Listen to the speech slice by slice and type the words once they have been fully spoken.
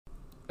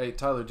Hey,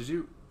 Tyler, did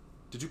you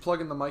plug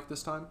in the mic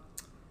this time?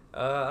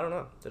 I don't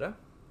know. Did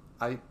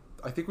I?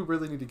 I think we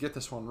really need to get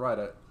this one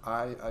right.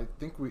 I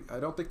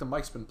don't think the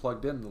mic's been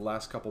plugged in the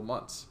last couple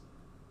months.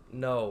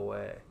 No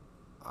way.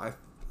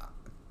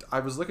 I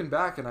was looking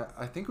back and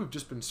I think we've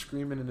just been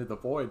screaming into the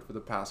void for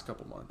the past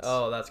couple months.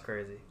 Oh, that's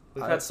crazy.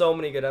 We've had so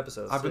many good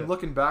episodes. I've been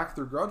looking back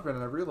through GarageBand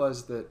and I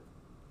realized that,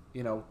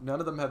 none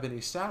of them have any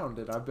sound,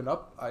 and I've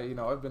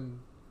been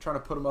trying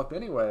to put them up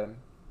anyway,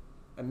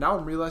 and now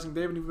I'm realizing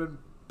they haven't even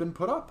been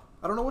put up.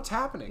 I don't know what's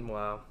happening.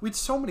 Wow. We had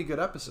so many good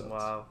episodes.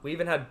 Wow. We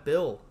even had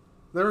Bill.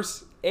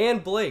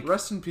 And Blake.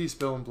 Rest in peace,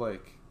 Bill and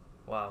Blake.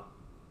 Wow.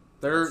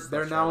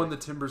 They're now in the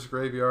Timbers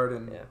graveyard,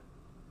 and yeah.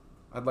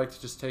 I'd like to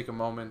just take a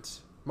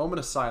moment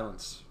of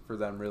silence for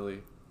them, really.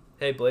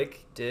 Hey,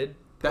 Blake did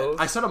post.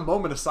 I said a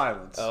moment of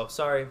silence. Oh,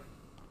 sorry.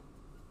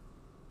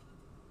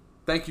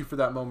 Thank you for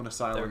that moment of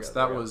silence.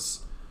 That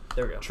was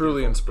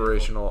truly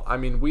inspirational. Beautiful. I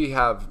mean, we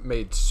have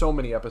made so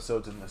many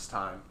episodes in this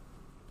time.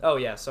 Oh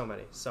yeah, so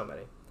many.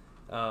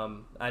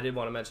 I did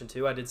want to mention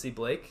too, I did see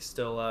Blake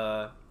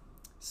still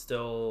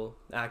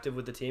active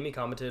with the team. He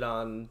commented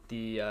on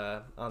the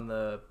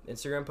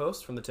Instagram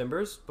post from the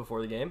Timbers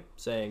before the game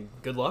saying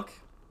good luck.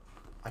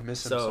 I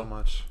miss him so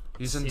much.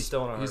 He's in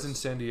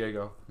San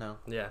Diego now.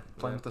 Yeah,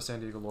 playing with the San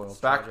Diego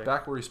Loyals.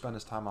 Back where he spent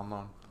his time on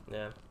loan.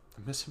 Yeah,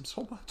 I miss him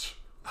so much.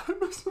 I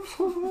miss him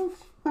so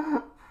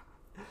much.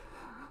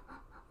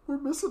 We're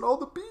missing all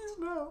the bees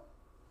now.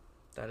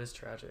 That is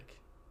tragic.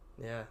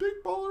 Yeah.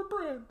 Big baller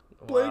brand.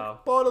 Blake, wow.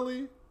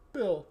 Bodily,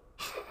 Bill.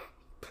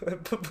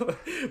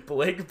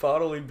 Blake,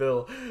 Bodily,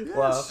 Bill. Yes.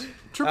 Wow.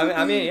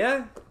 Triple B,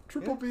 yeah.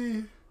 Triple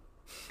B.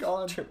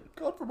 Gone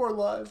from our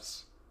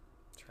lives.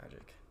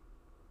 Tragic.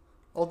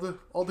 All the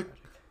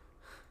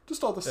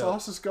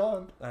sauce is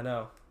gone. I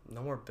know.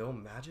 No more Bill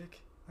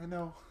Magic? I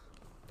know.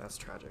 That's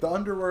tragic. The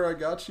underwear I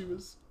got you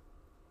was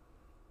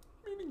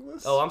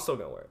meaningless. Oh, I'm still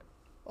gonna wear it.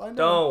 I know.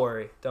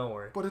 Don't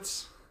worry. But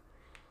it's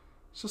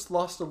just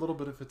lost a little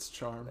bit of its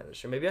charm. That is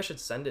true. Maybe I should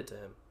send it to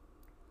him.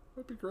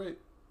 That'd be great.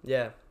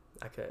 Yeah,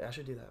 I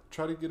should do that.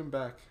 Try to get him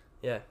back.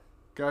 Yeah.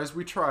 Guys,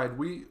 we tried.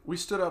 We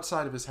stood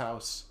outside of his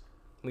house.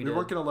 We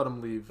weren't gonna let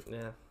him leave.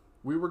 Yeah.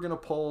 We were gonna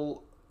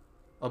pull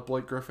a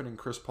Blake Griffin and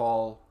Chris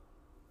Paul.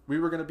 We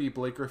were gonna be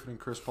Blake Griffin and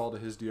Chris Paul to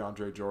his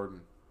DeAndre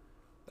Jordan,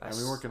 and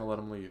we weren't gonna let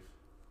him leave.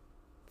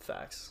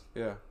 Facts.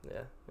 Yeah.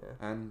 Yeah.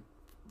 And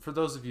for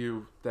those of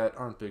you that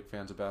aren't big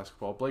fans of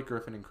basketball, Blake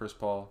Griffin and Chris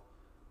Paul,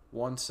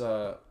 once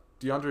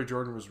DeAndre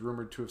Jordan was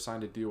rumored to have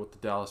signed a deal with the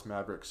Dallas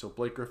Mavericks, so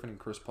Blake Griffin and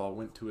Chris Paul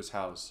went to his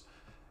house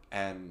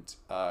and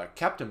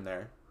kept him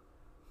there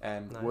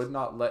and would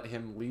not let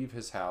him leave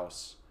his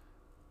house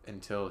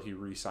until he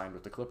re-signed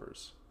with the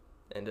Clippers.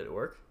 And did it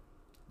work?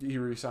 He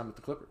re-signed with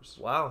the Clippers.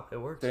 Wow, it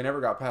worked. They never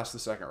got past the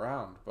second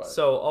round. But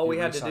so all we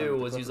had to do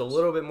was use a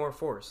little bit more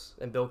force,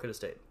 and Bill could have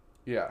stayed.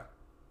 Yeah.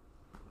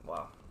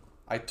 Wow.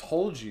 I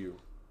told you.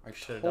 We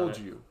should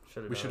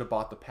have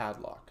bought the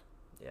padlock.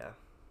 Yeah,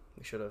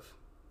 we should have.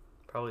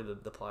 Probably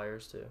the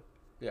pliers too.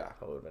 Yeah.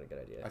 Probably would have been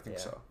a good idea. I think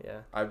so.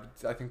 Yeah. I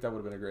think that would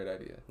have been a great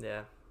idea.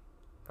 Yeah.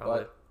 Probably.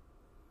 But,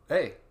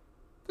 hey,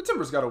 the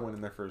Timbers got to win in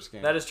their first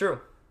game. That is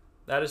true.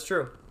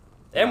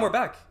 And we're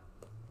back.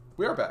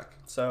 We are back.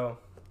 So.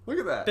 Look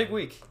at that. Big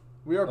week.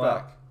 We are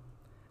back.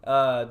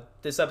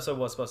 This episode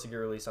was supposed to get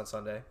released on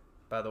Sunday,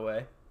 by the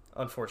way.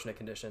 Unfortunate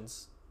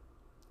conditions.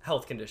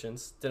 Health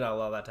conditions did not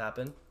allow that to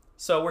happen.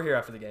 So we're here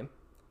after the game.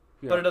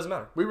 Yeah. But it doesn't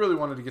matter. We really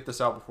wanted to get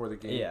this out before the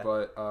game,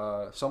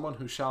 but someone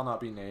who shall not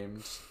be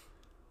named,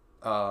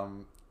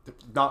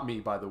 not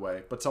me, by the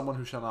way, but someone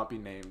who shall not be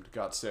named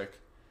got sick.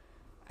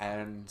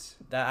 And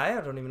I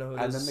don't even know who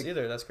it is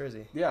either. That's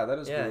crazy. Yeah, that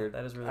is weird.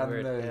 That is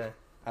really weird.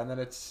 And then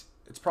it's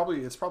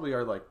probably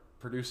our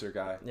producer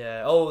guy.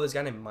 Yeah. Oh, this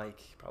guy named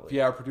Mike, probably.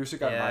 Yeah, our producer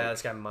guy Mike. Yeah,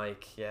 this guy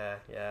Mike.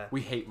 Yeah. We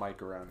hate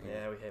Mike around here.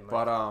 Yeah, we hate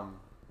Mike.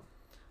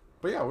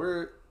 But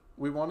yeah,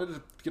 we wanted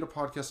to get a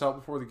podcast out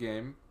before the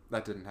game.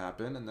 That didn't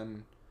happen, and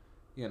then,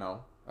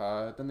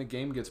 then the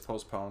game gets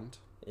postponed.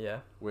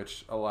 Yeah.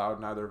 Which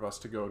allowed neither of us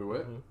to go to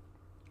it.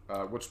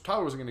 Mm-hmm. Which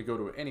Tyler wasn't going to go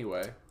to it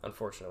anyway.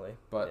 Unfortunately.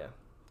 But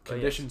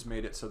conditions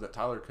made it so that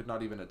Tyler could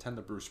not even attend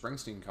the Bruce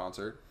Springsteen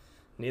concert.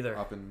 Neither.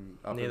 Up in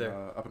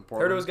Portland.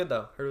 Heard it was good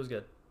though.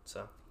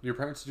 So. Did your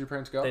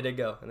parents go? They did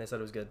go, and they said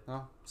it was good.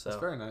 Oh, that's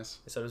very nice.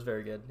 They said it was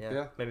very good.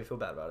 Yeah. Made me feel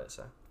bad about it.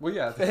 So. Well,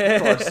 yeah, of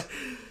course.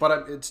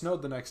 But it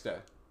snowed the next day,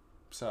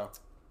 so.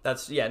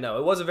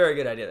 It was a very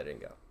good idea that it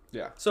didn't go.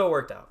 Yeah. So it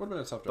worked out. Would have been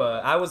a tough job.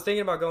 But I was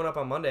thinking about going up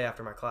on Monday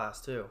after my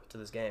class too to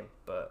this game,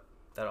 but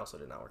that also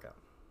did not work out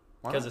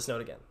because it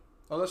snowed again.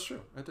 Oh, that's true.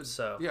 It did.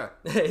 So yeah.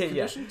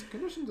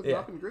 Conditions have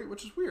not been great,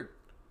 which is weird.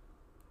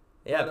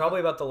 Yeah, but,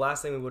 probably about the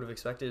last thing we would have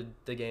expected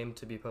the game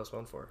to be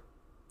postponed for.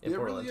 It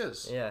really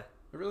is. Yeah.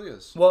 It really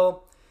is.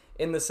 Well,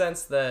 in the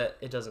sense that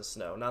it doesn't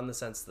snow, not in the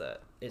sense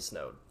that it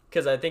snowed.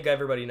 Because I think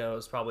everybody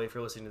knows, probably if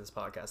you're listening to this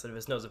podcast, that if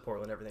it snows in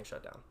Portland, everything's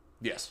shut down.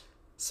 Yes.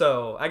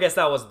 So I guess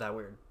that wasn't that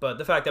weird. But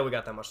the fact that we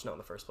got that much snow in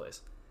the first place.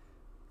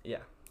 Yeah.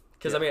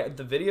 Because, I mean,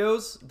 the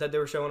videos that they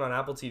were showing on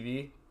Apple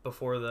TV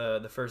before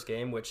the first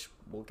game, which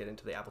we'll get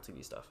into the Apple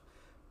TV stuff.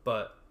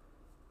 But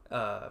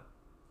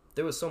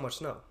There was so much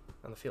snow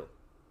on the field.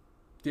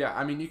 Yeah,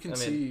 I mean, you can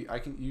see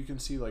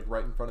like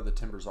right in front of the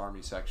Timbers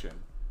Army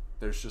section,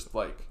 there's just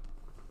like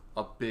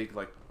a big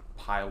like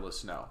pile of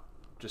snow,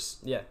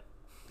 just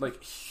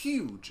like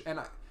huge, and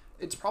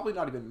it's probably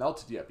not even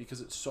melted yet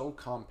because it's so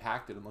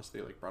compacted. Unless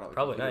they like brought out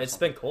probably not. It's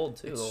been cold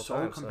too. It's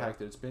so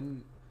compacted. So.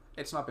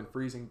 It's not been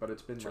freezing, but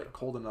it's been like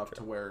cold enough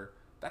to where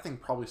that thing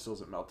probably still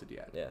isn't melted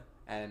yet. Yeah.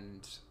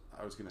 And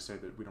I was gonna say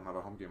that we don't have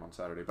a home game on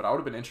Saturday, but I would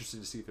have been interested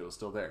to see if it was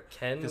still there.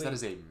 Because that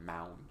is a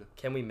mound.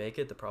 Can we make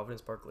it the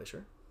Providence Park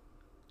Glacier?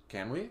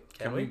 Can we?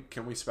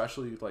 Can we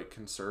specially like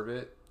conserve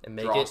it and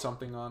make draw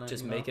something on it?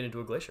 Just make it into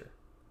a glacier.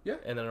 Yeah.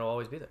 And then it'll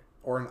always be there.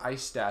 Or an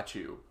ice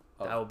statue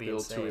of that would be Bill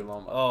insane.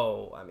 Tuiloma.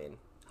 Oh, I mean,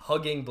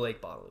 hugging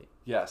Blake bodily.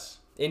 Yes.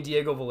 In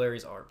Diego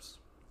Valeri's arms.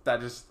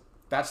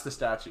 That's the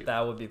statue.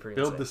 That would be pretty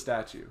Build insane. the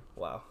statue.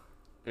 Wow.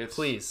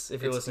 Please,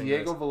 if you're listening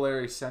Diego to this.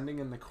 Valeri sending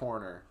in the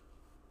corner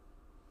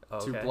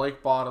Okay. to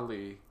Blake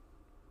Bodily,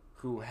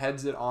 who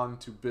heads it on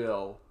to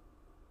Bill,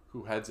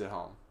 who heads it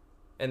home.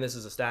 And this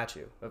is a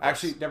statue.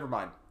 Actually, never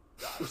mind.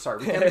 I'm sorry,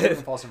 we can't give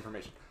him false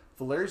information.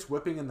 Valeri's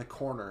whipping in the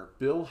corner.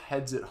 Bill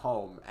heads it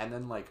home, and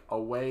then like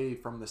away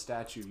from the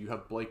statue, you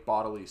have Blake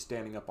Bodily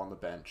standing up on the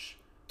bench,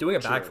 doing a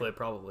backflip,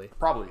 probably.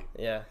 Probably.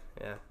 Yeah.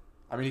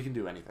 I mean, he can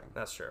do anything.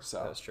 That's true.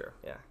 So. That's true.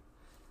 Yeah.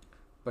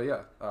 But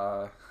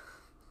yeah,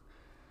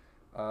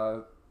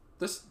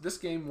 this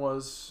game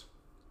was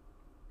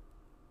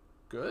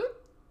good.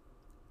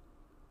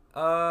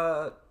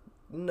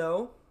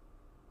 No,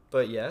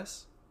 but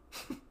yes.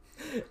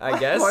 I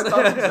guess. I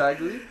thought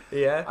exactly.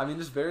 Yeah. I mean,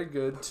 it's very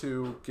good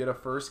to get a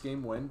first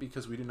game win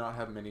because we do not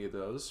have many of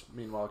those.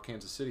 Meanwhile,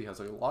 Kansas City has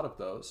a lot of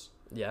those.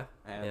 Yeah.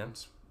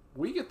 And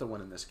we get the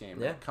win in this game.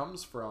 Yeah. It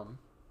comes from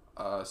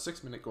a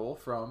 6-minute goal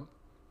from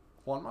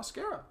Juan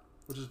Mosquera,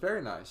 which is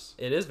very nice.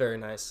 It is very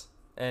nice.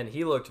 And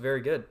he looked very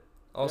good.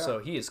 Also,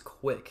 he is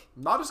quick.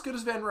 Not as good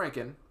as Van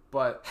Rankin,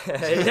 but...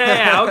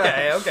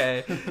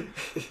 okay.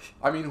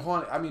 I mean,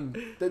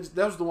 that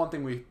was the one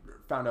thing we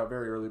found out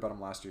very early about him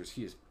last year is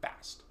he is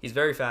fast. He's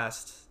very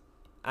fast.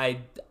 I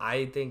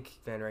think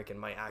Van Rankin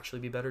might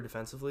actually be better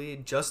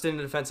defensively, just in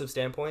a defensive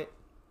standpoint.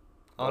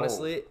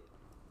 Honestly,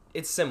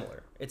 it's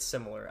similar.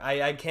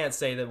 I can't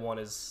say that one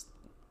is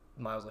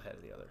miles ahead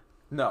of the other.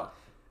 No.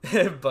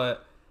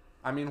 But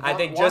I mean, I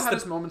think Juan just had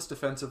his moments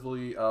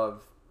defensively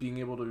of being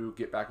able to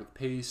get back with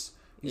pace.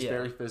 He's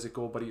very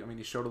physical, but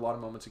he showed a lot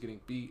of moments of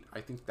getting beat.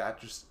 I think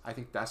that's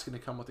going to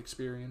come with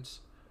experience.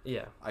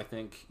 Yeah. I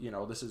think,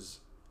 this is,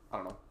 I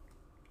don't know,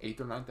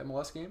 8th or 9th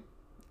MLS game?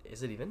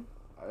 Is it even?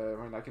 I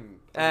mean, I can...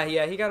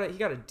 yeah, he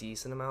got a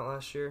decent amount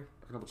last year.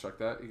 I can double check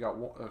that. He got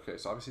one... Okay,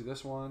 so obviously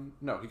this one...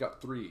 No, he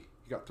got 3. He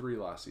got 3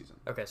 last season.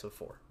 Okay, so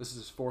 4. This is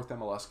his 4th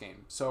MLS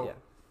game. So,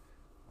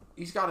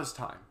 he's got his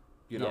time,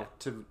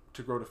 to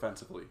grow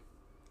defensively.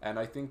 And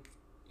I think,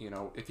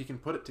 if he can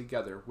put it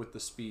together with the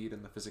speed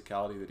and the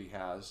physicality that he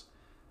has,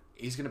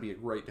 he's going to be a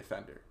great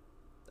defender.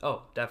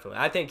 Oh, definitely.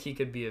 I think he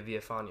could be a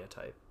Villafania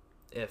type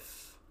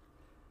if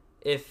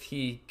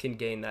he can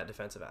gain that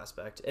defensive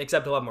aspect.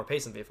 Except he'll have more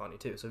pace than Villafania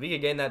too. So if he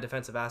could gain that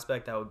defensive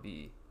aspect, that would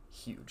be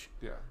huge.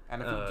 Yeah,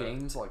 and if he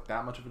gains like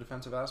that much of a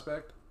defensive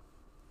aspect,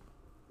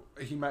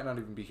 he might not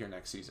even be here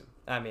next season.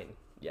 I mean,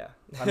 yeah.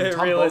 I mean,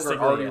 Tom Bogert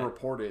already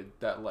reported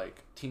that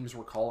like teams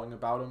were calling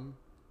about him,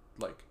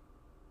 like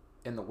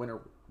in the winter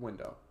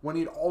window when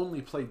he'd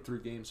only played 3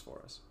 games for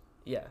us.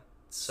 Yeah.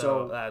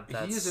 So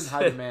he is in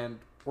high demand.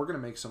 We're gonna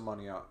make some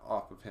money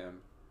off of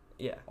him.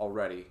 Yeah.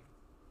 Already,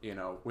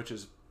 which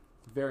is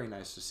very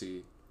nice to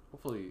see.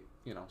 Hopefully,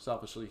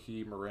 selfishly,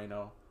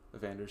 Moreno,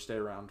 Evander stay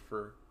around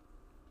for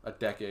a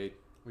decade.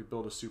 We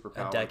build a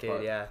superpower. A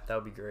decade, yeah, that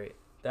would be great.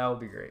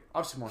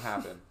 Obviously, won't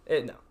happen.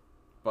 No.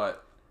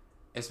 But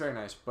it's very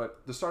nice.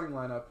 But the starting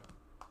lineup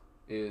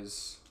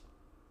is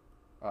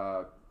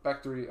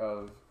back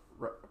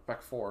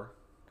 4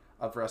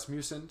 of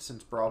Rasmussen,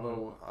 since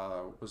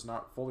Bravo was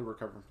not fully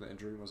recovering from the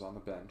injury and was on the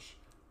bench.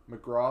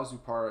 McGraw,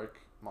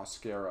 Zuparik,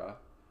 Mosquera.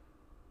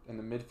 In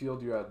the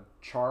midfield, you had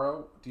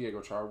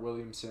Diego Chara,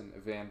 Williamson,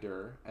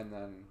 Evander, and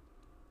then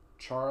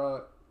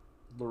Chara,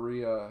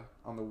 Luria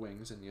on the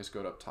wings, and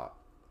Yescode up top.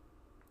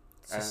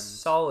 It's a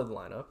solid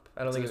lineup.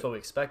 I don't think it's what we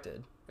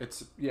expected.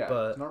 It's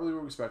not really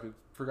what we expected.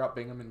 Forgot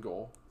Bingham in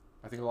goal.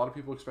 I think a lot of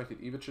people expected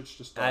Ivicic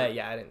to start.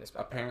 I didn't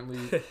expect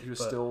Apparently, he was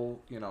still,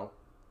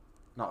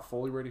 not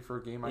fully ready for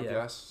a game, I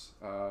guess.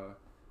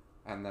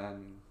 And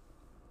then,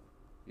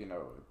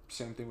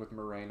 same thing with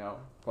Moreno.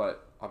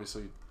 But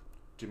obviously,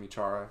 Jimmy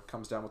Chara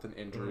comes down with an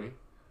injury.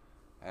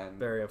 And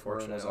very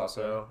unfortunate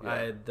also.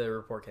 Yeah. The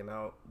report came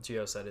out.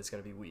 Gio said it's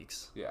going to be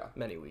weeks. Yeah.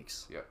 Many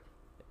weeks. Yep.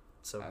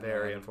 So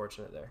very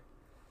unfortunate there.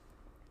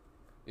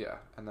 Yeah.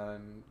 And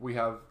then we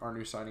have our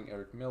new signing,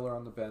 Eric Miller,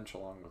 on the bench,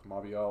 along with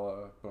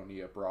Maviola,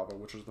 Bonilla, Bravo,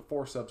 which was the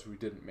 4 subs we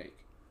didn't make.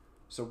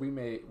 So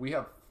we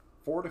have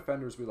 4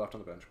 defenders we left on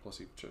the bench, plus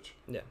Ivicic.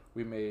 Yeah.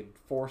 We made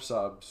 4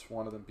 subs,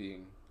 one of them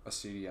being a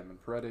CDM in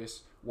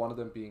Paredes, one of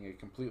them being a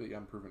completely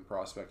unproven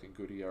prospect in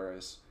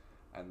Gutierrez,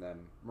 and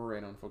then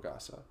Moreno and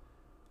Fogasa.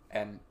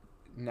 And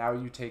now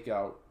you take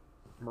out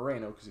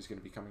Moreno, because he's going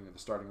to be coming into the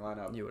starting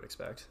lineup. You would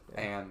expect.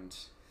 Yeah. And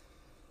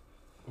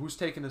who's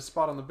taking his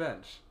spot on the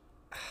bench?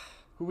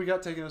 Who we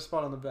got taking a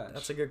spot on the bench?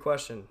 That's a good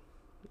question.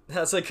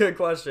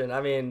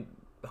 I mean,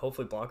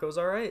 hopefully Blanco's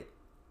all right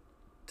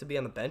to be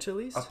on the bench at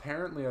least.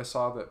 Apparently, I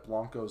saw that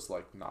Blanco's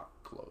like not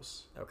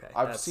close. Okay.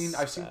 I've seen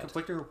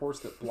conflicting reports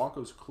that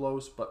Blanco's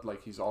close, but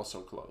like he's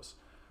also close.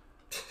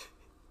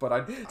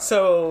 But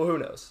so who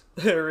knows?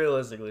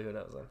 Realistically, who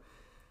knows then?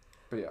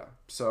 But yeah,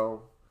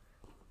 so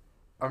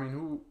I mean,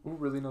 who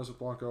really knows with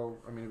Blanco?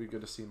 I mean, it'd be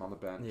good to see him on the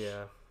bench.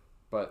 Yeah.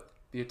 But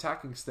the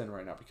attacking's thin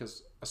right now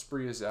because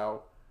Asprilla is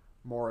out,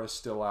 Mora's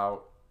still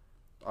out.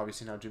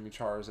 Obviously now Jimmy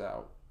Char is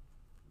out,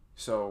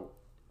 so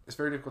it's a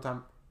very difficult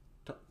time.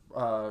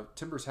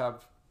 Timbers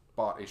have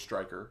bought a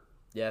striker.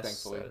 Yes,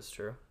 thankfully. That is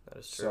true.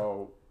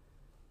 So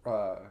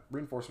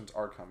reinforcements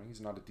are coming.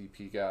 He's not a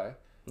DP guy.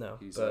 No,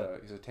 he's a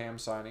TAM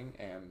signing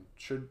and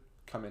should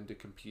come in to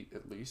compete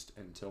at least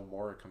until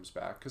Mora comes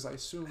back. Because I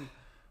assume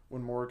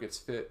when Mora gets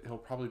fit, he'll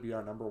probably be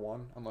our number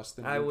one unless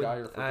the new guy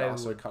or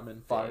Fogasa come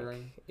in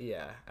firing.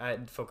 Yeah,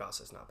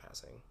 Fogasa's not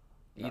passing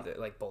either.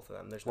 Like both of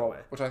them, there's no way.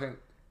 Which I think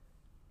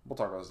we'll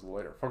talk about this a little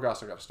later.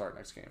 Fogasa got to start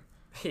next game.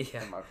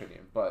 Yeah, in my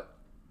opinion, but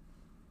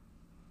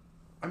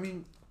I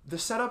mean the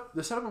setup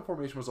and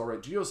formation was all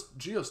right.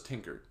 Gio's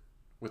tinkered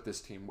with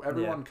this team.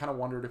 Everyone kind of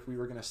wondered if we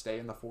were going to stay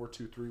in the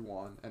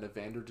 4-2-3-1, and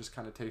Evander just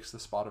kind of takes the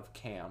spot of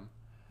Cam.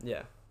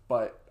 Yeah.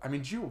 But, I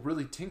mean, Gio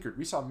really tinkered.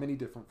 We saw many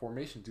different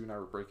formations. You and I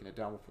were breaking it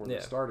down before we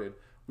started.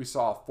 We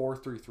saw a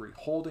 4-3-3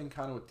 holding,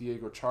 kind of with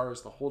Diego Char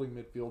as the holding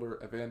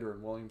midfielder, Evander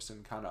and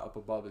Williamson kind of up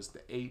above as the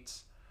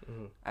 8s.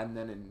 Mm-hmm. And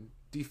then in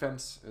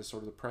defense, as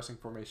sort of the pressing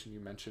formation, you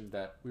mentioned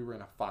that we were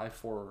in a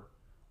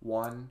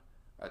 5-4-1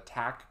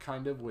 attack,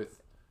 kind of,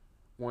 with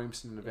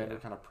Williamson and Evander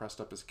kind of pressed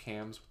up as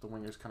cams, with the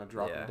wingers kind of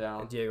dropping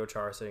down. And Diego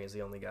Char sitting as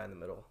the only guy in the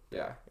middle.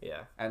 Yeah.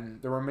 Yeah.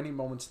 And there were many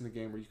moments in the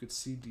game where you could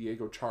see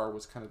Diego Char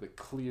was kind of the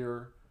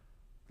clear,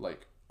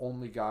 like,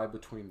 only guy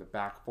between the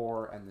back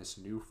four and this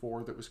new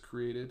four that was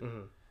created.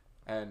 Mm-hmm.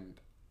 And,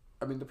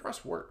 I mean, the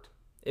press worked.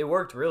 It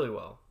worked really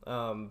well.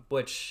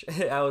 Which,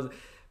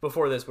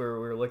 before this, we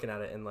were looking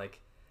at it, and,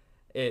 like,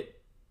 it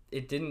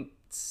didn't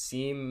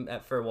seem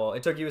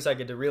it took you a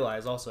second to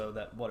realize also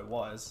that what it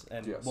was,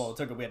 and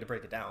we had to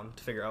break it down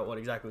to figure out what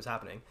exactly was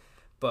happening,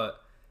 but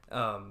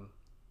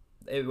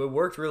it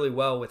worked really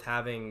well with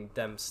having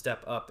them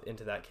step up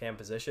into that cam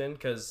position,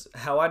 because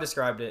how I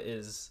described it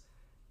is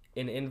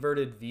an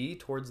inverted V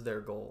towards their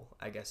goal,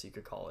 I guess you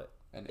could call it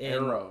an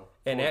arrow,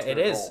 and it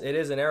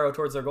is an arrow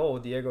towards their goal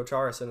with Diego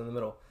Charison in the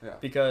middle,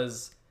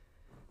 because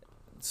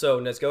so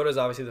Nesgoda is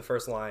obviously the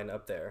first line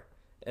up there,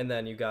 and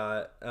then you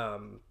got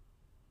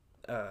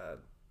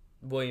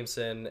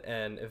Williamson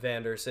and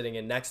Evander sitting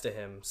in next to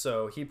him.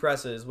 So he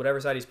presses, whatever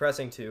side he's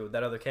pressing to,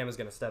 that other cam is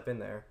going to step in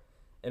there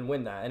and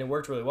win that. And it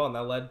worked really well, and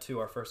that led to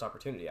our first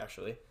opportunity,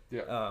 actually.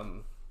 Yeah.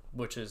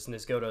 Which is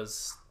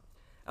Nesgoda's...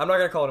 I'm not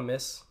going to call it a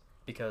miss,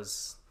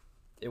 because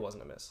it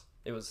wasn't a miss.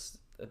 It was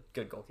a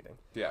good goalkeeping.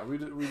 Yeah,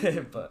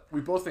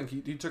 we both think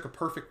he took a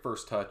perfect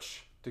first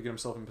touch to get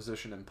himself in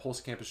position, and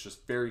Pulskamp is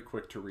just very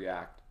quick to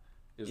react,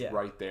 is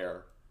right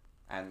there,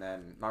 and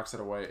then knocks it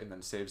away, and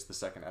then saves the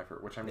second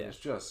effort, which, I mean, is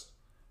just...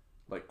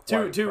 like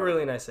two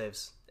really nice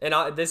saves. And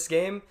this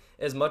game,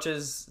 as much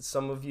as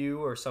some of you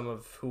or some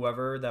of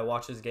whoever that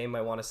watches this game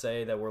might want to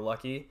say that we're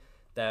lucky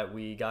that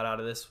we got out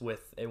of this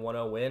with a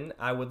 1-0 win,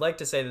 I would like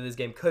to say that this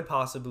game could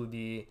possibly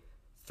be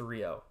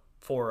 3-0,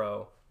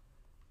 4-0,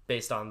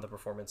 based on the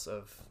performance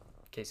of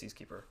KC's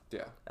keeper.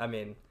 Yeah. I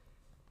mean,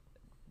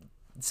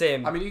 you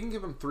can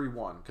give him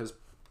 3-1, because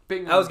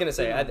I was going to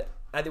say,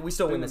 I think we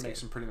still win this game. Make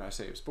some pretty nice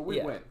saves, but we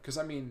win. Because,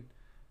 I mean...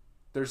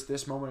 there's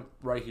this moment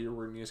right here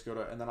where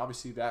Nesgoda, and then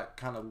obviously that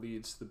kind of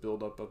leads the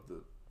build-up of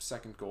the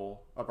second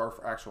goal, of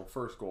our actual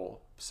first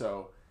goal.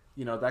 So,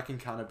 that can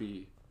kind of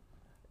be,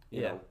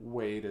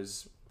 weighed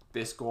as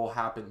this goal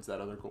happens,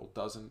 that other goal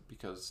doesn't,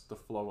 because the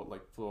flow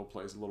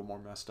play is a little more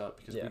messed up,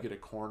 because we get a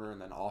corner,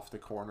 and then off the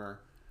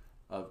corner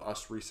of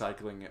us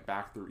recycling it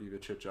back through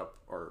Ivicic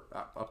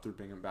up through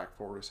Bingham back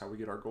forward is how we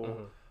get our goal.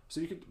 Mm-hmm.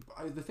 So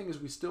the thing is,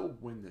 we still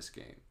win this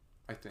game,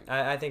 I think.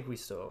 I think we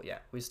still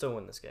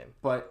win this game.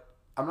 But...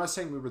 I'm not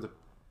saying we were the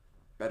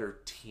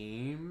better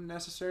team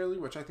necessarily,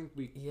 which I think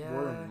we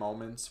were in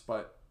moments,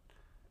 but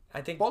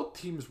I think both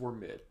teams were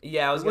mid.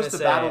 Yeah, I was going to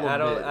say, I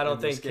don't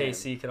think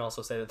KC can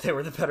also say that they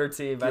were the better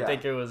team. Yeah. I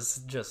think it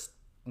was just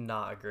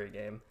not a great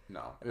game.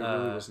 No, it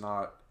really was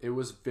not. It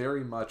was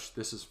very much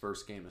this is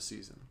first game of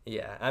season.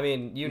 Yeah, I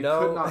mean, you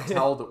could not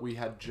tell that we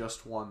had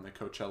just won the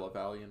Coachella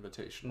Valley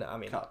Invitational. No, I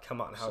mean, Cup, come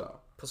on,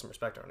 put some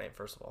respect on our name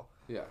first of all.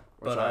 Yeah,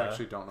 which I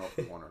actually don't know if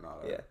we won or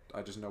not.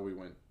 I just know we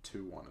went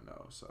 2-1-0.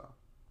 So.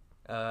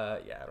 I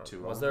don't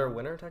know. Was there a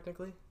winner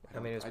technically? I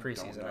mean, it was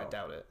preseason. I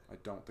doubt it. I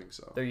don't think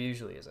so. There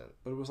usually isn't.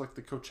 But it was like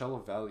the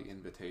Coachella Valley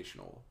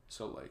Invitational.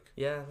 So like.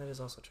 Yeah, that is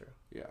also true.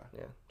 Yeah.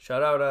 Yeah.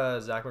 Shout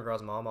out Zach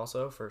McGraw's mom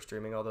also for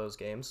streaming all those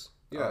games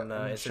on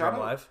Instagram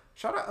Live.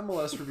 Shout out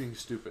MLS for being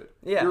stupid.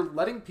 Yeah. You're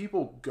letting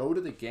people go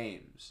to the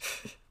games,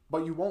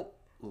 but you won't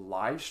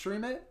live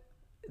stream it?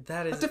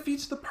 That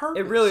defeats the purpose.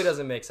 It really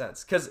doesn't make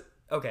sense. Because,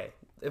 okay,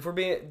 if we're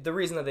being, the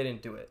reason that they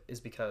didn't do it is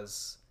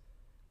because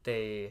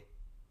they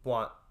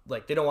want,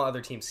 like, they don't want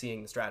other teams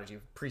seeing the strategy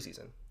of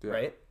preseason,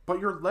 right? But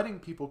you're letting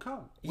people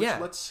come, which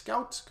lets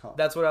scouts come.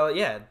 That's what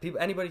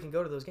anybody can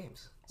go to those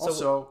games.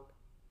 Also,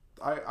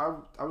 I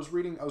was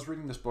reading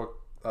this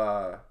book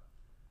about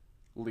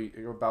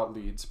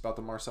Leeds, about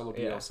the Marcelo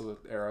Bielsa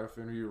era. If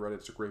any of you read it,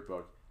 it's a great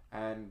book.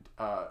 And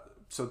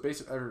so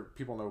basically,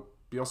 people know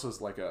Bielsa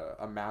is like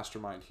a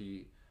mastermind.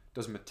 He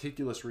does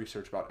meticulous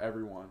research about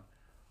everyone.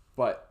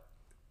 But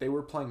they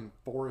were playing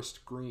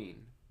Forest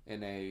Green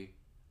in a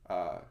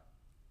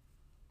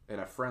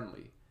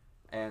friendly,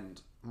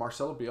 and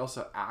Marcelo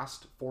Bielsa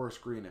asked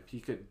Forest Green if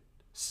he could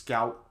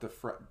scout the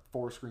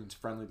Forest Green's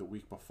friendly the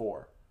week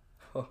before,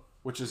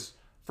 which is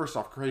first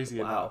off crazy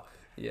enough.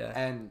 Yeah.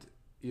 And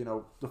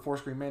the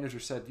Forest Green manager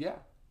said, "Yeah,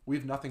 we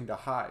have nothing to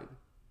hide.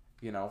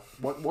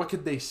 What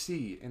could they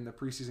see in the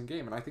preseason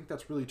game?" And I think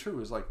that's really true.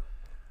 Is like,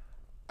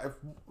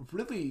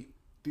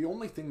 the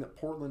only thing that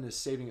Portland is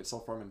saving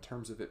itself from in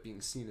terms of it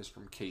being seen is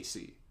from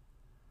KC.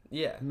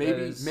 Yeah.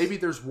 Maybe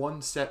there's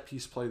one set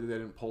piece play that they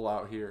didn't pull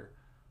out here.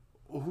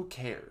 Who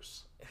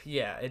cares?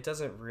 Yeah, it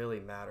doesn't really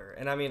matter.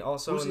 And I mean,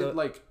 also because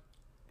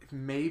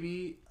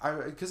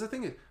the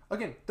thing is,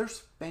 again,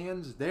 there's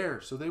fans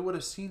there, so they would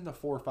have seen the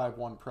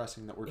 4-5-1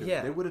 pressing that we're doing.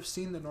 Yeah. They would have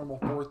seen the normal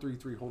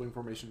 4-3-3 holding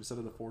formation instead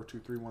of the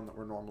 4-2-3-1 that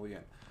we're normally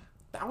in.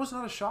 That was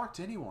not a shock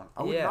to anyone.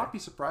 I would not be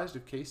surprised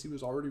if Casey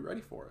was already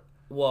ready for it.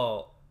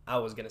 Well, I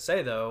was gonna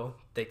say though,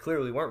 they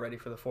clearly weren't ready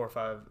for the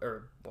 4-5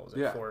 or what was it?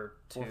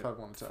 4-2.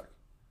 4-5-1 attack.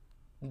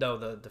 No,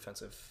 the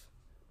defensive.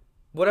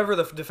 Whatever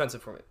the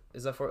defensive format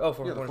is, that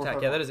 4-5-1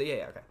 attack. Yeah, that is it.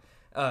 Yeah,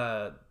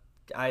 okay.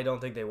 I don't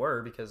think they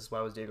were, because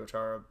why was Diego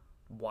Chara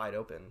wide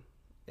open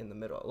in the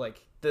middle?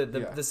 Like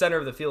the center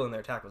of the field in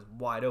their attack was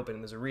wide open,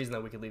 and there's a reason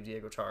that we could leave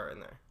Diego Chara in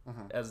there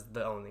as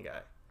the only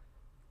guy.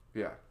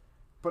 Yeah,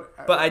 but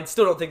I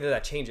still don't think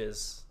that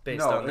changes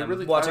based on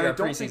them watching our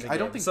preseason game. I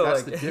don't think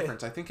that's the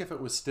difference. I think if it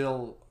was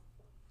still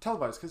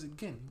televised, because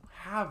again, you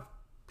have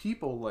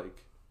people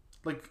like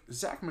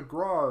Zach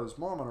McGraw's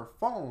mom on her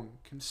phone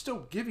can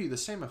still give you the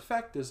same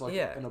effect as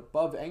an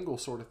above angle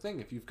sort of thing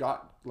if you've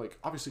got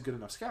obviously good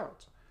enough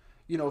scouts.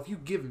 If you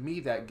give me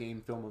that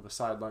game film of a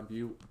sideline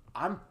view,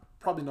 I'm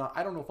probably not.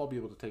 I don't know if I'll be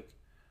able to take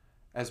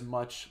as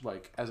much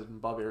as an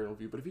above aerial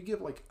view. But if you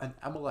give an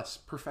MLS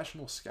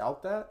professional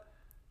scout that,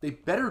 they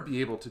better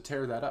be able to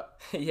tear that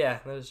up. Yeah,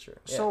 that is true.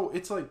 Yeah. So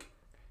it's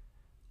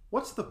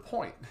what's the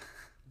point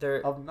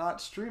of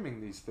not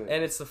streaming these things?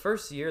 And it's the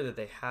first year that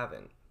they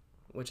haven't,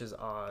 which is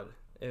odd.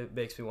 It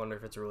makes me wonder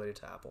if it's related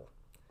to Apple.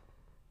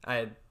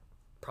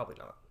 Probably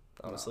not,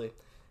 honestly. No.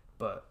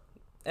 But,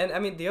 and I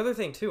mean, the other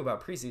thing too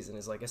about preseason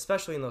is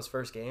especially in those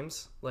first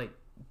games, the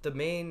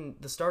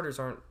starters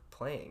aren't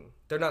playing.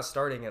 They're not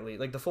starting at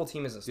least. The full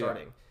team isn't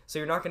starting. Yeah. So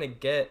you're not going to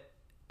get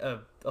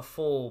a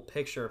full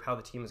picture of how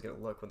the team is going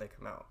to look when they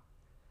come out.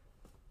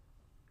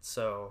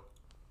 So,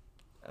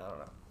 I don't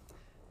know.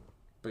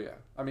 But yeah,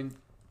 I mean,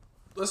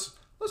 let's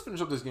finish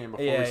up this game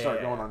before we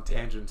start going on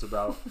tangents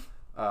about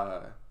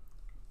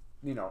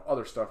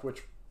other stuff,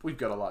 which we've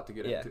got a lot to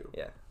get into.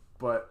 Yeah.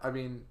 But I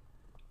mean,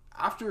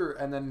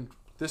 and then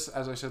this,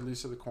 as I said,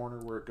 leads to the corner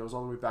where it goes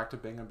all the way back to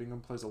Bingham.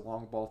 Bingham plays a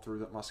long ball through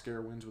that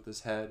Mosquera wins with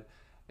his head.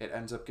 It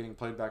ends up getting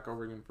played back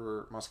over again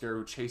for Mosquera,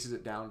 who chases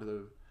it down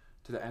to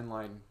the end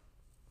line.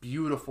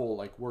 Beautiful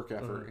work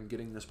effort in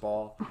getting this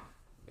ball.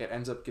 It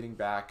ends up getting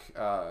back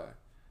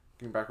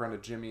around to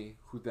Jimmy,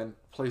 who then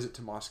plays it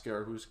to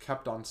Mosquera, who's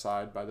kept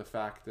onside by the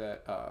fact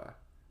that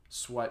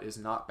Sweat is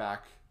not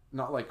back.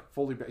 Not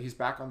fully back. He's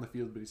back on the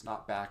field, but he's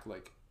not back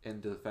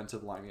in the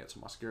defensive line yet. So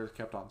Mosquera's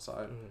kept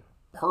onside.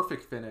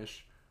 Perfect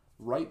finish,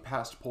 right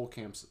past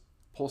Pulsecamp's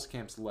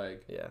leg.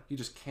 Yeah, he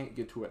just can't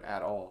get to it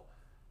at all,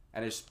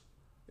 and it's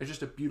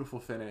just a beautiful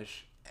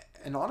finish.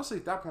 And honestly,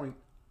 at that point,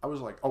 I was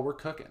like, "Oh, we're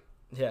cooking."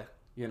 Yeah,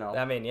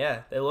 I mean,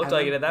 yeah, it looked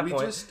like it at that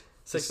point. Just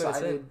 6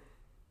 minutes in,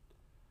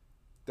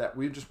 that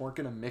we just weren't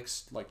gonna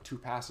mix two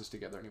passes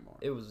together anymore.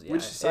 It was it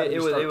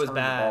was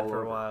bad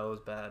for a while. It was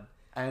bad.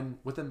 And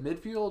with a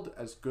midfield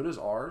as good as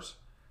ours,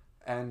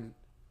 and,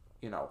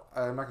 I'm not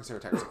going to say our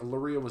attackers.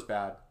 Luria was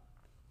bad.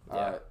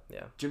 Yeah.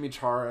 Jimmy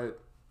Chara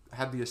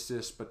had the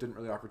assist, but didn't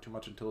really offer too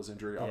much until his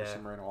injury. Obviously,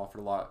 Moreno offered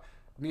a lot.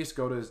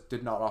 Niasgoda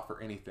did not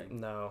offer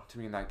anything to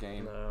me in that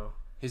game. No.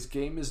 His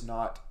game is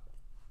not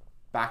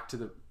back to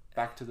the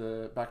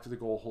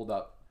goal, hold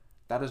up.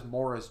 That is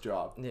Mora's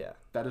job. Yeah.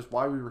 That is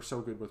why we were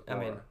so good with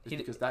Mora.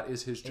 Because that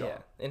is his job. Yeah.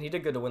 And he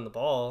did good to win the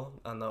ball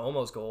on the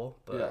almost goal,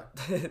 but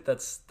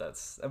that's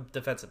a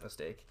defensive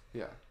mistake.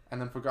 Yeah.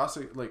 And then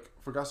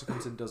Fagasa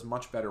comes in, does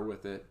much better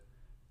with it.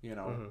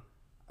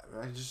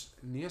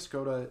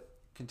 Niasgoda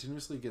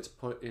continuously gets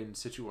put in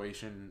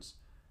situations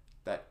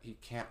that he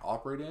can't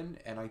operate in,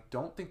 and I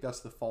don't think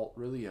that's the fault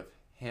really of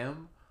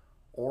him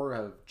or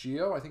of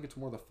Gio. I think it's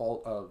more the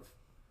fault of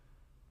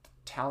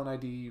talent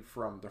ID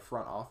from the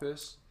front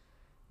office.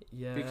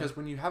 Yeah. Because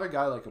when you have a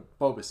guy like a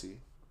Bobasi,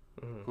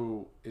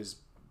 who is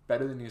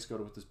better than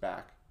Niasgoda with his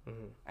back,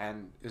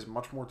 and is a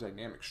much more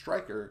dynamic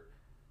striker,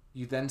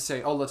 you then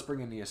say, "Oh, let's bring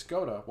in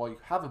Niasgoda." While you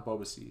have a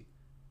Bobasi,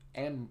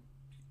 and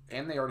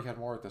they already had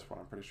more at this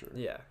point, I'm pretty sure.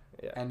 Yeah,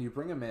 yeah. And you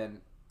bring him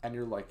in, and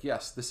you're like,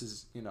 yes, this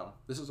is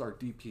our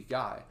DP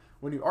guy.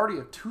 When you already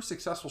have 2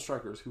 successful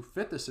strikers who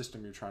fit the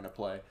system you're trying to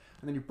play,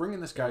 and then you bring in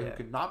this guy who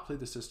cannot play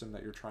the system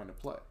that you're trying to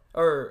play.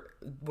 Or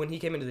when he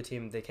came into the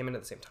team, they came in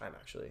at the same time,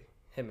 actually.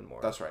 Him and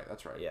Mora. That's right.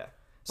 Yeah.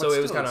 So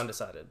it was kind of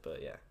undecided,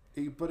 but yeah.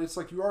 But it's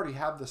like you already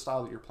have the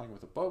style that you're playing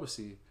with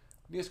Abobasi.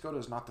 Niasgoda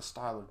is not the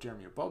style of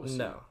Jeremy Abobasi.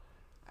 No.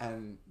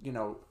 And,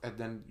 and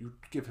then you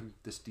give him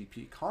this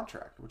DP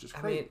contract, which is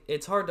great. I mean,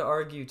 it's hard to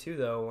argue, too,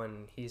 though,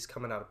 when he's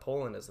coming out of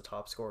Poland as the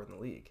top scorer in the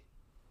league,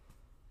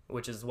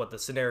 which is what the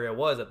scenario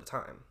was at the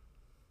time.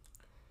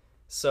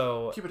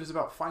 So... Yeah, but it's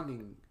about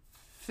finding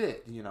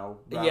fit, Yeah,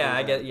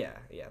 I get... Yeah,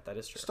 that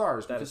is true.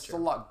 Stars, because it's a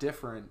lot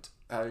different.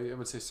 I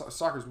would say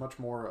soccer is much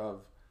more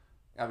of...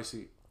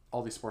 Obviously,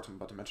 all these sports I'm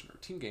about to mention are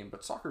a team game,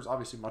 but soccer is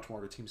obviously much more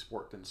of a team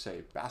sport than,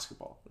 say,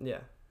 basketball. Yeah.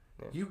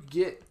 You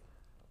get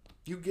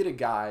a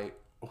guy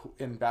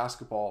in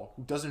basketball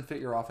who doesn't fit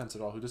your offense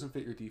at all, who doesn't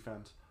fit your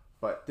defense,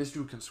 but this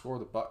dude can score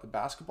the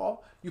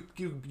basketball. You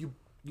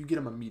get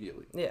him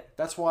immediately. Yeah.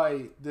 That's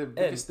why the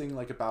biggest thing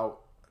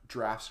about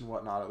drafts and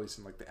whatnot, at least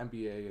in the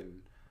NBA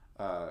and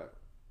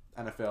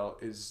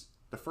NFL, is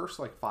the first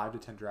 5 to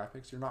 10 draft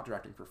picks. You're not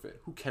drafting for fit.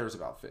 Who cares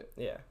about fit?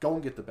 Yeah. Go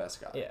and get the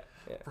best guy. Yeah.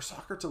 For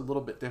soccer, it's a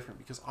little bit different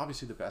because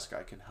obviously the best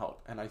guy can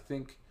help, and I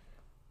think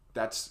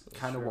that's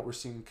kind of what we're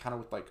seeing kind of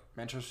with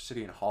Manchester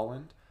City and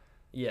Holland.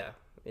 Yeah.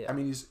 I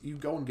mean, you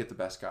go and get the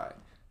best guy.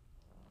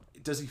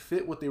 Does he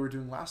fit what they were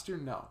doing last year?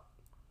 No.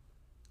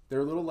 They're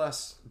a little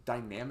less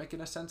dynamic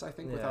in a sense, I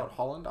think, without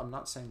Holland. I'm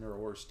not saying they're a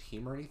worse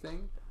team or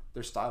anything.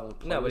 Their style of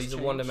play No, but he's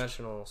changed. A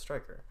one-dimensional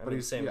striker. But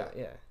he's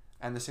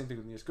And the same thing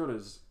with Niasgoda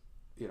is,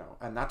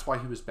 and that's why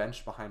he was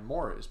benched behind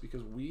Mora, is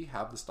because we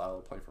have the style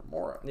of play for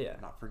Mora,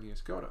 not for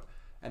Niasgoda.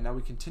 And now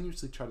we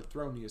continuously try to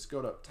throw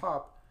Niasgoda up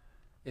top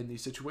in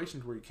these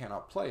situations where he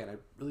cannot play. And I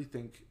really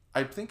think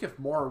if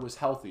Mora was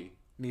healthy,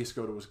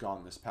 Niasgoda was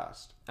gone this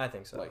past. I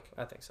think so.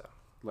 I think so.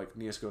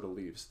 Niasgoda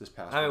leaves this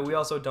past. I mean, we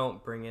also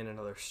don't bring in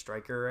another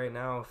striker right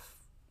now if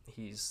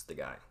he's the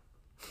guy.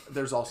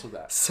 There's also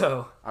that.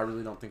 So I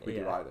really don't think we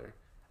do either.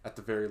 At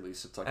the very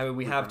least, it's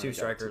we have 2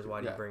 strikers.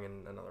 Why do you bring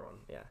in another one?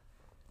 Yeah.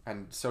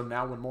 And so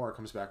now when Mora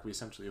comes back, we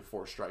essentially have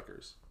 4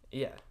 strikers.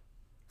 Yeah.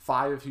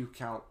 5 if you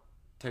count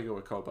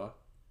Tego Akoba.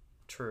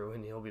 True,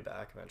 and he'll be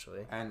back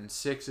eventually. And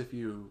 6 if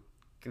you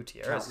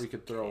Gutierrez. We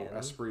could throw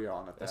Espria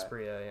on at that.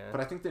 Espria, yeah.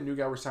 But I think the new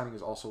guy we're signing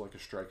is also a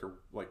striker,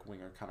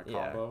 winger kind of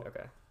combo. Yeah,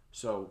 okay.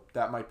 So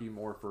that might be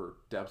more for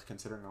depth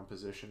considering on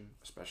position,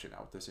 especially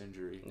now with this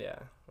injury. Yeah.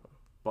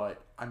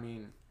 But, I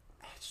mean,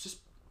 it's just...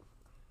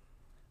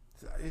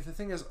 The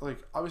thing is,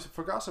 obviously,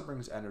 Fogasa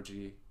brings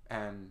energy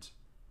and,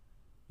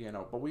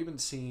 but we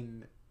haven't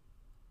seen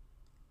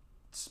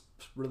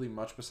really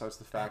much besides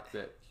the fact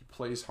that he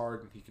plays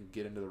hard and he can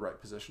get into the right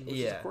position,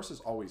 which of course is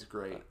always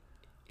great.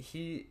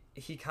 He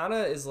kind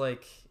of is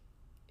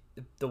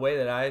the way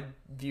that I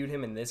viewed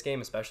him in this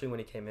game, especially when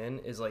he came in,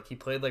 is he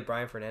played like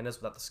Brian Fernandez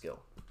without the skill.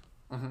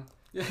 Mm-hmm.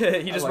 Yeah,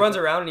 he just runs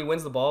around and he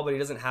wins the ball, but he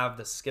doesn't have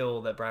the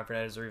skill that Brian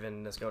Fernandez or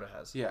even Niasgoda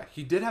has. Yeah,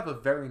 he did have a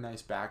very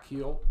nice back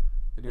heel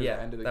near the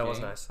end of the game. That was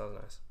nice.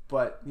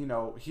 But,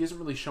 he hasn't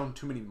really shown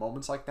too many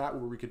moments like that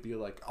where we could be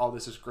like, oh,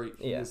 this is great.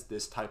 He is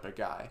this type of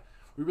guy.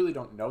 We really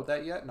don't know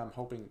that yet, and I'm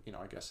hoping,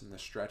 I guess in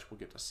this stretch we'll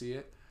get to see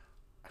it.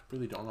 I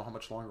really don't know how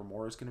much longer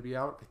Mora is going to be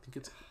out. I think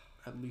it's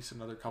at least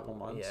another couple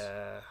months.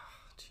 Yeah,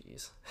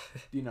 jeez.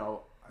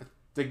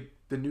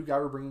 The new guy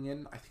we're bringing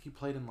in, I think he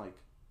played in I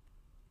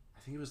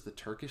think it was the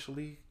Turkish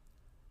league.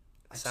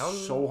 It's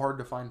so hard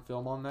to find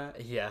film on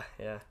that. Yeah.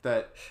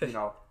 That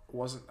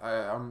wasn't.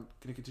 I'm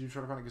gonna continue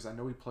trying to find it because I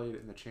know he played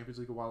in the Champions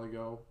League a while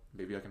ago.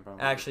 Maybe I can find.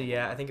 Actually,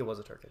 I think it was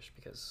a Turkish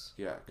because.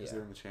 Yeah, because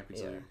they're in the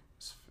Champions League.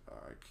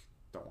 I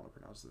don't want to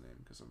pronounce the name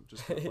because I'm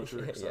just gonna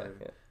butcher it.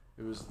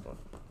 It was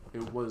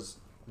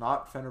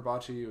not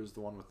Fenerbahce. It was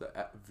the one with the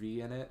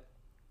V in it.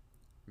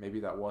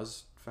 Maybe that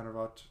was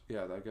Fenerbahce.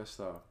 Yeah, I guess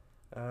so.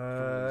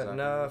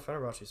 No,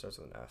 Fenerbahce starts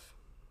with an F.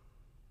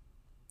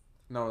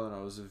 No,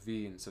 it was a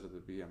V instead of the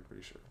B, I'm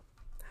pretty sure.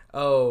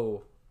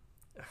 Oh.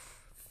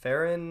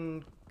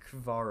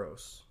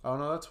 Ferencvaros. Oh,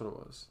 no, that's what it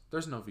was.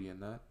 There's no V in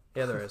that.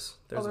 Yeah, there is.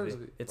 There's a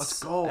V. It's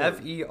Let's go.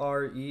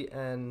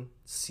 Ferencvaros.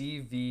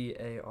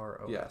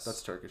 Yeah,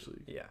 that's Turkish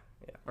league. Yeah.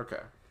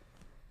 Okay.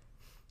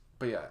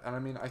 But yeah, and I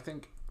mean, I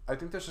think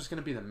that's just going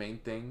to be the main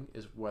thing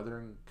is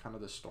weathering kind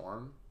of the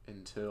storm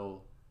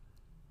until...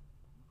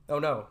 Oh,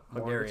 no.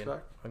 Hungarian.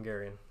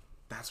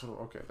 That's what it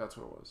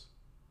was.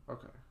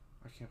 Okay.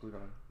 I can't believe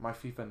my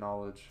FIFA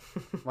knowledge.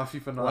 I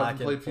haven't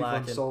played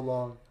FIFA in so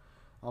long.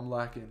 I'm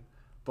lacking.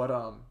 But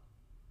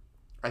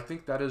I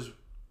think that is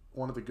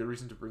one of the good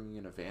reasons to bringing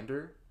in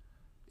Evander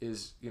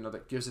is,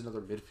 that gives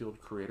another midfield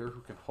creator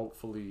who can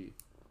hopefully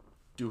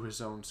do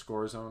his own,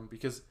 score his own.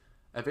 Because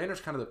Evander's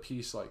kind of the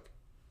piece,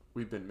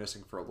 we've been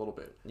missing for a little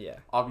bit. Yeah.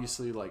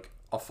 Obviously,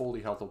 a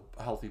fully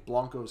healthy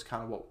Blanco is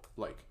kind of what,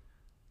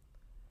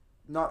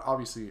 not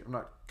obviously, I'm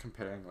not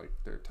comparing,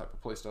 their type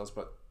of play styles,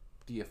 but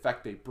the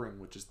effect they bring,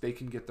 which is they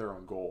can get their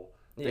own goal.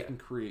 They can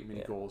create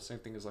mini goals. Same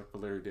thing as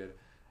Valeri did.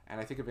 And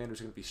I think Evander's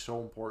going to be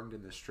so important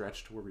in this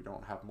stretch to where we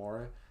don't have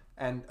Mora.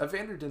 And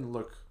Evander didn't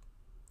look...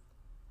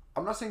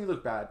 I'm not saying he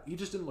looked bad. He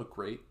just didn't look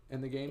great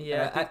in the game.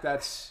 Yeah, and I think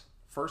that's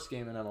first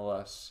game in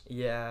MLS.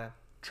 Yeah.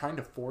 Trying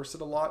to force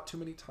it a lot too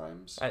many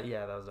times.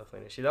 Yeah, that was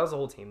definitely an issue. That was the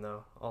whole team,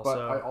 though. Also, but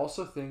I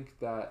also think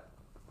that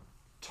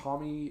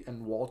Tommy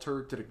and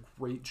Walter did a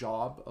great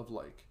job of,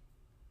 like,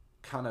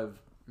 kind of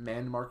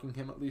man-marking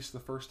him at least the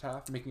first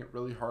half, making it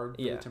really hard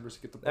for the Timbers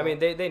to get the ball. I mean,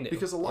 they knew.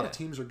 Because a lot of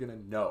teams are going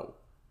to know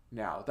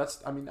now. That's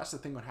the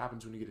thing that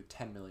happens when you get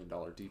a $10 million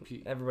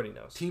DP. Everybody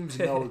knows. Teams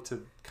know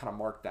to kind of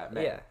mark that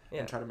man yeah.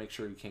 and try to make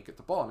sure you can't get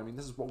the ball. And I mean,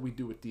 this is what we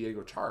do with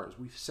Diego Chars.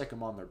 We sick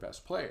him on their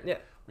best player. Yeah.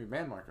 We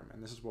man-mark him,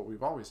 and this is what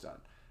we've always done.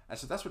 And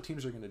so that's what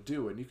teams are going to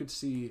do. And you could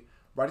see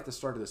right at the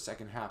start of the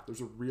second half,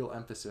 there's a real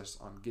emphasis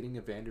on getting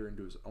Evander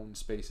into his own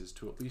spaces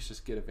to at least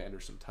just get Evander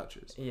some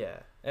touches. Yeah,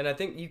 and I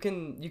think you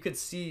could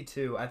see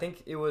too. I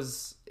think it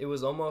was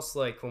almost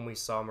like when we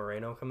saw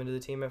Moreno come into the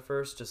team at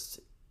first, just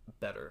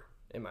better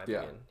in my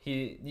opinion.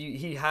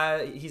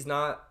 He's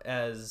not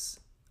as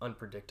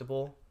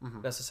unpredictable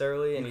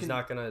necessarily, and he's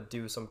not gonna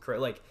do some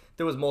like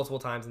there was multiple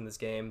times in this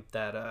game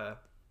that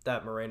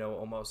that Moreno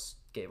almost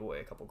gave away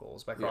a couple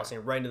goals by crossing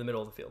it right into the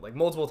middle of the field, like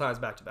multiple times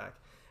back to back.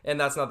 And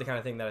that's not the kind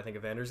of thing that I think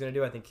Evander's going to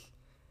do. I think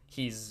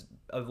he's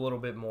a little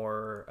bit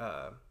more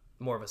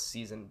of a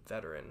seasoned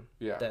veteran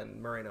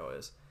than Moreno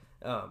is.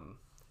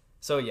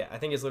 So, yeah, I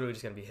think it's literally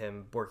just going to be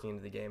him working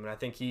into the game. And I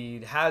think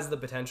he has the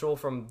potential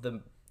from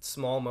the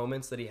small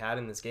moments that he had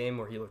in this game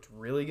where he looked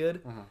really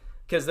good.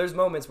 Because there's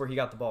moments where he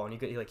got the ball and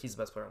he's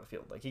the best player on the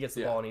field. Like, he gets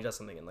the ball and he does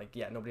something and, like,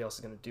 nobody else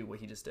is going to do what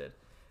he just did.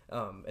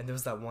 And there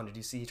was that one. Did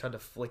you see he tried to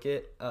flick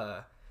it?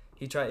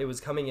 It was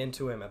coming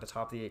into him at the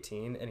top of the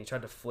 18, and he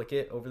tried to flick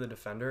it over the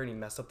defender, and he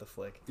messed up the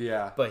flick.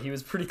 Yeah. But he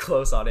was pretty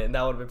close on it, and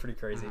that would have been pretty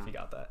crazy if he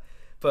got that.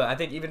 But I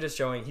think even just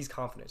showing he's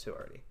confident too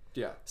already.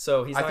 Yeah.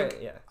 So he's I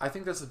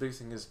think that's the biggest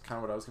thing is kind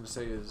of what I was going to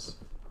say is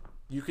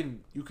you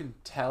can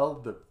tell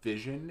the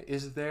vision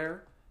is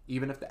there,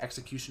 even if the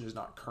execution is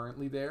not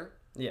currently there.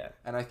 Yeah.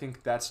 And I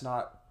think that's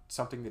not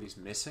something that he's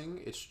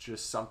missing. It's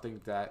just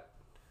something that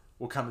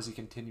will come as he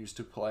continues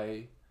to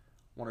play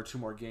one or two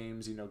more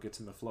games, gets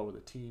in the flow of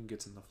the team,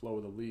 gets in the flow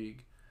of the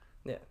league.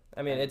 Yeah.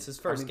 I mean, it's his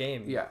first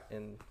game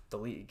in the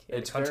league, in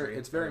the country.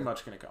 It's very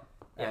much going to come.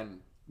 Yeah. And,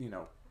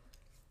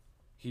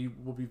 he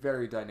will be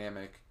very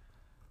dynamic.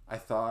 I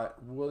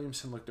thought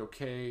Williamson looked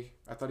okay.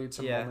 I thought he had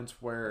some moments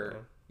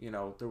where,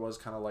 there was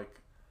kind of like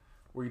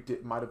where he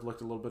might have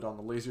looked a little bit on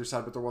the lazier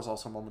side, but there was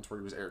also moments where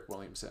he was Eric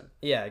Williamson.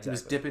 Yeah, exactly. He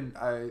was dipping.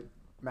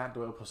 Matt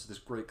Doyle posted this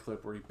great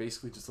clip where he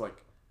basically just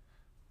like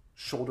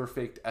shoulder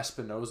faked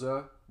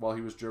Espinoza while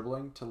he was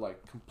dribbling to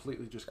like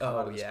completely just cut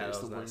out of the space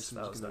that Williamson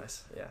was going to.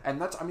 Nice. Yeah.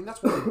 And that's one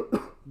of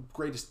the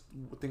greatest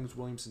things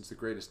Williamson's the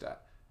greatest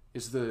at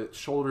is the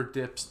shoulder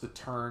dips, the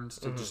turns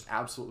to just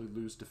absolutely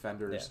lose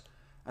defenders. Yeah.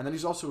 And then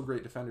he's also a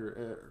great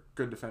defender,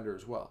 good defender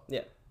as well.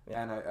 Yeah.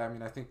 And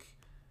I think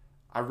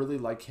I really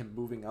like him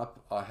moving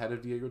up ahead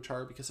of Diego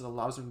Char because it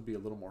allows him to be a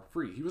little more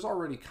free. He was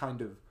already kind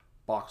of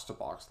box to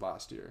box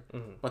last year,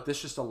 but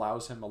this just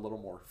allows him a little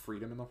more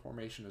freedom in the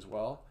formation as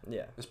well.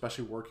 Yeah,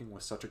 especially working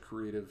with such a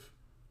creative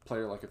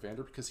player like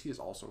Evander because he is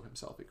also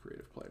himself a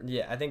creative player.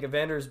 Yeah, I think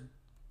Evander's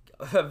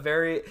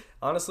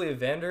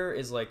Evander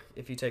is like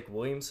if you take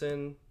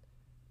Williamson,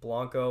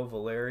 Blanco,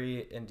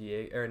 Valeri, and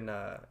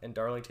Diego and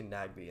Darlington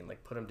Nagbe and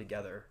like put them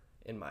together.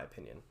 In my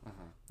opinion,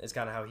 is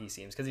kind of how he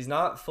seems because he's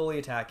not fully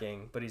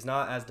attacking, but he's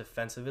not as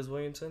defensive as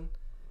Williamson.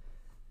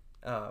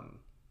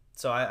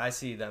 So I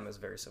see them as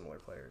very similar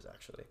players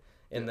actually,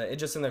 in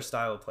their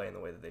style of play and the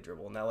way that they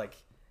dribble. And that like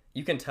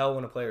you can tell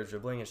when a player is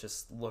dribbling, it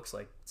just looks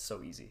like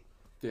so easy.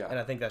 Yeah. And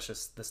I think that's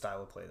just the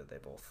style of play that they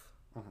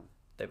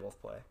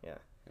both play. Yeah.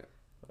 Yeah.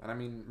 And I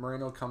mean,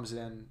 Moreno comes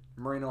in.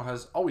 Moreno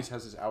always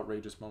has his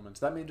outrageous moments.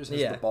 That man just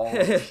has the ball on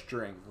the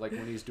string, like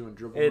when he's doing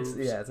dribble moves.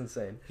 Yeah, it's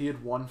insane. He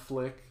had one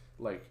flick,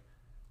 like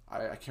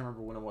I can't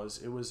remember when it was.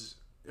 It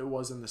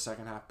was in the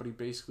second half, but he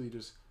basically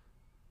just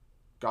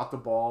got the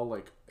ball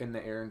like in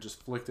the air and just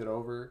flicked it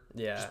over.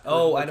 Yeah. I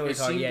know what you're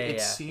talking.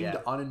 It seemed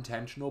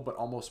unintentional, but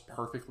almost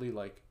perfectly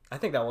like. I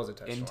think that was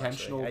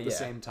intentional at the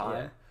same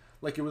time. Yeah.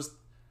 Like it was,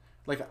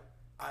 like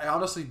I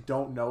honestly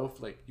don't know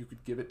if like you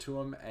could give it to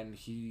him and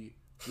he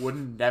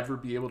wouldn't never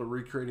be able to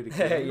recreate it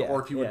again,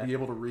 or if he would be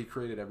able to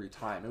recreate it every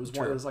time. It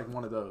was like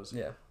one of those.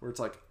 Yeah. Where it's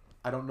like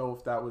I don't know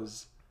if that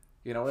was,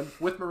 and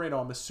with Moreno,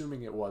 I'm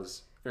assuming it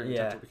was very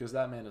intentional because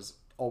that man is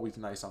always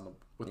nice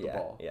with the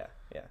ball. Yeah.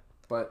 Yeah.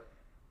 But.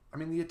 I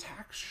mean, the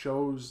attack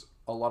shows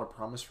a lot of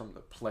promise from the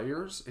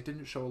players. It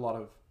didn't show a lot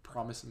of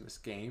promise in this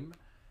game.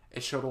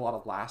 It showed a lot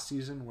of last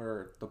season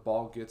where the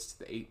ball gets to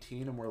the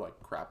 18 and we're like,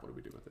 crap, what do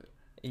we do with it?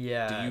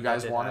 Yeah. Do you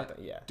guys want it?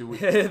 Yeah. Do we?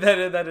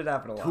 that did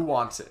happen a lot. Who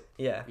wants it?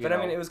 Yeah. But I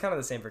mean, it was kind of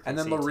the same for KC. And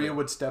then Laria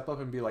would step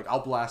up and be like,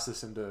 I'll blast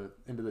this into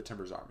the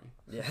Timbers army.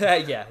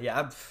 Yeah.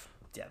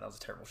 Yeah, that was a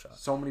terrible shot.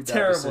 So many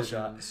bad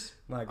decisions.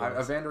 My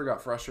goodness. Evander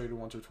got frustrated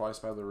once or twice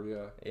by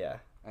Laria. Yeah.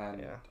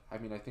 And I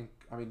mean,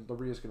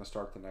 Laria's going to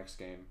start the next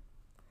game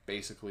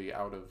basically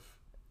out of.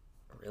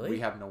 Really? We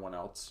have no one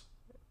else.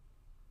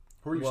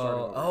 Who are you starting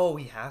over? Oh,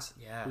 he has.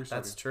 Yeah, that's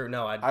starting? true.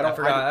 No, I don't-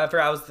 forgot.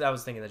 I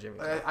was thinking that Jimmy.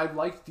 I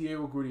like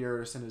Diego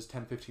Gutierrez in his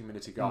 10-15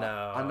 minutes he got.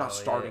 No, I'm not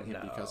starting him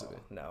no, because of it.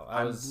 No,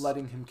 I'm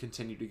letting him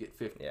continue to get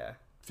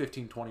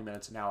 15, 20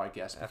 minutes now, I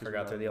guess. I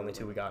forgot they're the only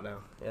two we got now.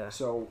 Yeah.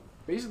 So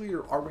basically,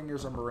 our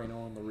wingers are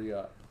Moreno and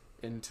Maria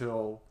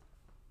until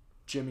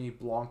Jimmy,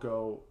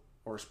 Blanco,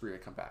 or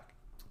Esprilla come back.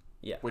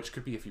 Yeah. Which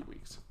could be a few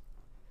weeks.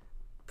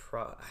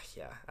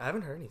 Yeah, I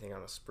haven't heard anything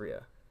on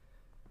Esprilla.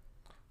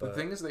 The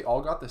thing is, they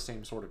all got the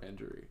same sort of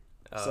injury.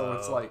 So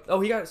it's like... Oh,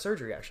 he got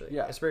surgery, actually.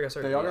 Yeah. Esprilla got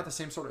surgery. They all got the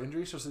same sort of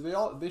injury, so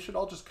they should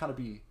all just kind of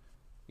be,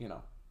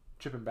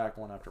 chipping back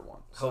one after one.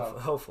 So,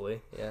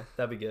 hopefully. Yeah,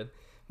 that'd be good.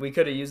 We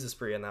could have used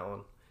Esprilla in that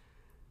one.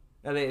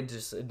 I think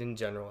in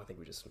general, I think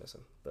we just miss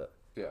him. But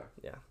yeah.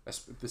 Yeah.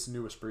 This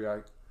new Esprilla,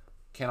 I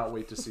cannot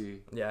wait to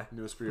see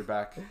new Esprilla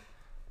back.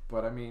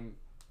 But, I mean,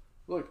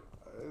 look,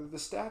 the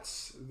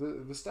stats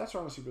are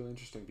honestly really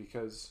interesting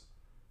because,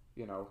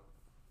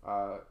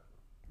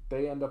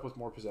 they end up with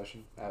more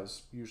possession,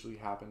 as usually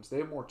happens. They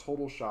have more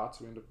total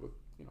shots. We end up with,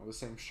 the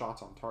same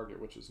shots on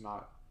target, which is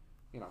not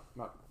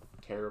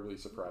terribly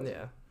surprising.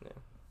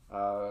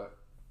 Yeah.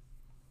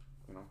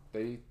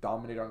 They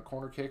dominate on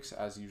corner kicks,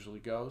 as usually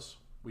goes.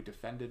 We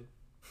defended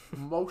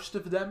most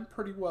of them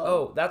pretty well.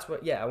 Oh, that's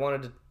what... Yeah, I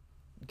wanted to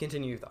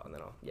continue your thought, and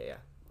then I'll... Yeah.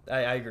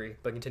 I agree,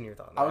 but continue your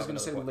thought. I was going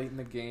to say late in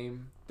the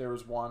game, there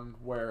was one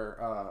where,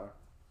 I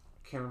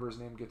can't remember his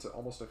name, gets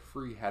almost a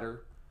free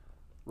header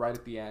right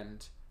at the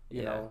end.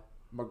 You know,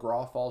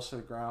 McGraw falls to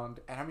the ground.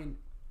 And, I mean,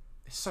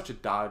 it's such a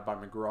dive by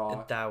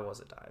McGraw. That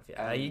was a dive,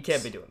 yeah. You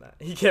can't be doing that.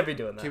 You can't be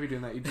doing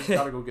that. You just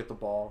got to go get the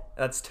ball.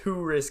 That's too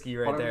risky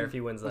there if he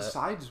wins that.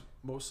 Besides,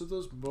 most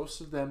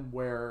of them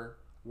were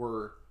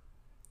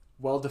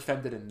well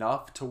defended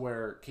enough to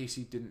where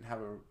Casey didn't have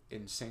an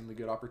insanely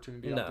good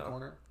opportunity out the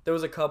corner. There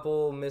was a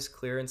couple missed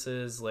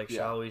clearances, like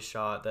Shallowy's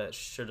shot that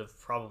should have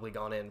probably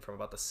gone in from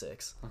about the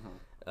 6.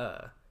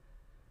 Mm-hmm.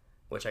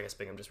 Which I guess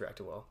Bingham just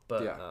reacted well.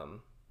 But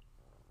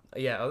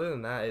other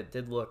than that, it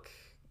did look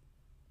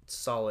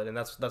solid, and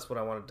that's what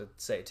I wanted to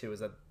say too,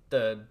 is that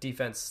the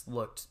defense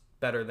looked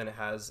better than it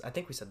has. I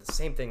think we said the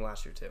same thing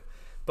last year too,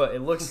 but it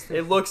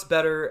looks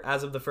better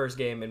as of the first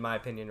game, in my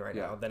opinion,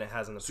 now than it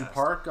has in the past.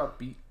 Park got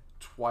beat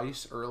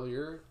twice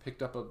earlier,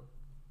 picked up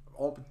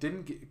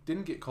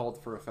didn't get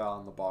called for a foul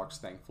in the box,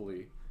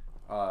 thankfully,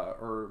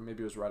 or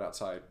maybe it was right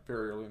outside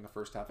very early in the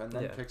first half, and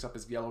then picks up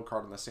his yellow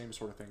card on the same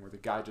sort of thing where the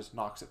guy just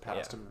knocks it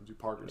past him, and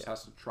Dupark just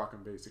has to truck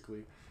him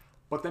basically.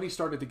 But then he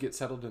started to get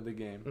settled in the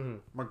game.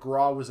 Mm-hmm.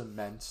 McGraw was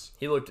immense.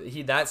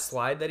 That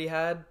slide that he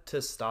had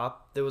to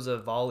stop, there was a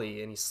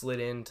volley, and he slid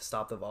in to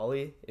stop the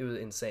volley. It was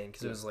insane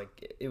because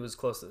it was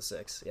close to the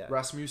 6. Yeah.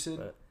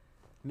 Rasmussen,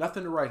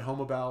 nothing to write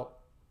home about.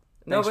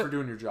 Thanks for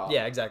doing your job.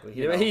 Yeah, exactly.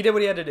 He did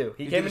what he had to do.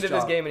 He came into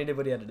this game and he did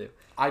what he had to do.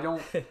 I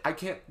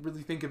can't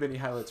really think of any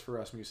highlights for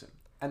Rasmussen,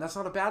 and that's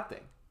not a bad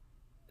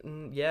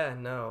thing. Yeah,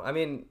 no. I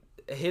mean,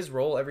 his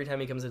role every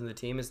time he comes into the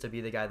team is to be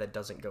the guy that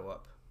doesn't go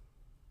up.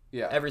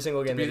 Yeah. Every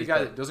single game. To be the guy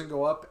that doesn't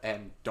go up,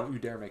 and don't you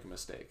dare make a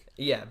mistake.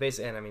 Yeah,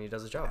 basically, and I mean, he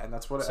does his job. And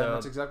that's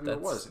exactly what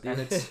it was. And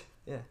it's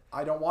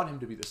I don't want him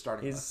to be the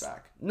starting left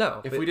back.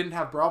 No. If we didn't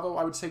have Bravo,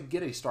 I would say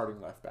get a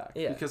starting left back.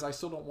 Yeah. Because I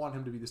still don't want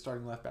him to be the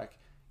starting left back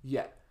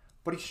yet.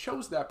 But he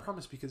shows that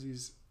promise because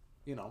he's,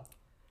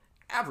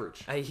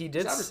 average. He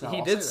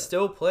did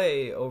still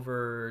play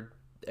over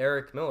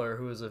Eric Miller,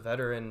 who is a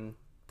veteran,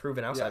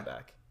 proven outside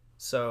back.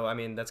 So, I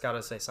mean, that's got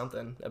to say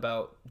something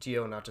about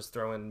Gio not just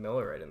throwing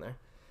Miller right in there.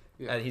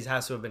 Yeah. He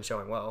has to have been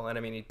showing well, and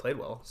I mean, he played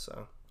well,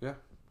 so. Yeah.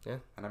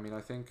 And I mean,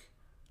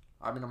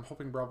 I'm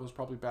hoping Bravo's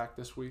probably back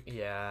this week.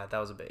 Yeah, that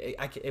was a big...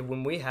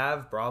 when we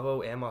have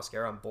Bravo and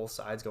Mosquera on both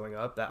sides going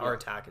up, our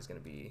attack is going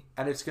to be...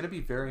 And it's going to be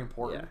very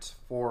important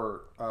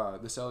for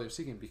this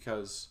LAFC game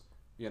because,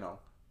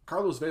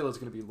 Carlos Vela is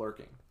going to be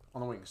lurking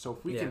on the wing. So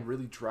if we can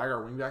really drag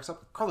our wingbacks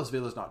up, Carlos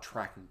Vela is not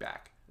tracking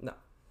back. No.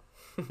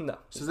 No.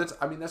 So that's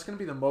going to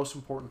be the most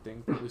important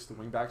thing for at least the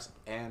wingbacks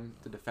and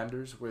the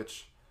defenders,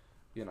 which,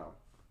 you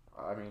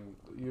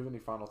have any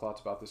final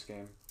thoughts about this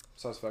game?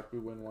 Besides the fact we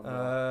win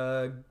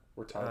 1-0.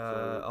 We're tied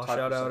for. I'll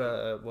shout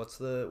out. What's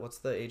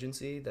the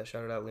agency that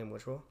shouted out Liam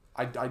Witchwell?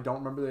 I don't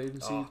remember the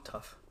agency. Oh,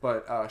 tough.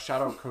 But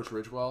shout out Coach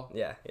Ridgewell.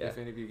 Yeah. If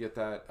any of you get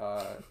that,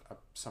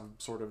 some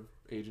sort of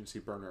agency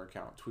burner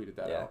account tweeted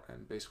that out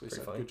and basically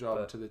said, "Good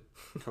job to the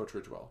Coach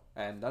Ridgewell,"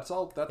 and that's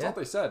all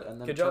they said.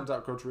 And then it turns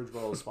out Coach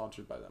Ridgewell is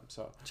sponsored by them.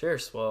 So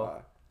cheers.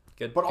 Well.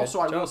 Good, but also,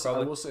 I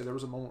will say there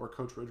was a moment where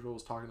Coach Ridgewell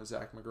was talking to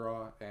Zach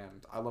McGraw,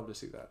 and I love to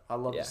see that. I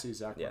love to see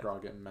Zach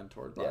McGraw getting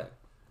mentored by,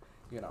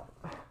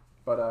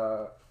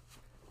 But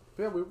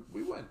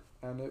we win,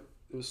 and it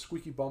was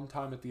squeaky bum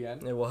time at the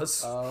end. It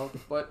was,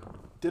 but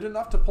did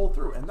enough to pull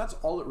through, and that's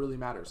all that really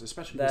matters,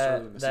 especially this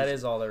early in the season. That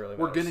is all that really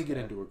matters. We're gonna get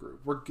into a groove.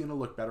 We're gonna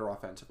look better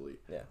offensively.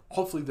 Yeah.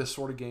 Hopefully, this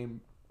sort of game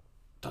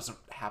doesn't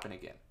happen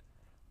again,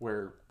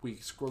 where we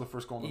score the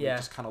first goal and then we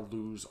just kind of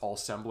lose all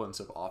semblance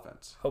of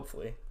offense.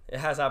 Hopefully. It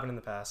has happened in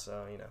the past,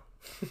 so,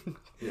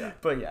 Yeah.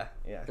 But, yeah.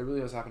 It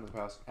really has happened in the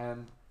past.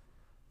 And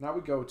now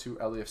we go to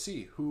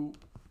LAFC, who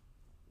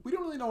we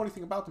don't really know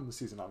anything about them this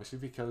season, obviously,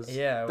 because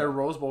Yeah. their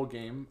Rose Bowl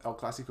game, El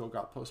Clasico,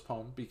 got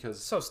postponed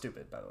because. So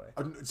stupid, by the way.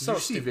 Did So you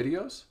see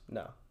videos?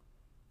 No.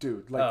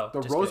 Dude, the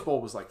just Rose kidding.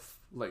 Bowl was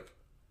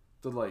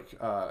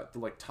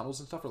the tunnels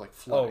and stuff were like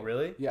flooding. Oh,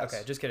 really? Yes.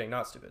 Okay, just kidding.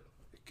 Not stupid.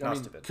 I Not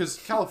mean, stupid. because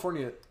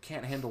California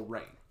can't handle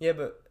rain. Yeah,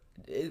 but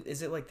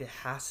is it like it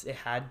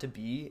had to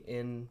be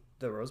in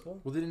the Rose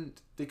Bowl? Well,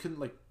 they couldn't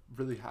like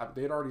really have.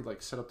 They had already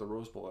like set up the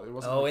Rose Bowl. It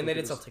wasn't. Oh, like and they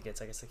could did sell just-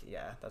 tickets. I guess.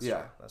 Yeah, that's Yeah.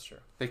 true. That's true.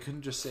 They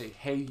couldn't just say,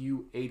 "Hey,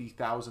 you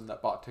 80,000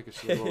 that bought tickets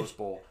to the Rose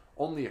Bowl,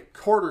 only a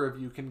quarter of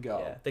you can go."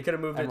 Yeah, they could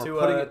have moved and it we're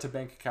to putting it to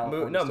Bank of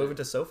California. move it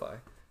to SoFi.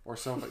 or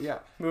SoFi. Yeah,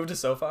 Move it to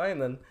SoFi,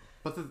 and then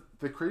but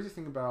the crazy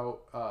thing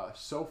about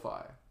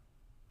SoFi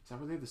is that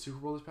where they had the Super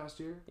Bowl this past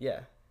year.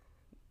 yeah.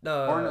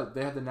 Or no,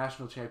 they had the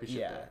national championship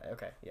Yeah. there.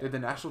 Okay. They Yeah. had the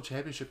national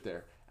championship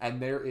there, and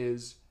there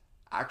is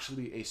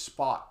actually a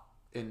spot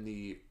in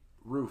the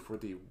roof where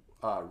the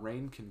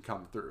rain can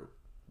come through.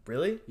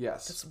 Really?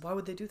 Yes. Why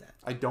would they do that?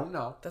 I don't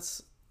know,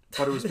 That's.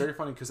 but it was very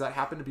funny because that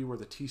happened to be where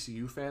the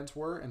TCU fans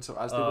were, and so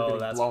as they were Oh, getting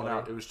that's blown funny.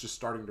 out, it was just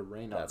starting to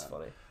rain on That's them.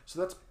 funny. So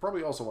that's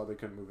probably also why they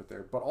couldn't move it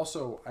there. But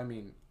also, I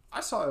mean,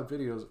 I saw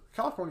videos.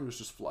 California was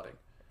just flooding,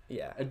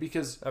 Yeah. and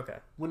because Okay.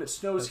 when it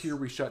snows here,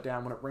 we shut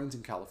down. When it rains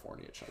in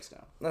California, it shuts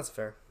down. That's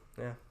fair.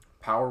 Yeah.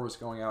 Power was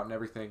going out and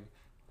everything.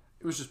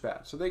 It was just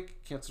bad. So they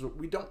canceled it.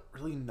 We don't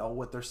really know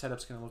what their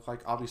setup's going to look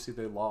like. Obviously,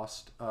 they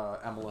lost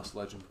MLS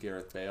legend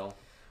Gareth Bale.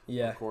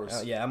 Yeah. Of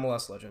course. Yeah.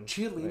 MLS legend.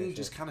 Chiellini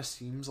just kind of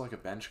seems like a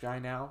bench guy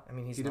now. I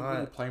mean, he didn't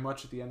really play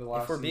much at the end of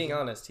last If we're season. being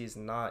honest, he's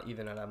not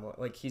even at MLS.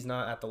 Like he's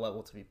not at the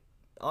level to be.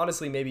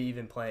 Honestly, maybe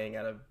even playing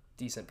at a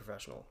decent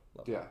professional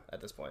level. Yeah. At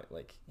this point,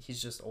 like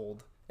he's just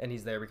old, and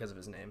he's there because of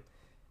his name,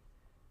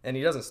 and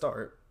he doesn't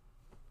start.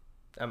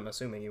 I'm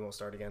assuming he won't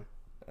start again.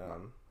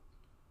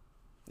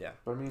 Yeah.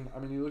 But I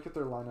mean, you look at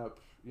their lineup.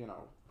 You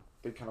know,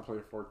 they kind of play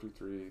a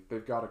 4-2-3.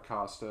 They've got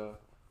Acosta.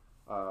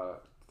 Did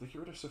they get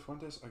rid of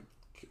Cifuentes?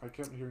 I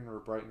kept hearing there were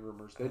Brighton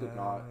rumors. They did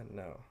not.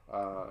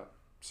 No.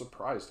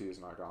 Surprised he has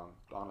not gone.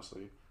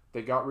 Honestly,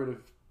 they got rid of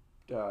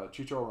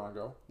Chicho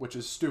Arango, which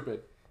is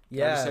stupid.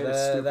 Yeah, say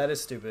it's stupid? that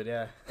is stupid.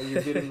 Yeah. And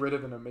you're getting rid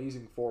of an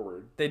amazing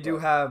forward. They do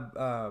but- have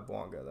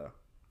Bwanga though.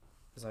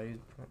 Is that you?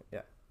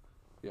 Yeah.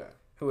 Yeah.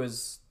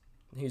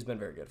 He's been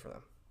very good for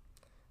them.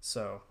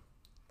 So.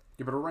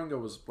 Yeah, but Arango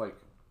was like,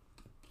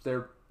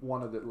 they're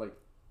one of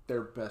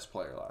their best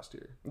player last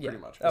year, pretty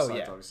much. Oh, Besides,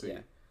 yeah, obviously, yeah.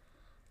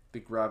 the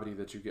gravity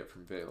that you get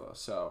from Vela.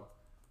 So,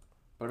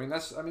 but I mean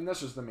that's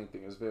just the main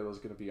thing is Vela's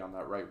going to be on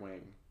that right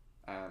wing,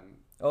 and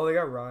Oh, they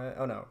got Ryan.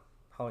 Oh no,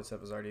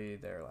 Hollingshead was already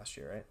there last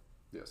year, right?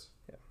 yes,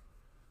 Yeah.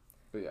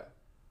 but yeah,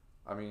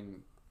 I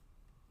mean,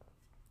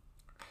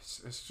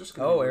 it's just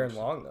gonna be Aaron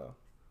interesting. Long though.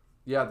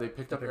 Yeah, they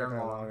picked up Aaron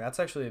Long. That's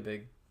actually a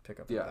big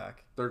pickup in the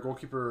back. Their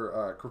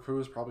goalkeeper Krapu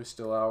is probably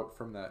still out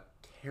from that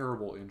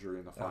terrible injury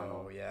in the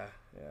final. Oh yeah.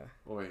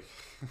 Boy.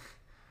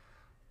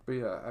 But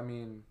yeah, I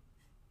mean,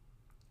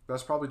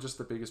 that's probably just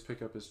the biggest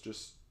pickup is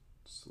just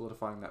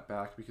solidifying that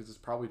back because it's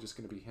probably just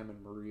going to be him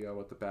and Murillo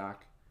at the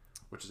back,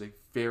 which is a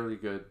very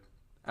good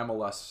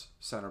MLS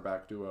center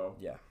back duo.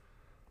 Yeah.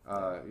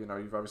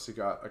 You've obviously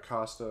got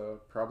Acosta,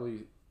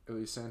 probably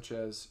Elise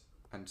Sanchez,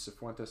 and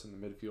Cifuentes in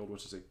the midfield,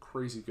 which is a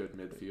crazy good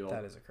midfield.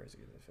 That is a crazy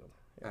good midfield.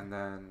 Yeah. And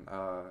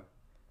then,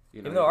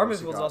 even though our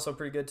midfield's also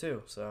pretty good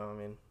too, so I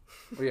mean.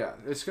 Well, yeah,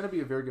 it's going to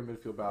be a very good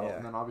midfield battle, Yeah.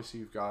 and then obviously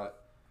you've got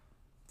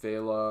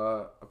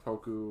Vela,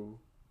 Apoku,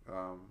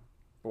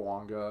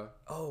 Bwanga.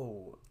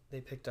 Oh,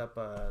 they picked up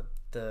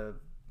the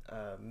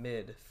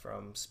mid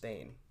from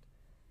Spain.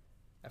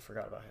 I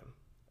forgot about him.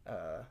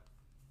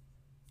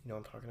 You know what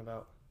I'm talking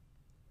about?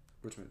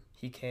 Which mid?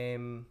 He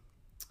came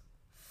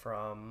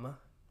from.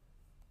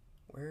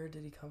 Where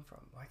did he come from?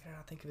 Why can I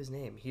not think of his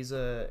name? He's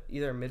either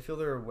a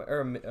midfielder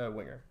or a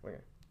winger.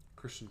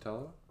 Christian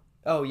Tello?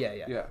 Oh yeah.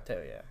 Yeah.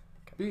 Yeah.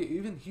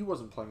 Even he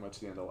wasn't playing much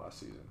at the end of last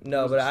season.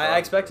 No, but I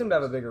expect him to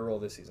have a bigger role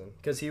this season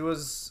because he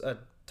was a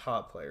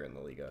top player in the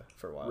Liga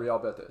for a while. Real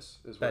Betis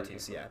is where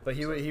Betis, he came yeah, from. but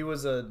he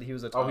was a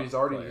top. Oh, he's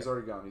already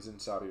player. gone. He's in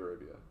Saudi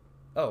Arabia.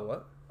 Oh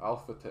what? Al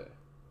Fateh.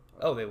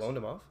 Oh, they loaned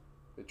him off.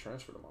 They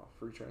transferred him off,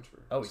 free transfer.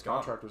 Oh, his he's gone.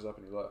 contract was up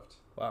and he left.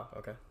 Wow.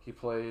 Okay. He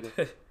played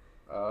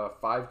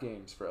 5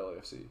 games for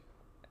LAFC.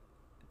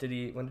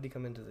 When did he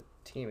come into the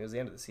team? It was the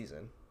end of the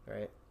season,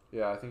 right?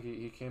 Yeah, I think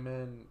he came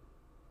in.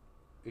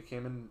 He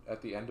came in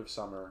at the end of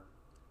summer.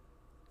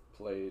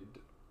 Played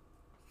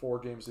 4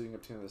 games leading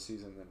up to the end of the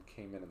season, then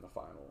came in the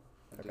final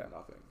and did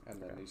nothing,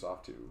 and then he's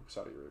off to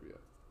Saudi Arabia.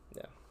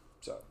 Yeah.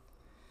 So.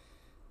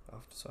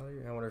 Off to Saudi.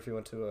 I wonder if he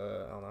went to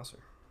Al Nassr.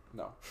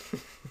 No,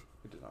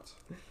 he did not.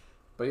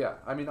 But yeah,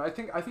 I mean, I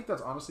think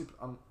that's honestly,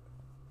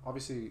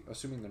 obviously,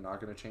 assuming they're not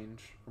going to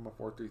change from a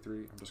 4-3-3.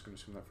 I'm just going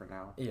to assume that for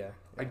now. Yeah.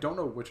 I don't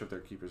know which of their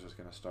keepers is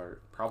going to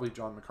start. Probably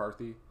John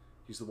McCarthy.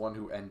 He's the one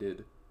who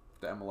ended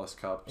the MLS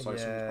Cup, so I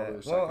assume he's probably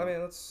the second. Well, I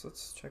mean,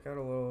 let's check out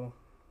a little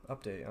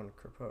update on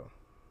Crepeau.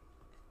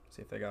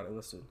 See if they got it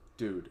listed.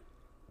 Dude,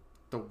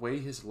 the way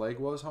his leg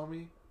was,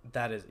 homie.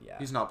 That is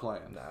He's not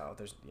playing. No,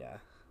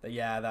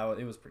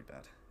 it was pretty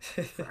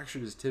bad.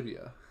 Fractured his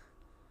tibia.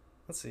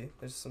 Let's see.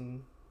 There's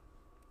some.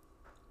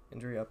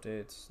 Injury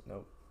updates.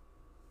 Nope.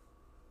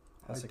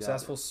 I A doubt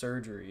successful it.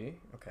 surgery.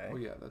 Okay. Oh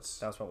yeah, That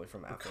was probably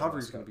from after.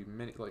 recovery's going to be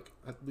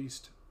at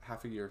least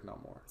half a year, if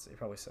not more. It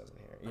probably says in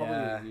here. Probably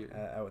yeah, a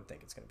year. I would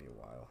think it's going to be a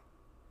while.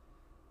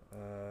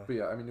 But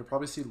yeah, I mean, you'll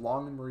probably see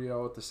Long and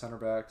Murillo at the center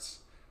backs.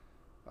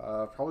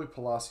 Probably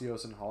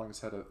Palacios and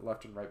Hollingshead at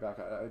left and right back.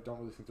 I don't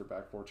really think their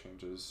back four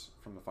changes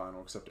from the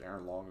final, except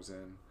Aaron Long is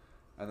in.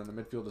 And then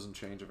the midfield doesn't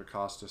change of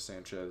Acosta,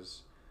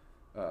 Sanchez,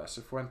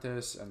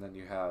 Cifuentes, and then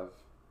you have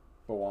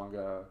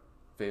Bouanga,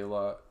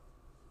 Vela,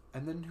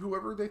 and then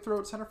whoever they throw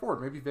at center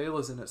forward. Maybe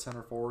Vela's in at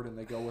center forward, and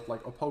they go with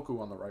like Opoku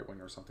on the right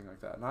wing or something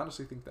like that. And I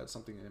honestly think that's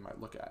something they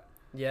might look at.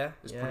 Yeah.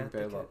 Is yeah, putting I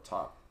think Vela up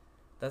top.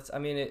 I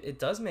mean, it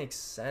does make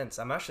sense.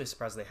 I'm actually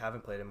surprised they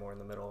haven't played him more in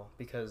the middle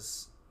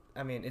because,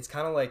 I mean, it's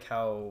kind of like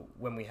how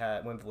when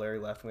Valeri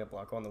left and we had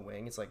Blanco on the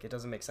wing, it's like it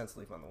doesn't make sense to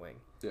leave him on the wing.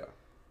 Yeah.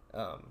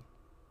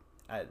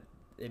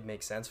 It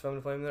makes sense for him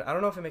to play him there. I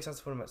don't know if it makes sense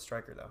to put him at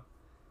striker, though.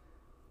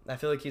 I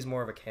feel like he's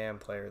more of a cam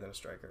player than a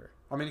striker.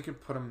 I mean, you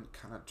could put him,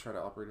 kind of try to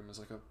operate him as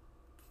like a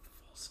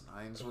false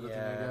nine sort of thing,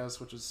 I guess,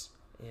 which is...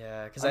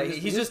 Yeah, because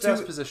his just best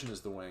too... position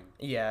is the wing.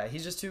 Yeah,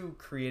 he's just too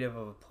creative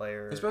of a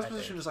player. His best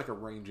position is like a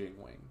ranging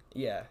wing.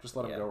 Yeah. Just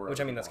let him go wherever Which,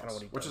 I mean, he that's kind of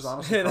what wants. he does. Which is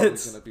honestly probably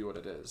going to be what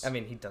it is. I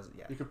mean, he does,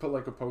 yeah. You could put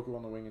like a Poku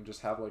on the wing and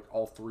just have like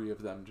all three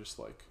of them just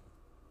like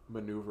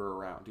maneuver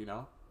around, you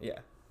know? Yeah.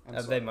 And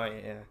They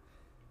might, yeah.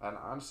 And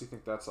I honestly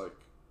think that's like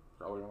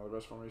probably one of the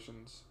best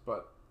formations.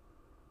 But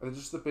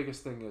just the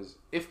biggest thing is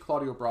if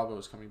Claudio Bravo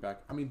is coming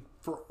back, I mean,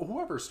 for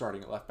whoever's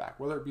starting at left back,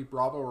 whether it be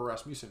Bravo or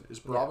Rasmussen, is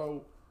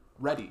Bravo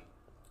ready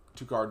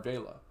to guard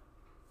Vela?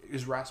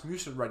 Is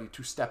Rasmussen ready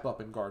to step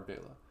up and guard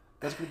Vela?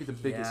 That's going to be the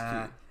biggest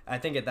key. I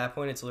think at that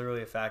point it's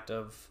literally a fact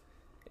of,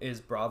 is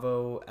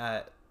Bravo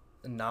at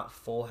not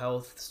full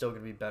health still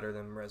going to be better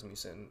than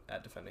Rasmussen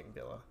at defending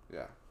Vela?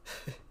 Yeah.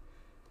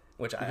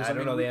 Which Because, I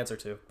don't know the answer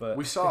to. But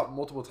we saw it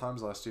multiple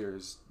times last year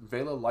is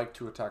Vela liked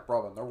to attack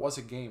Bravo. And there was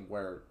a game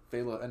where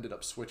Vela ended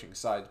up switching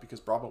sides because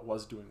Bravo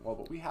was doing well.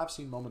 But we have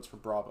seen moments from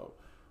Bravo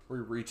where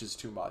he reaches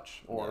too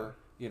much or,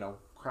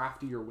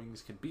 craftier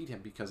wings can beat him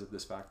because of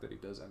this fact that he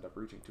does end up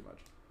reaching too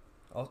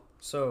much.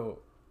 So,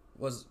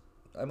 was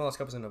MLS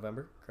Cup was in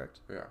November, correct?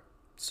 Yeah.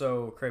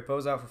 So,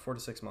 Crepeau's out for 4 to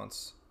 6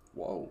 months.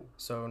 Whoa.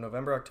 So,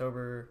 November,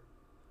 October...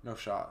 No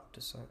shot.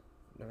 December,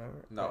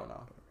 November? No.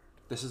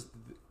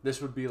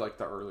 This would be like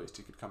the earliest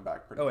he could come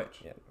back pretty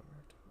much. Yeah.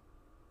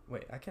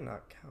 Wait, I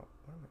cannot count.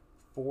 What am I?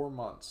 4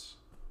 months.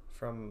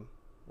 From,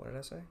 what did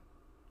I say?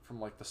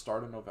 From like the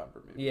start of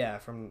November, maybe. Yeah,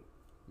 from...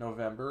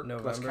 November.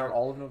 Let's count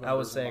all of November. I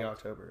was saying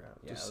October.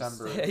 Yeah,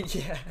 December.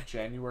 Yeah.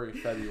 January,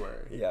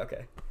 February. Yeah,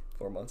 okay.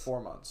 4 months.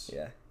 4 months.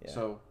 Yeah.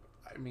 So,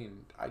 I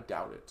mean, I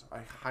doubt it. I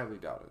highly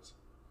doubt it.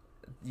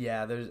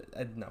 Yeah, there's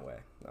no way.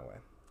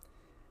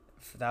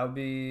 That would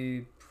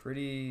be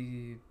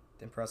pretty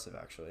impressive,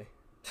 actually.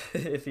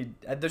 If he,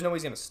 there's no way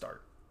he's gonna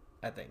start.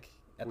 I think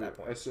at that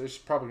point. It's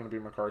probably gonna be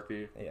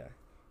McCarthy. Yeah.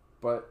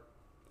 But,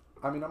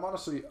 I mean, I'm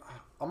honestly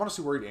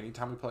worried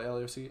anytime we play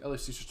LAFC.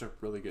 LAFC's just a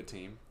really good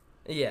team.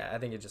 Yeah, I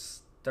think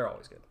they're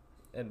always good,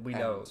 and we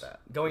know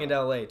that going into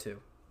LA too.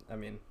 I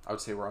mean, I would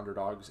say we're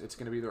underdogs. It's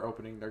going to be their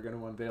opening. They're going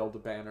to unveil the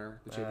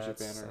banner, the championship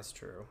banner. That's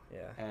true.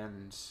 Yeah.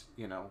 And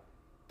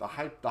the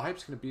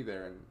hype's going to be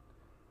there, and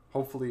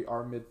hopefully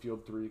our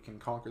midfield three can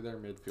conquer their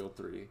midfield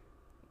three.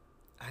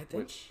 I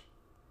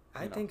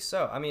think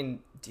so. I mean,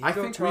 I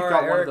think we've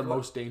got one of the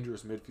most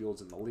dangerous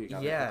midfields in the league. I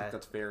think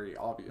that's very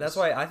obvious. That's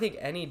why I think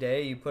any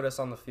day you put us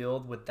on the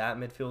field with that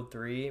midfield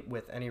three,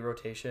 with any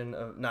rotation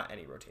of not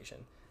any rotation,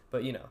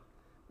 but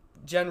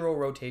general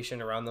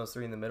rotation around those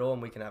three in the middle,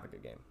 and we can have a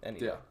good game any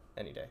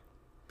day.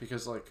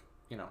 Because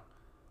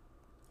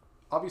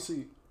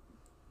obviously,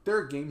 there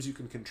are games you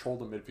can control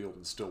the midfield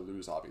and still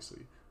lose.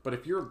 Obviously, but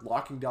if you're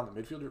locking down the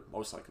midfield, you're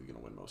most likely going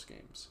to win most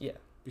games. Yeah.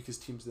 Because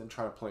teams then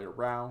try to play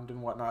around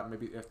and whatnot.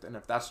 Maybe if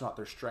that's not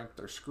their strength,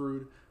 they're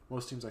screwed.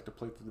 Most teams like to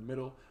play through the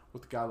middle.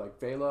 With a guy like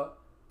Vela,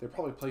 they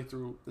probably play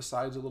through the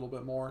sides a little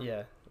bit more.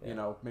 Yeah.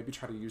 Maybe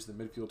try to use the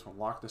midfield to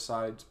unlock the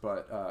sides.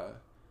 But,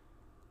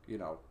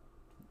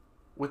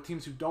 with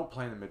teams who don't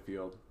play in the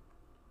midfield,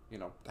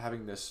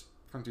 having this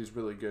front two is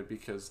really good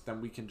because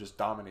then we can just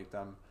dominate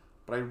them.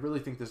 But I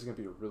really think this is going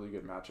to be a really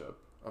good matchup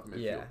of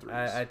midfield threes.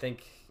 I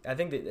think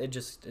that it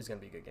just is going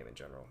to be a good game in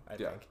general. I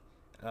think.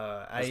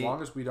 As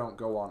long as we don't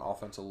go on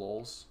offensive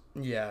lulls.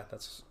 Yeah,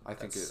 I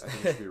think it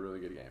should be a really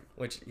good game.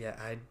 Which,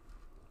 I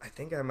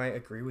think I might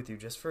agree with you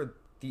just for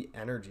the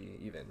energy,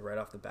 even right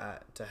off the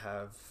bat, to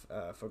have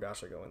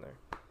Fogasha go in there.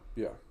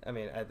 Yeah. I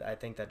mean, I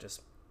think that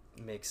just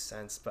makes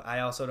sense, but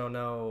I also don't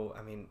know.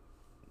 I mean,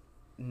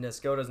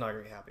 Nescoda's not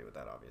going to be happy with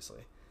that,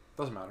 obviously.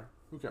 Doesn't matter.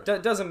 Who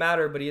cares? Doesn't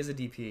matter, but he is a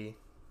DP,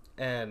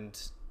 and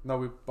no,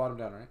 we bought him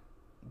down, right?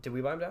 Did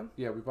we buy him down?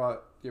 Yeah, we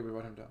bought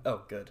him down.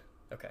 Oh, good.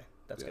 Okay,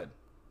 that's good.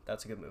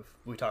 That's a good move.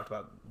 We talked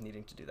about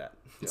needing to do that.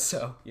 Yes.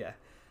 So yeah.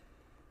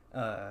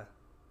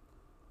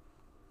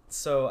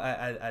 So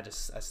I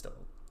still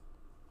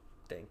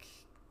think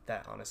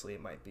that honestly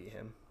it might be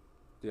him.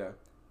 Yeah.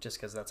 Just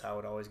because that's how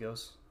it always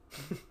goes.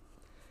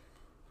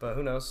 But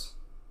who knows?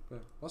 Yeah.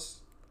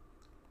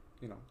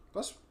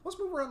 let's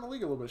move around the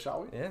league a little bit,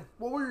 shall we? Yeah.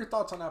 What were your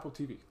thoughts on Apple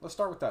TV? Let's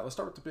start with that. Let's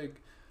start with the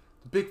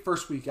big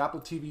first week. Apple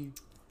TV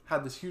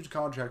had this huge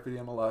contract with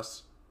the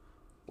MLS.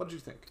 What did you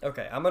think?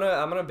 Okay, I'm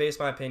gonna base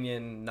my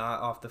opinion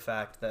not off the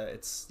fact that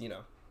it's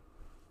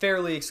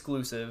fairly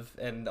exclusive,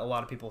 and a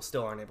lot of people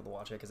still aren't able to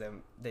watch it because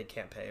they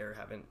can't pay or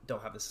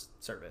don't have this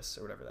service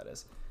or whatever that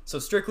is. So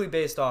strictly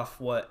based off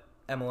what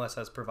MLS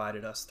has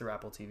provided us through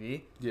Apple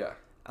TV. Yeah.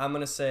 I'm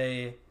gonna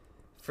say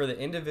for the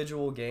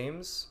individual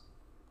games,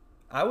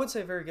 I would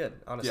say very good,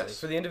 honestly. Yes.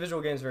 For the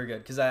individual games, very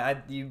good. Because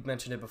you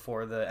mentioned it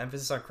before, the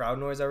emphasis on crowd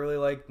noise I really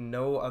like.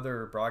 No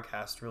other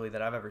broadcast, really,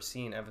 that I've ever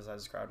seen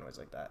emphasizes crowd noise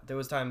like that. There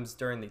was times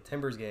during the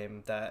Timbers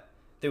game that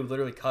they would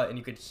literally cut, and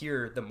you could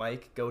hear the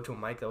mic go to a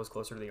mic that was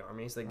closer to the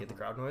Army, so they could get the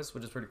crowd noise,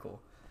 which is pretty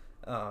cool.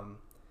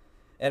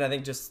 And I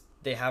think just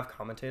they have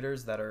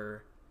commentators that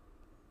are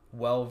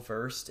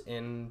well-versed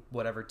in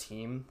whatever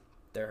team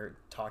they're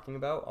talking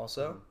about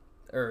also.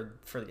 Or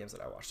for the games that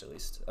I watched, at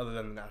least, other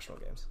than the national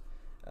games.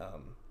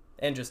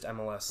 And just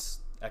MLS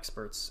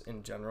experts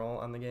in general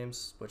on the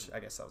games, which I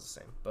guess that was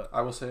the same. But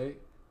I will say,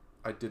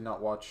 I did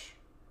not watch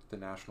the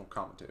national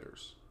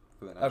commentators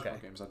for the national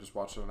games. I just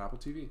watched it on Apple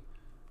TV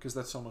because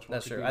that's so much more.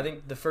 That's true. I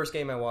think the first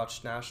game I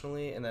watched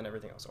nationally, and then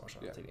everything else I watched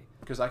on TV.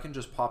 Because I can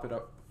just pop it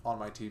up on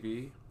my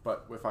TV,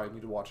 but if I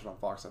need to watch it on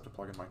Fox, I have to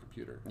plug in my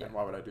computer. And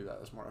why would I do that?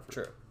 That's more effort.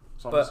 True.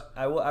 So but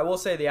I will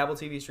say the Apple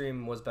TV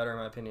stream was better in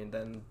my opinion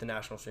than the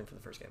national stream for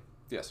the first game.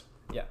 Yes.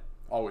 Yeah.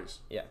 Always.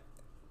 Yeah.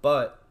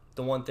 But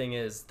the one thing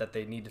is that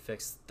they need to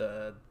fix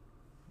the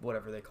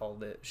whatever they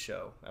called it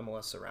show,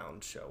 MLS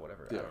Around show,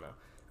 whatever. I don't know.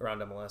 Around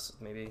MLS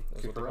maybe.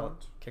 Kick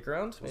Around? Kick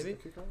Around maybe.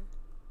 Kick Around?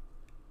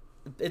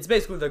 It's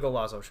basically the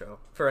Golazo show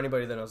for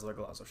anybody that knows what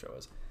the Golazo show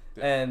is.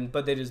 Yeah.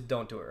 But they just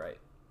don't do it right.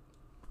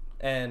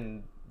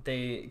 And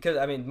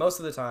because most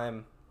of the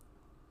time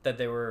that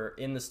they were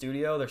in the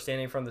studio, they're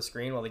standing in front of the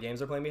screen while the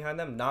games are playing behind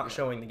them, not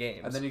showing the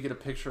games. And then you get a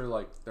picture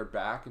like they're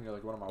back, and you're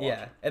like, "What am I watching?"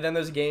 Yeah, and then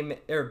there's a game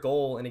or a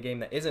goal in a game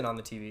that isn't on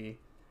the TV,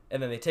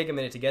 and then they take a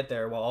minute to get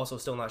there while also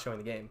still not showing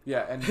the game.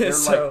 Yeah, and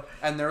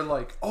they're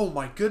like, "Oh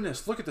my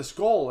goodness, look at this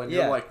goal!" And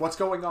you're like, "What's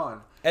going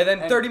on?" And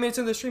then 30 minutes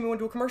into the stream, we went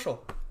to a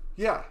commercial.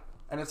 Yeah,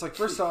 and it's like,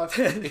 first off,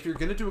 if you're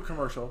gonna do a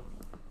commercial,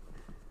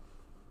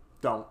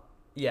 don't.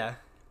 Yeah.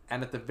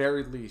 And at the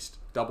very least,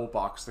 double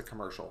box the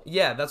commercial.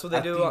 Yeah, that's what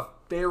they do. At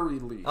the very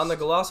least. On the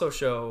Golazo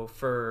show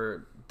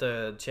for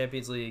the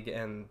Champions League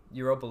and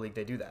Europa League,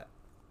 they do that.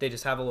 They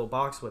just have a little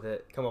box with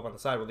it come up on the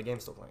side while the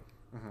game's still playing.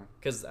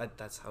 Because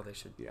that's how they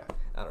should. Yeah.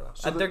 I don't know.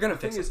 So they're going to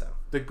fix it,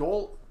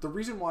 though. The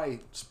reason why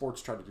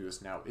sports try to do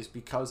this now is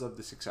because of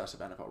the success of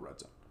NFL Red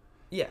Zone.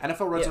 Yeah.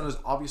 NFL Red Zone is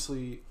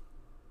obviously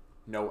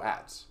no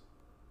ads.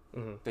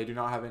 They do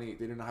not have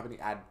any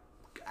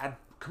ad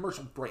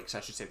commercial breaks, I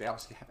should say. They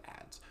obviously have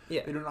ads.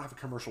 Yeah. They do not have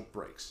commercial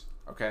breaks.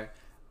 Okay?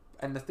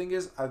 And the thing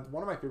is,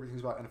 one of my favorite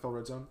things about NFL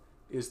Red Zone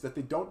is that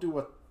they don't do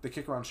what the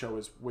kick around show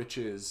is, which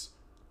is,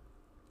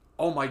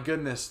 oh my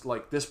goodness,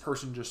 like this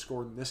person just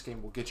scored in this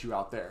game will get you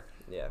out there.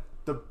 Yeah.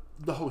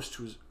 The host,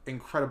 who's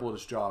incredible at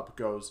his job,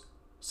 goes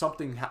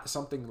something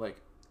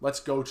like, let's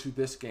go to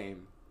this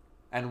game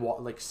and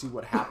see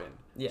what happened.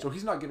 Yeah. So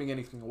he's not giving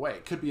anything away.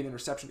 It could be an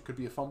interception. It could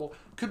be a fumble.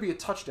 It could be a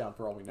touchdown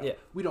for all we know. Yeah.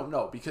 We don't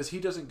know because he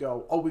doesn't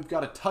go, oh, we've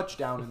got a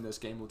touchdown in this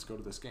game. Let's go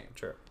to this game.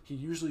 Sure. He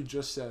usually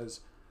just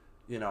says,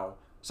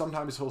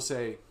 sometimes he'll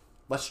say,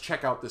 let's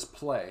check out this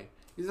play.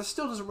 That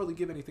still doesn't really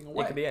give anything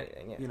away. It could be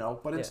anything, yeah.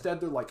 But instead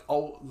they're like,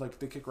 oh, like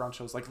the kick around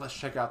shows, like, let's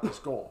check out this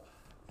goal.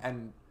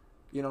 And,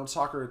 in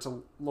soccer it's a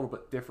little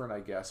bit different, I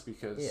guess,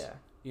 because,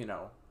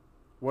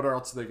 what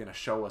else are they going to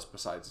show us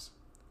besides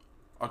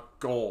a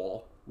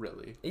goal,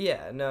 really?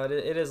 Yeah, no,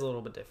 it is a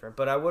little bit different.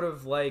 But I would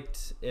have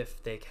liked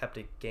if they kept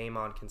a game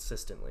on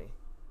consistently.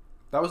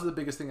 That was the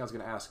biggest thing I was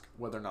going to ask,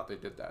 whether or not they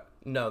did that.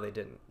 No, they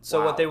didn't.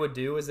 So what they would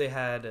do is they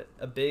had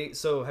a big...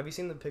 So have you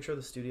seen the picture of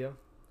the studio?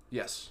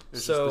 Yes.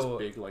 It's just this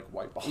big,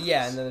 white box.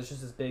 Yeah, and then there's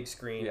just this big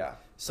screen. Yeah.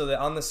 So that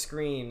on the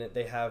screen,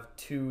 they have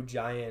two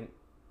giant,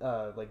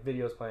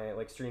 videos playing,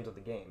 streams of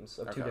the games,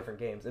 of two different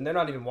games. And they're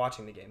not even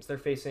watching the games. They're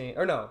facing...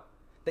 Or no.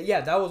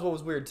 That was what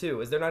was weird, too,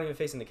 is they're not even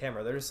facing the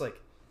camera. They're just,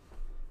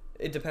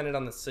 it depended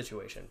on the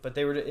situation. But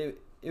they were... It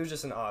was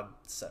just an odd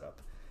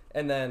setup.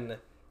 And then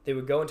they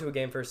would go into a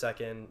game for a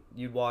second.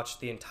 You'd watch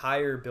the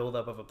entire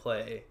build-up of a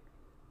play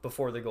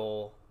before the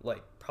goal,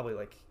 probably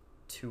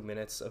 2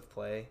 minutes of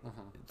play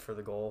for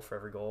the goal, for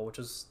every goal, which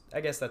is,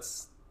 I guess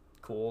that's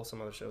cool.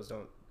 Some other shows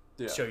don't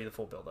show you the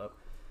full build-up.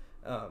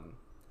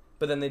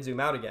 But then they'd zoom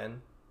out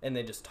again, and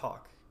they just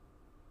talk,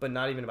 but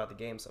not even about the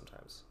game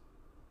sometimes.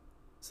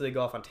 So they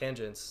go off on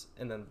tangents,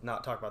 and then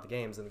not talk about the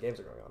games, and the games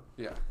are going on.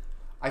 Yeah.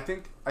 I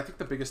think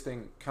the biggest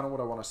thing, kind of what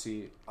I want to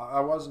see, I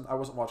wasn't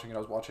watching it. I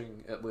was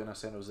watching Atlanta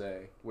San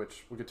Jose,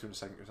 which we'll get to in a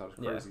second because that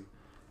was crazy. Yeah.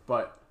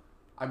 But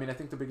I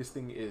think the biggest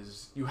thing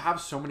is you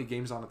have so many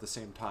games on at the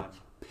same time.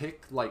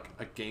 Pick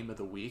a game of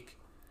the week,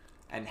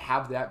 and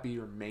have that be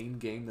your main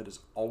game that is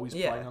always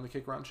playing on the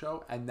kick around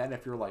show. And then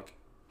if you're like,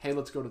 hey,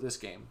 let's go to this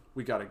game,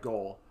 we got a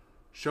goal,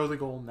 show the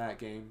goal in that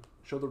game,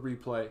 show the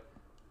replay,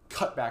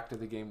 cut back to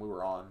the game we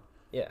were on.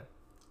 Yeah.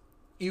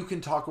 you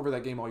can talk over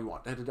that game all you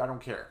want. I don't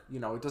care. You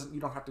know, it doesn't.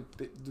 You don't have to.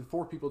 The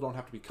 4 people don't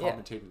have to be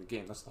commentating the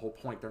game. That's the whole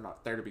point. They're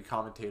not there to be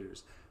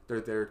commentators.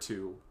 They're there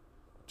to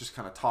just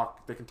kind of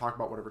talk. They can talk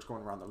about whatever's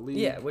going around the league.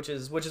 Yeah, which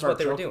is what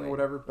they were doing. Or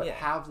whatever, but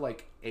have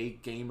like a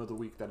game of the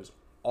week that is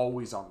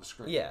always on the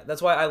screen. Yeah,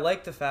 that's why I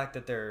like the fact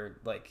that they're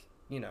like,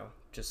 you know,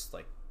 just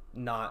like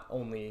not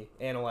only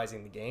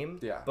analyzing the game,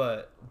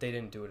 but they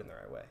didn't do it in the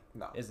right way.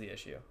 No, is the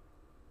issue.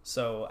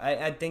 So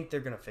I think they're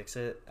going to fix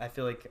it. I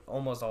feel like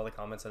almost all the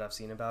comments that I've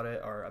seen about it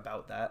are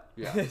about that.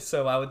 Yeah.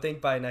 So I would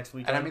think by next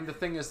weekend. And I mean, the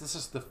thing is, this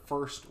is the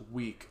first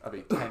week of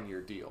a 10-year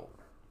deal.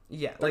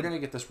 Yeah. They're going to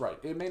get this right.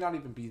 It may not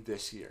even be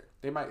this year.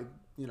 They might,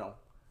 you know,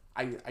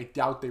 I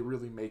doubt they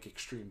really make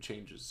extreme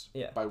changes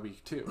by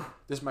week 2.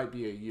 This might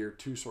be a year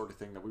 2 sort of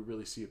thing that we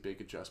really see a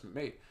big adjustment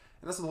made.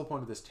 And that's the whole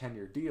point of this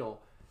 10-year deal,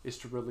 is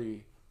to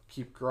really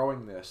keep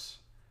growing this.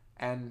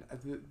 And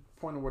the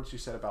point of what you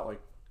said about, like,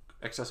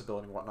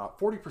 accessibility and whatnot,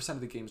 40%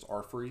 of the games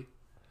are free,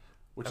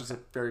 which is a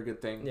very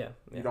good thing. Yeah.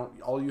 You don't.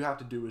 All you have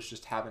to do is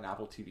just have an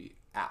Apple TV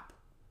app.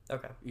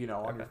 Okay. You know,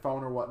 on your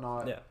phone or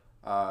whatnot.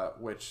 Yeah.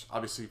 Which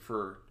obviously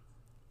for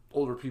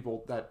older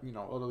people,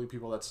 elderly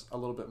people, that's a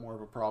little bit more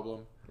of a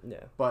problem. Yeah.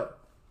 But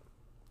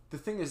the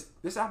thing is,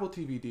 this Apple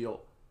TV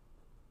deal,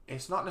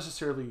 it's not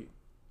necessarily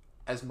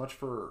as much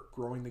for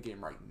growing the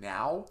game right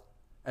now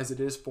as it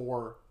is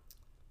for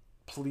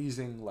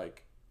pleasing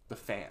like the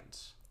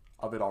fans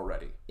of it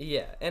already.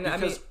 Yeah, and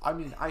because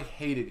I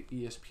hated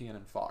ESPN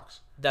and Fox.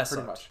 That pretty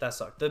sucked. much. That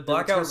sucked. The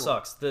blackout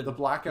sucks. The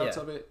blackouts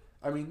of it.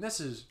 I mean, this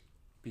is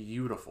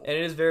beautiful. And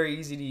it is very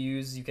easy to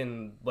use. You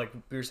can, like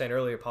we were saying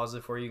earlier, pause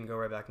it for you. You can go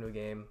right back into a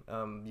game.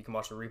 You can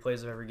watch the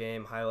replays of every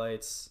game,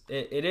 highlights.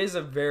 It is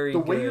a very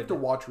way you have to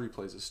watch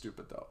replays is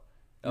stupid though.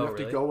 You have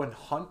really? to go and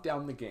hunt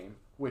down the game,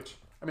 which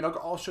I mean,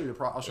 I'll show you the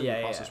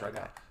process right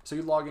now. So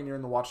you log in, you're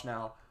in the Watch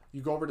Now.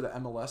 You go over to the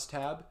MLS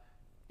tab.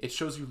 It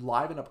shows you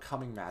live and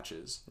upcoming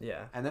matches.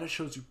 Yeah. And then it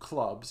shows you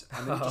clubs.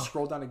 And then you have to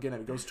scroll down again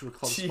and it goes to a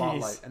club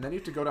spotlight. And then you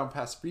have to go down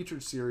past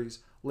featured series,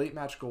 late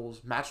match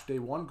goals, match day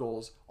 1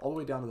 goals, all the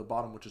way down to the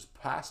bottom, which is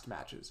past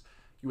matches.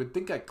 You would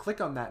think I'd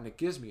click on that and it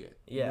gives me it.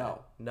 Yeah.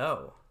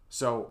 No.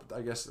 So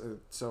I guess,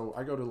 so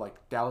I go to like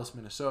Dallas,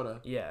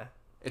 Minnesota. Yeah.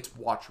 It's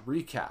watch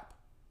recap.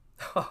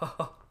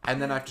 And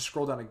then I have to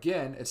scroll down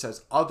again. It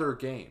says other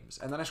games.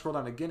 And then I scroll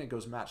down again. It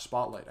goes match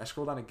spotlight. I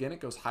scroll down again. It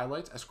goes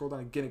highlights. I scroll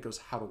down again. It goes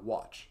how to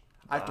watch.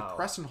 I have to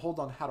press and hold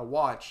on how to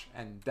watch,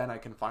 and then I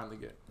can finally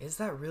get. Is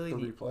that really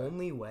the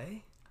only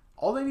way?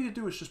 All they need to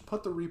do is just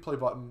put a replay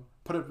button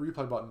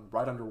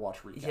right under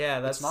watch recap.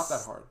 Yeah, it's not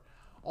that hard.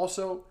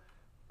 Also,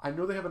 I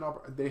know they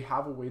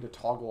have a way to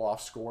toggle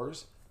off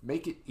scores.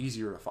 Make it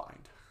easier to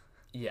find.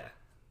 Yeah.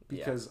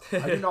 Because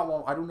I do not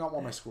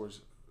want my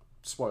scores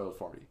spoiled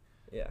for me.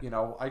 Yeah. You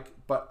know,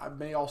 but I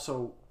may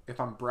also, if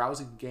I'm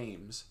browsing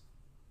games,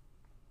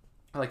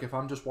 like if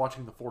I'm just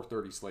watching the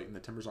 4:30 slate and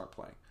the Timbers aren't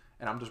playing,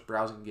 and I'm just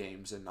browsing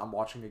games and I'm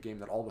watching a game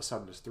that all of a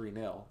sudden is 3-0,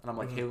 and I'm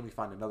like, hey, let me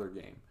find another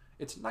game.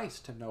 It's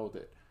nice to know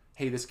that,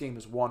 hey, this game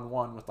is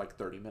 1-1 with like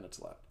 30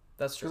 minutes left.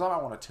 That's true. Because I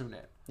might want to tune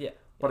in. Yeah.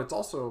 But it's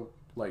also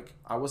like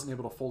I wasn't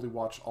able to fully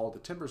watch all the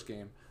Timbers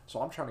game, so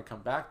I'm trying to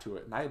come back to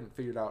it, and I hadn't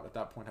figured out at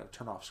that point how to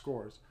turn off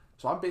scores.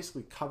 So I'm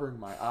basically covering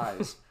my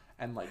eyes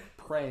and like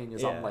praying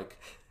as I'm like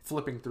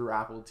flipping through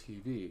Apple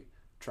TV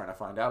trying to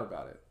find out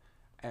about it.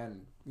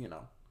 And, you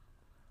know,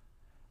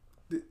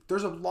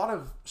 there's a lot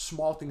of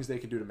small things they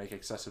could do to make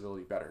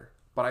accessibility better,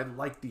 but I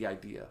like the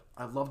idea.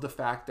 I love the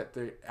fact that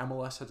the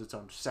MLS has its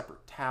own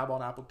separate tab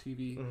on Apple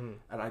TV,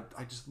 and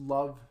I just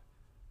love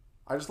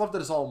that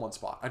it's all in one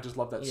spot. I just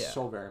love that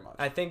so very much.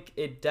 I think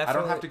it definitely.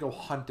 I don't have to go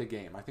hunt a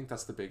game. I think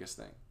that's the biggest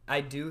thing. I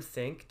do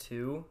think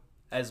too,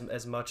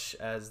 as much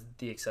as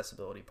the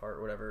accessibility part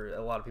or whatever,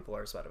 a lot of people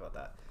are upset about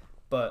that,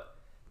 but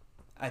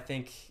I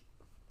think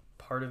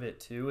part of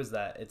it too is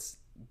that it's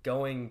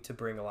going to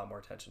bring a lot more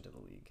attention to the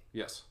league.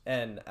 Yes.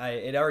 And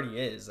it already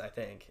is, I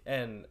think.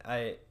 And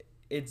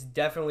it's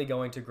definitely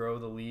going to grow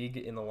the league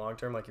in the long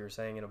term, like you were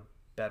saying, in a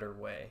better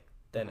way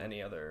than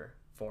any other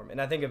form.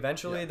 And I think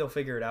eventually they'll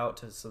figure it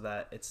out so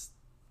that it's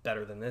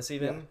better than this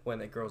even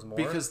when it grows more.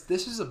 Because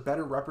this is a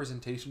better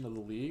representation of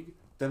the league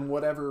than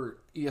whatever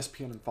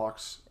ESPN and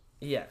Fox,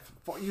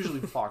 usually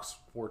Fox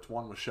Sports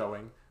 1 was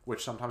showing,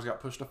 which sometimes got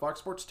pushed to Fox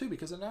Sports 2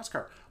 because of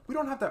NASCAR. We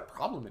don't have that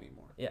problem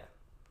anymore. Yeah.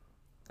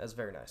 That's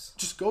very nice.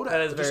 Just go to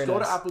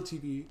Apple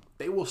TV.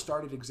 They will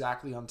start it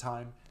exactly on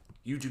time.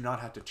 You do not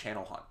have to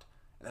channel hunt.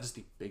 And that is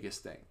the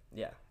biggest thing.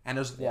 Yeah. And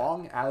as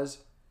long as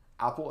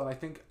Apple, and I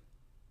think,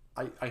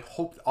 I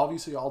hope,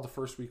 obviously all the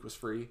first week was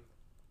free.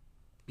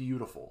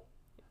 Beautiful.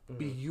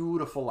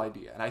 Beautiful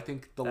idea. And I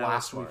think the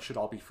last week should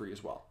all be free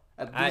as well.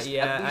 At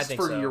least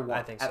for year one.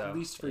 I think so. At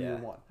least for year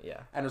one.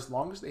 Yeah. And as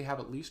long as they have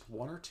at least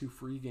 1 or 2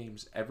 free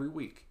games every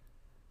week,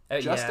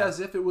 as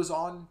if it was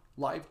on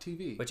live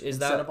TV. Which is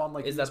instead that? Of on,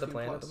 like, is ESPN that the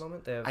plan Plus. at the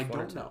moment? They have I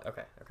don't know.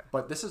 Okay.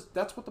 But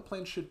that's what the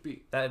plan should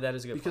be. That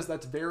is a good because plan.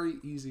 that's very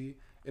easy.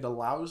 It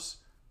allows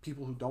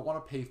people who don't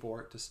want to pay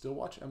for it to still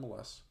watch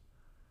MLS,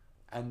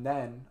 and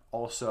then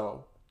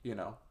also, you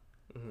know,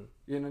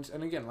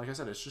 And again, like I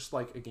said, it's just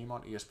like a game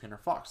on ESPN or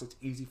Fox. It's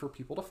easy for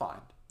people to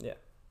find. Yeah.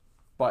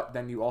 But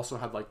then you also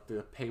had like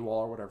the paywall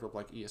or whatever,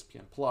 like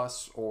ESPN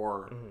Plus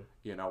or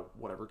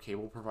whatever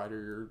cable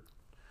provider your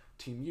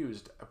team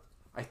used.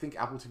 I think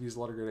Apple TV has a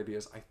lot of great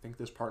ideas. I think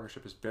this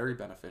partnership is very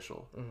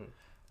beneficial.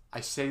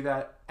 I say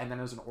that, and then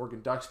as an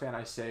Oregon Ducks fan,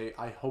 I say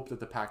I hope that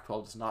the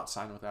Pac-12 does not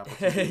sign with Apple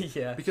TV.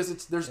 Yeah.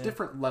 Because there's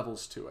different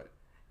levels to it.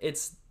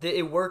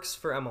 It works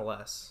for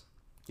MLS.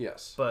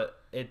 Yes. But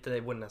it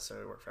wouldn't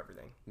necessarily work for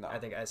everything. No. I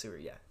think I see where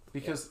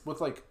Because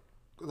with like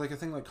a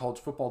thing like college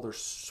football, there's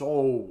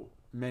so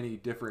many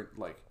different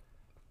like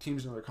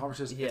teams in other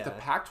conferences. Yeah. If the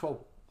Pac-12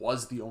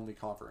 was the only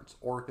conference,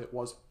 or if it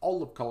was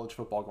all of college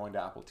football going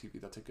to Apple TV,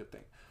 that's a good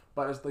thing.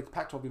 But as like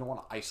Pac-12, you don't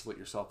want to isolate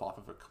yourself off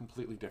of a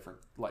completely different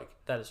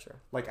That is true.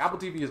 Like Apple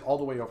TV is all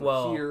the way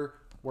over here,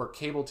 where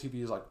cable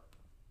TV is like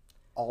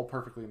all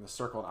perfectly in the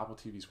circle, and Apple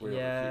TV is way over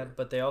here. Yeah,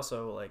 but they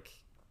also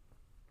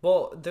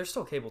there's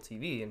still cable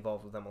TV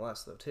involved with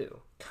MLS though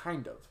too.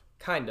 Kind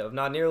of,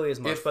 not nearly as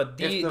much, but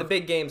the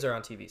big games are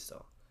on TV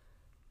still.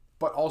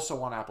 But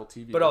also on Apple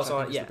TV. But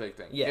also the big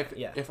thing.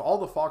 Yeah, if all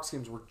the Fox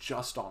games were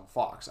just on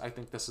Fox, I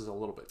think this is a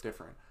little bit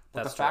different.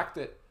 But the fact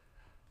that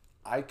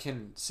I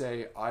can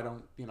say I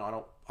don't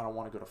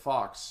want to go to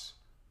Fox.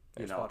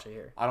 Watch it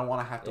here. I don't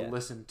want to have to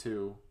listen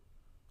to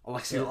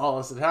Alexi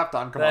Lawless at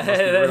halftime. Come on, let's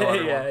be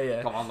real.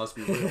 Everyone. Come on, let's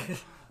be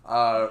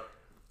real.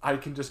 I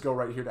can just go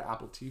right here to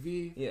Apple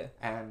TV. Yeah.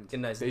 And get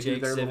a nice they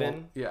Jake do their Sivan.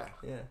 little, yeah.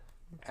 Yeah.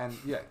 And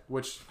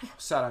which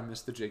sad I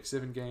missed the Jake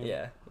Sivan game.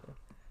 Yeah.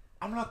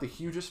 I'm not the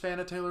hugest fan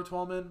of Taylor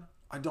Twellman.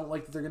 I don't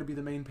like that they're going to be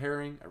the main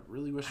pairing. I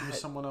really wish it was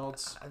someone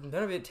else.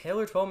 None of it.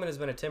 Taylor Twellman has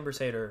been a Timbers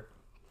hater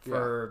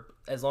for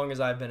as long as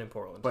I've been in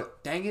Portland.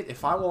 But dang it,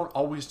 if I won't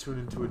always tune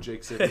into a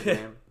Jake Sivan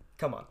game.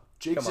 Come on.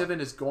 Jake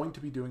Sivan is going to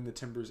be doing the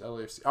Timbers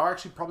LAFC. Or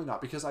actually, probably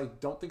not, because I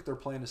don't think their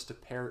plan is to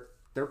pair.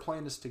 Their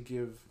plan is to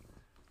give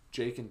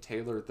Jake and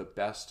Taylor the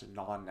best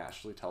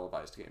non-nationally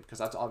televised game, because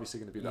that's obviously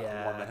going to be the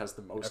one that has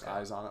the most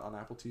eyes on it on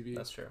Apple TV.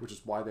 That's true. Which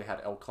is why they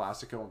had El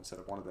Clasico instead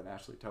of one of the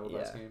nationally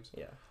televised games.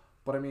 Yeah.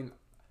 But I mean,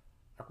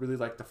 I really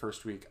like the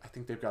first week. I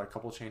think they've got a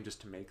couple changes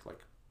to make, like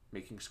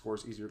making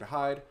scores easier to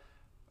hide,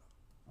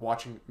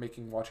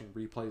 making watching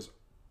replays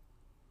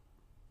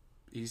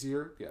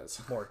easier.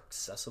 Yes. More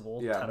accessible.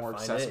 Yeah, more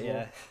accessible.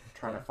 Yeah.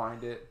 Trying to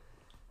find it.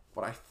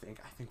 But I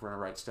think we're on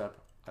the right step.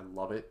 I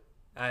love it.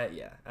 I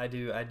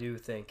do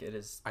think it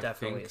is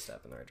definitely a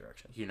step in the right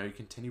direction. You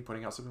continue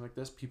putting out something like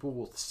this, people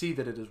will see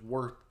that it is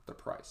worth the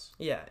price.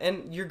 Yeah,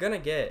 and you're gonna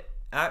get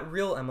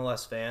real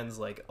MLS fans,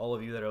 like all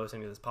of you that are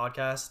listening to this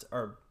podcast,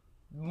 are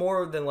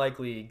more than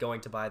likely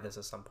going to buy this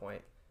at some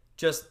point,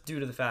 just due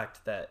to the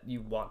fact that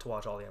you want to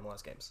watch all the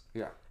MLS games.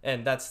 Yeah,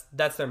 and that's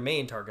their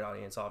main target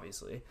audience,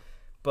 obviously.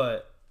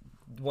 But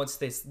once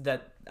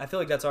I feel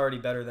like that's already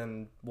better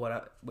than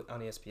what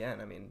on ESPN.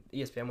 I mean,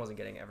 ESPN wasn't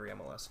getting every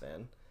MLS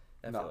fan.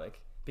 I feel like,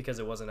 because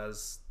it wasn't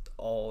as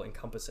all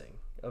encompassing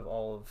of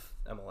all of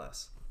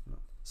MLS. No.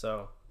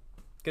 So,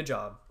 good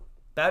job.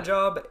 Bad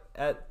job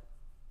at,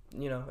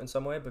 in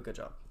some way, but good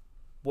job.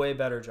 Way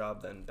better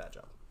job than bad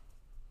job.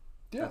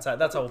 Yeah.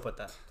 That's how we'll put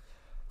that.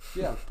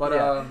 Yeah,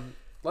 but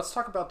let's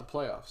talk about the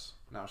playoffs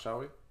now, shall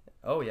we?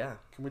 Oh, yeah.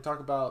 Can we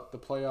talk about the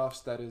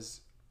playoffs that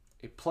is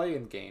a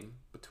play-in game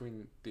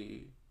between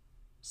the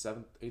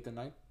 7th, 8th, and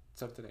 9th?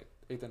 7th and 8th.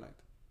 8th and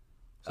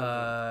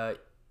 9th.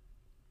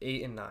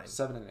 8 and 9.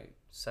 7 and 8.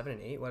 7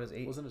 and 8? What is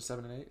 8? Wasn't it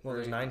 7 and 8? Well,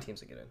 there's 9 teams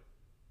that get in.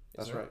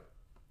 That's right.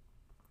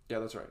 Yeah,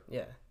 that's right.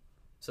 Yeah.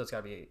 So it's got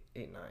to be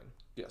 8 and 9.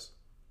 Yes.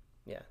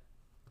 Yeah.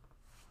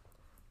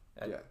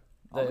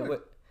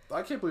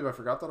 I can't believe I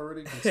forgot that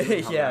already,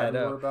 considering how mad we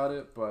were about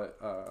it, but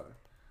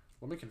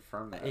let me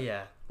confirm that.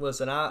 Yeah.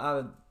 Listen,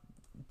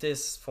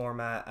 this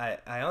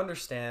format, I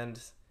understand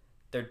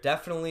they're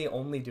definitely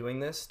only doing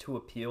this to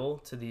appeal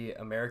to the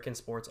American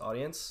sports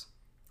audience.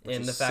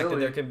 In the fact that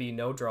there can be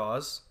no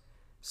draws.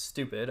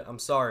 Stupid. I'm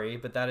sorry,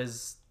 but that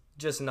is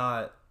just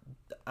not...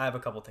 I have a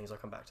couple things. I'll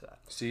come back to that.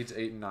 Seeds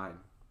 8 and 9.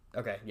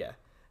 Okay, yeah.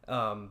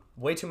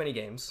 Way too many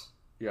games.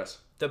 Yes.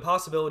 The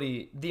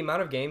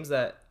amount of games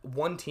that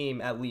one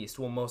team at least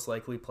will most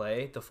likely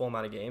play, the full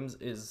amount of games,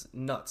 is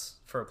nuts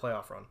for a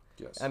playoff run.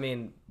 Yes. I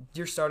mean,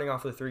 you're starting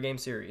off with a 3-game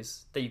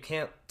series that you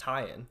can't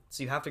tie in,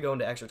 so you have to go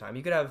into extra time.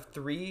 You could have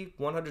 3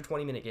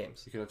 120-minute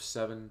games. You could have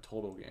 7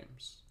 total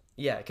games.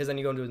 Yeah, because then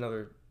you go into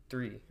another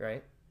 3,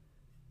 right?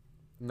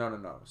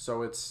 No.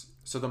 So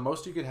the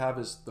most you could have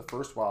is the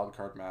first wild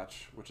card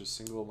match, which is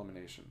single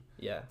elimination.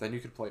 Yeah. Then you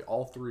could play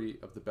all 3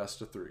 of the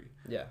best of 3.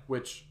 Yeah.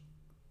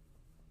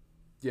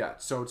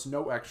 So it's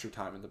no extra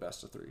time in the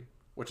best of 3,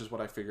 which is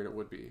what I figured it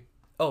would be.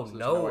 Oh, so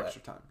no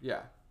extra time.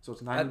 Yeah. So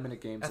it's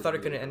 90-minute games. I thought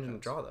it could end in a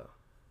draw though.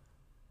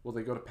 Well,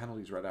 they go to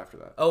penalties right after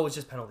that. Oh, it's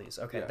just penalties.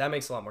 Okay, that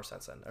makes a lot more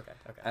sense then. Okay.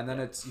 And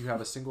then you have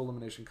a single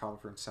elimination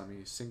conference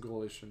semi,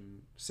 single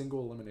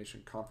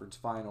elimination conference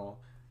final,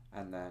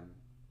 and then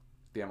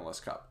the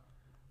MLS Cup.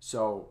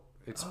 So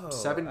it's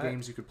 7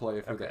 games you could play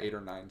if you're the 8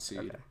 or 9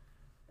 seed,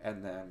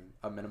 and then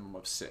a minimum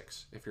of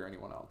 6 if you're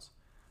anyone else.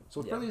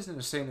 So it really is an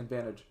insane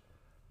advantage.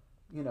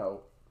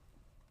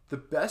 The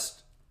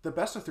best the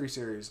best of 3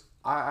 series,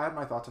 I had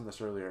my thoughts on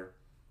this earlier.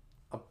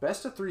 A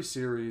best of 3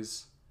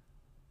 series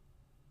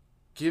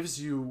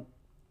gives you,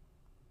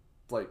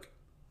 like,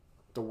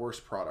 the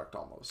worst product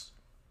almost.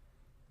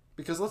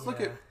 Because let's look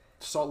at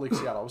Salt Lake,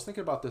 Seattle. I was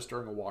thinking about this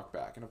during a walk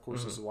back, and of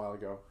course this is a while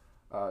ago.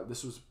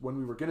 This was when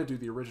we were going to do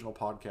the original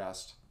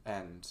podcast,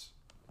 and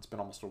it's been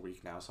almost a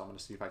week now, so I'm going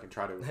to see if I can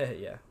try to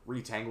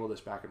retangle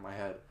this back in my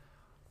head.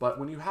 But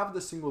when you have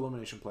the single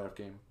elimination playoff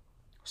game,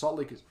 Salt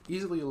Lake is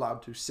easily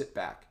allowed to sit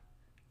back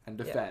and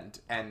defend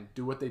and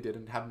do what they did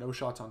and have no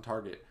shots on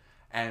target.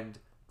 And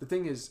the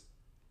thing is,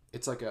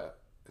 it's like a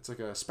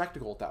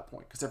spectacle at that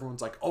point because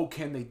everyone's like, oh,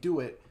 can they do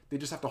it? They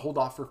just have to hold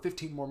off for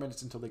 15 more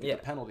minutes until they get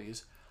the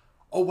penalties.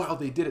 Oh, wow,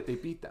 they did it. They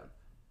beat them.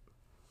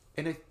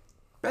 In a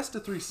best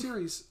of 3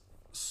 series,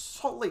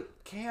 Salt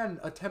Lake can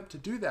attempt to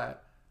do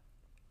that,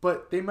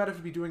 but they might have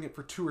to be doing it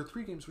for 2 or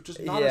 3 games, which is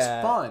not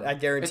as fun. I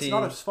guarantee. It's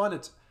not as fun.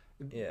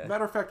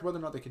 Matter of fact, whether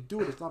or not they can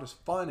do it, it's not as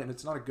fun, and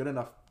it's not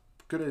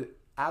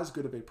as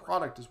good of a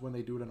product as when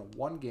they do it in a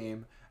 1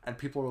 game, and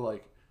people are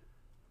like,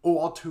 oh,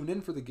 I'll tune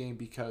in for the game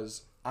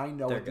because I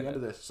know at the end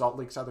of this, Salt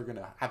Lake's either going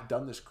to have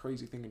done this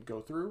crazy thing and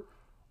go through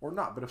or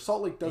not. But if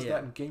Salt Lake does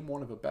that in game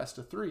 1 of a best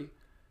of 3,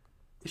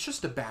 it's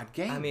just a bad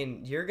game. I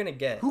mean, you're going to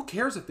get... Who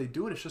cares if they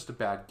do it? It's just a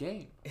bad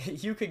game.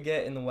 You could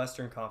get in the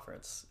Western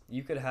Conference.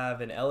 You could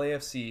have an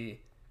LAFC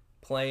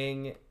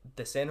playing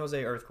the San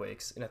Jose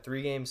Earthquakes in a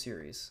 3-game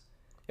series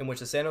in which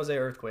the San Jose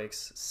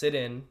Earthquakes sit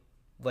in,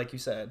 like you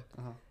said,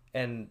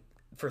 and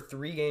for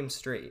 3 games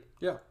straight.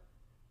 Yeah.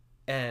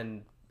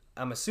 And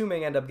I'm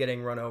assuming end up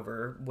getting run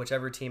over.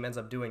 Whichever team ends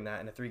up doing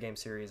that in a 3-game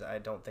series, I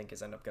don't think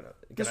is end up gonna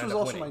This was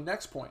also my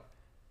next point.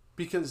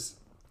 Because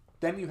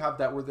then you have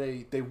that where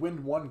they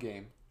win 1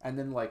 game, and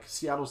then like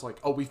Seattle's like,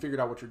 oh, we figured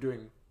out what you're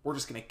doing. We're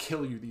just gonna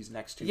kill you these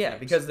next 2 games. Yeah,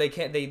 because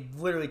they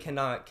literally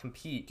cannot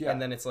compete. Yeah.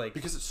 And then it's like,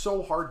 because it's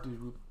so hard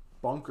to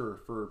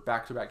bunker for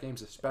back-to-back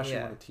games, especially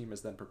when a team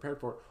is then prepared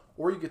for it.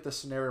 Or you get the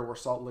scenario where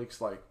Salt Lake's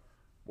like,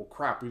 well,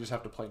 crap, we just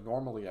have to play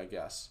normally, I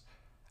guess.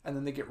 And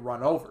then they get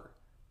run over.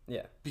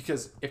 Yeah.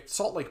 Because if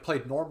Salt Lake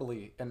played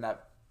normally in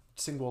that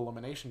single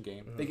elimination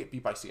game, they get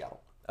beat by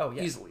Seattle. Oh,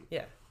 yeah. Easily.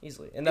 Yeah,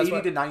 easily. And that's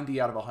 80 to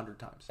 90 out of 100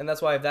 times. And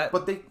that's why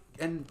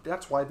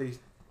that's why they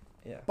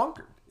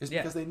bunkered. Is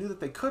because they knew that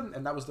they couldn't,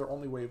 and that was their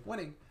only way of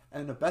winning.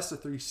 And in a best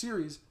of 3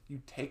 series,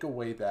 you take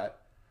away that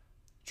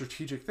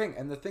strategic thing.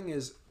 And the thing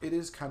is, it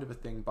is kind of a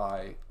thing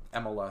by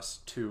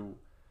MLS to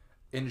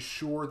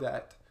ensure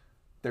that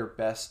their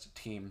best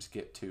teams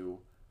get to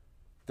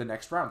the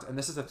next rounds. And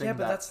this is the thing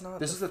that's not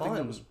this is the the fun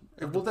thing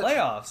that was the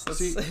playoffs.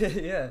 See,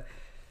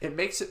 it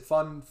makes it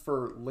fun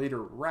for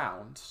later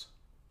rounds,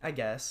 I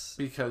guess,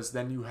 because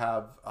then you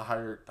have a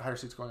higher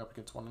seeds going up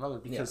against one another.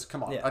 Because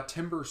come on, a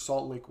Timber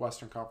Salt Lake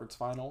Western Conference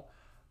final,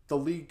 the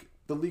league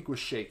was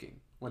shaking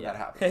when that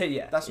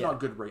happened. That's not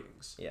good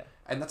ratings. Yeah,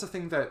 and that's a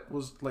thing that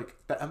was like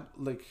the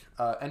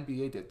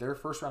NBA did. Their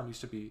first round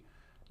used to be,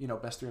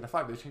 best 3 out of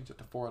 5. They changed it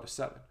to 4 out of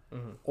 7.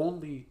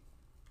 Only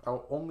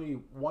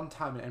 1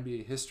 time in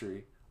NBA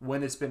history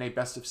when it's been a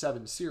best of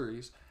 7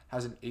 series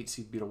has an 8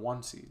 seed beat a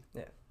 1 seed.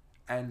 Yeah,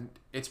 and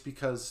it's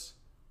because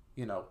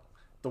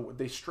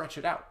they stretch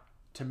it out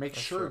to make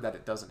sure that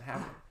it doesn't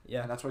happen.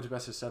 Yeah, and that's why the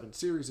best of 7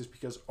 series is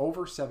because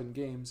over 7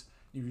 games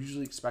you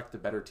usually expect the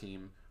better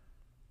team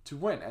to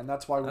win, and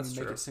that's why when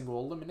you make it single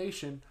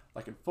elimination,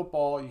 like in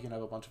football, you can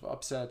have a bunch of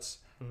upsets.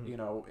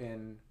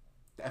 In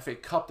the FA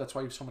Cup, that's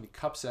why you have so many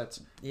cup sets.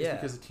 Yeah,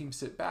 because the teams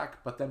sit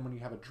back. But then when you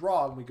have a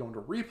draw and we go into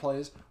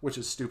replays, which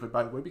is stupid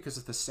by the way, because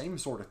it's the same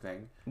sort of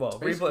thing. Well,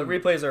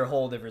 replays are a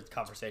whole different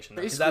conversation.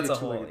 Basically, that's a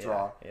whole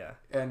draw. Yeah,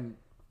 and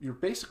you're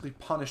basically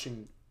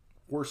punishing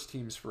worse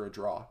teams for a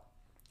draw,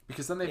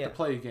 because then they have to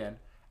play again.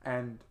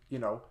 And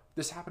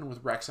this happened with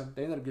Wrexham.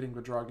 They ended up getting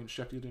the draw against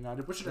Sheffield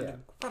United, which is an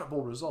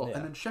incredible result. Yeah.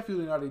 And then Sheffield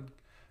United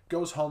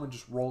goes home and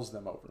just rolls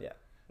them over. Yeah,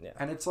 yeah.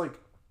 And it's like,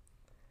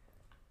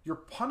 you're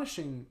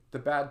punishing the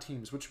bad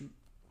teams, which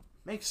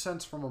makes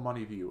sense from a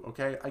money view,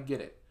 okay? I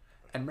get it.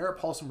 And Merritt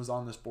Paulson was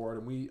on this board,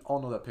 and we all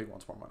know that pig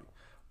wants more money.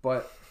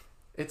 But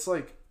it's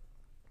like,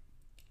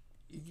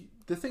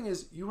 the thing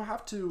is, you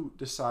have to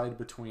decide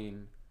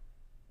between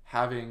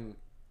having,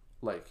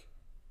 like,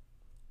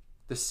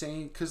 the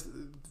same... Because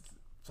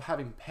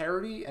having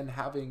parity and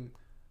having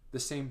the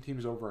same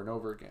teams over and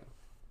over again.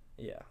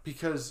 Yeah.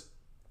 Because,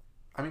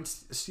 I mean,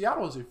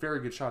 Seattle has a very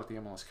good shot at the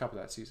MLS Cup of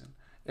that season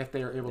if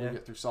they are able to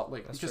get through Salt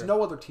Lake. Because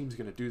no other team's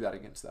going to do that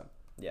against them.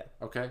 Yeah.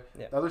 Okay?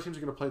 Yeah. The other teams are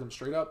going to play them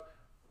straight up.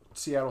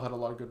 Seattle had a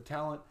lot of good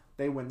talent.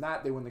 They win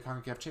that. They win the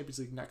CONCACAF Champions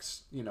League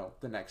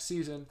the next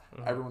season.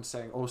 Mm-hmm. Everyone's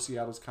saying, oh,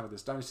 Seattle's kind of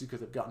this dynasty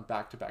because they've gotten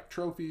back-to-back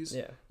trophies.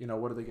 Yeah.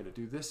 What are they going to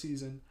do this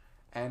season?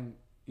 And,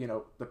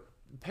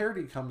 the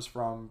parity comes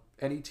from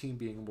any team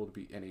being able to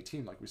beat any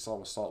team, like we saw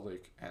with Salt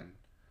Lake and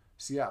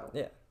Seattle.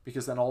 Yeah.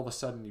 Because then all of a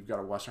sudden you've got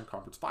a Western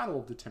Conference final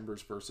of the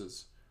Timbers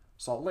versus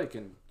Salt Lake,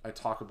 and I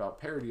talk about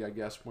parity, I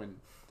guess, when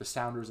the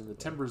Sounders and the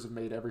Timbers have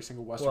made every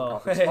single Western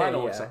Conference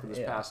final except for this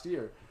past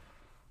year.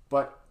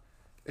 But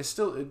it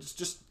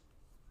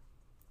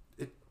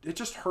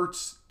just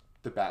hurts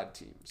the bad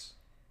teams.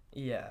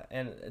 Yeah,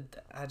 and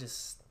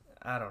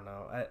I don't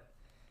know.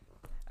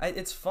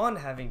 It's fun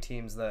having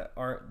teams that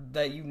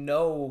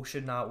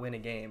should not win a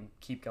game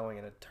keep going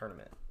in a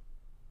tournament.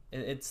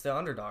 It's the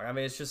underdog. I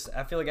mean, it's just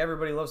I feel like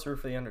everybody loves to root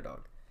for the underdog.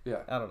 Yeah.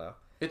 I don't know.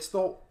 It's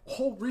the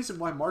whole reason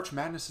why March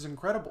Madness is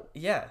incredible.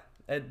 Yeah.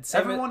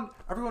 Everyone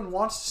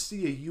wants to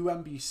see a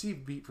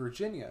UMBC beat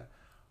Virginia,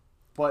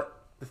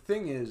 but the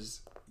thing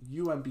is,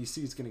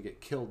 UMBC is going to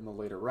get killed in the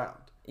later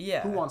round.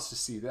 Yeah. Who wants to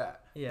see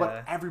that? Yeah.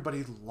 But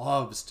everybody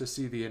loves to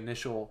see the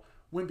initial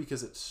win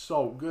because it's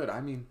so good. I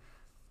mean,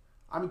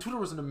 Twitter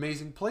was an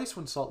amazing place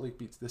when Salt Lake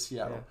beats the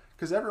Seattle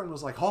because everyone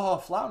was like, "Oh,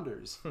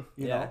 Flounders,"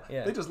 you know,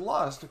 they just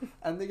lost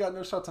and they got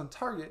no shots on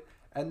target,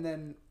 and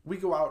then we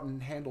go out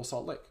and handle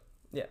Salt Lake.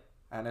 Yeah.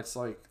 And it's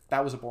like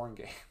that was a boring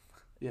game.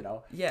 You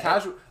know,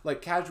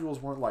 casuals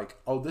weren't like,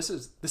 oh, this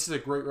is a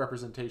great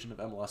representation of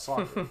MLS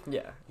soccer.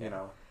 You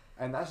know,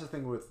 and that's the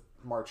thing with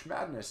March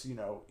Madness. You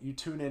know, you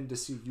tune in to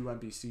see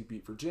UMBC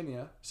beat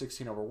Virginia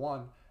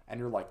 16-1, and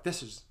you're like,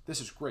 this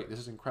is great. This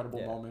is an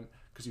incredible moment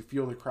because you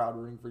feel the crowd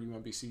rooting for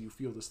UMBC. You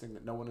feel this thing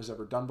that no one has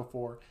ever done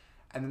before,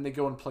 and then they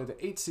go and play the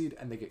 8th seed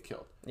and they get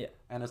killed. Yeah,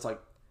 and it's like,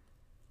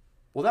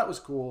 well, that was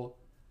cool.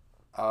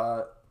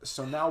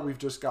 So now we've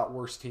just got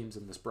worse teams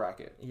in this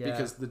bracket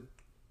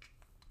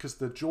because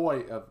the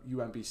joy of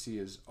UMBC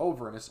is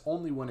over, and it's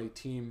only when a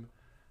team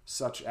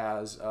such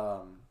as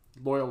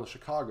Loyola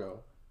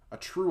Chicago, a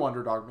true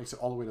underdog, makes it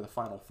all the way to the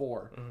Final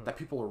Four, that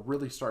people are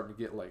really starting to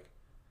get like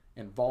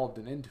involved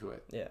and into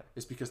it. Yeah,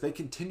 is because they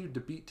continued to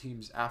beat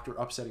teams after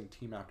upsetting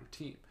team after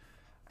team,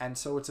 and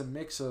so it's a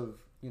mix of,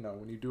 you know,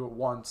 when you do it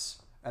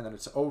once and then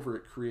it's over,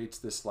 it creates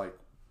this like,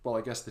 well,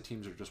 I guess the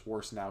teams are just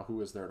worse now. Who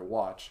is there to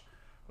watch?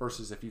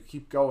 Versus if you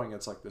keep going,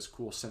 it's like this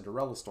cool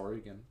Cinderella story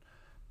again.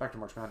 Back to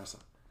March Madness.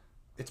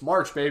 It's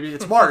March, baby.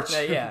 It's March.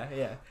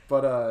 yeah.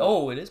 But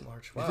it is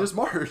March. Wow. It is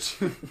March.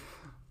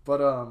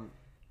 But I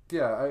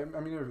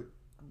mean,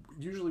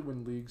 usually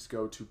when leagues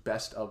go to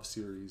best of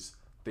series,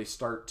 they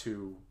start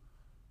to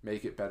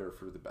make it better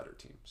for the better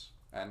teams,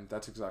 and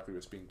that's exactly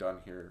what's being done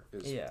here.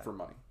 Is for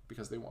money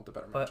because they want the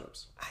better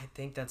matchups. I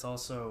think that's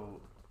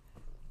also.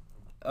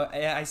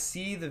 I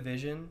see the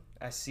vision.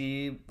 I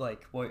see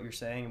like what you're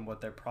saying and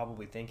what they're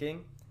probably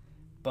thinking.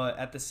 But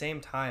at the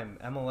same time,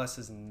 MLS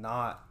is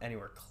not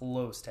anywhere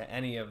close to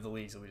any of the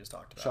leagues that we just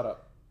talked about. Shut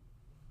up.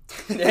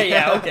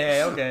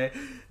 Okay.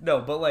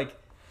 No, but like,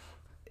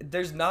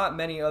 there's not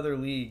many other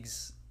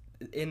leagues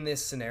in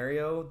this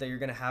scenario that you're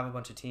going to have a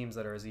bunch of teams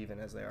that are as even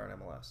as they are in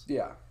MLS.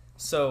 Yeah.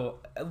 So,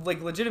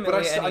 like, legitimately,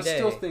 but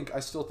I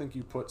still think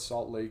you put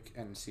Salt Lake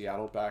and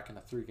Seattle back in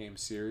a 3-game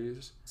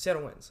series.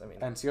 Seattle wins. I mean,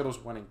 and Seattle's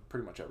winning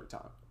pretty much every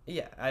time.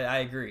 Yeah, I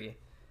agree,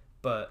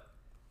 but.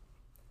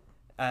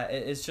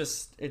 It's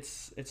just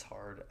it's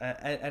hard,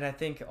 and I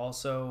think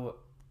also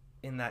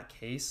in that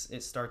case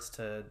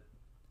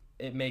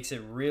it makes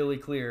it really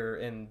clear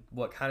in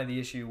what kind of the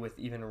issue with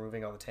even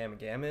removing all the TAM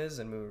and GAM is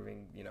and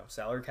moving, you know,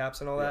 salary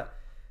caps and all that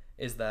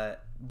is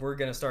that we're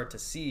gonna start to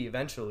see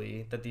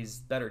eventually that these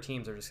better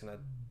teams are just gonna,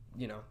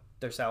 you know,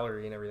 their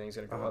salary and everything's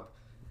gonna go up,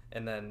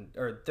 and then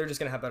or they're just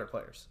gonna have better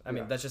players. I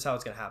mean, that's just how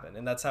it's gonna happen,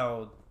 and that's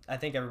how I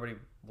think everybody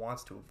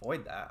wants to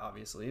avoid that,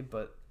 obviously,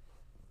 but.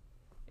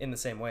 In the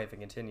same way, if it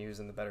continues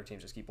and the better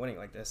teams just keep winning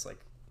like this, like,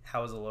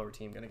 how is the lower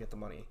team going to get the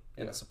money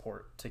and the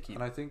support to keep?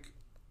 And I think,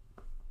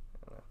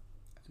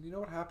 and you know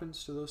what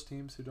happens to those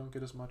teams who don't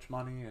get as much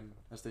money and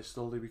as they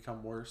slowly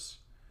become worse?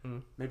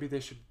 Maybe they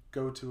should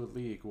go to a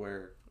league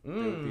where they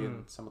would be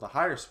in some of the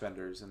higher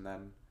spenders and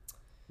then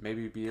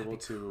maybe be able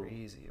to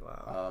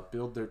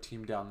build their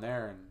team down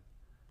there and,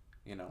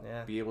 you know,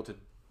 be able to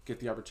get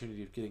the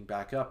opportunity of getting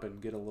back up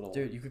and get a little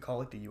you could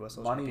call it the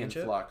USL money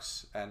Championship.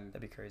 Influx, and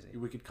that'd be crazy.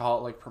 We could call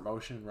it like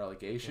promotion and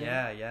relegation.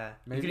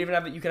 Maybe. You could even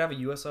have a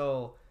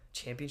USL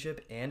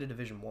Championship and a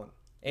Division 1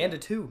 and a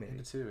 2 maybe.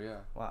 And a 2, yeah.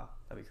 Wow,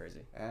 that'd be crazy.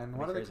 And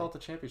why do they call it the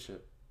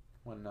Championship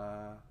when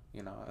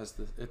you know, as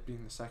it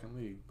being the second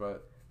league?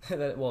 But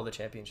the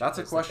Championship. That's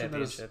a question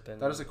that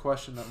is a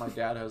question that my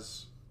dad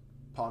has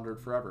pondered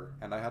forever,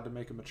 and I had to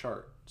make him a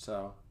chart.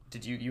 So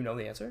did you know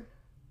the answer?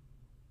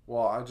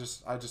 Well, I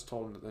just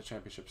told him that the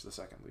Championship's the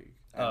second league,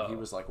 and he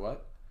was like,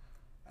 "What?"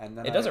 And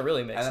then it doesn't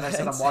really make sense. And then I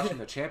said, "I'm watching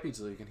the Champions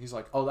League," and he's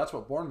like, "Oh, that's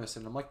what Bournemouth's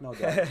in." I'm like, "No,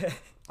 Dad.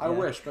 I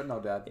wish, but no,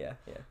 Dad." Yeah.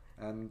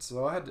 And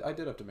so I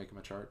did have to make him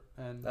a chart,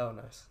 and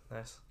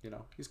nice. You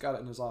know, he's got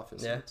it in his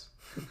office. Yeah,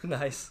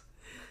 nice.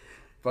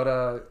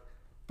 But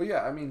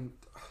yeah, I mean,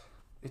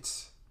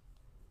 it's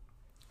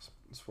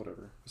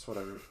whatever.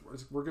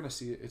 We're gonna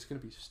see it. It's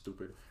gonna be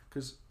stupid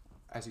because,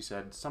 as you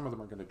said, some of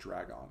them are gonna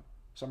drag on.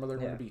 Some of them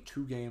are going to be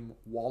 2-game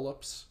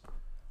wallops.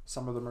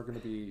 Some of them are going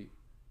to be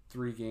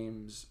 3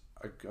 games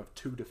of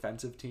 2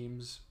 defensive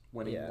teams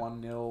winning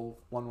 1-0,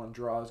 1-1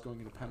 draws, going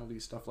into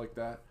penalties, stuff like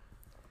that.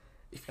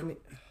 Because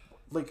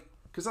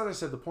as I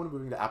said, the point of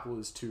moving to Apple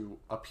is to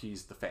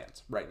appease the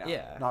fans right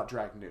now, not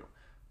drag new.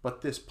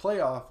 But this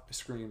playoff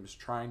screams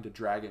trying to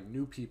drag in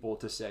new people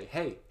to say,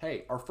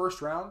 hey, our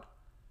first round,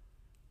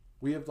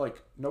 we have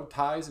like no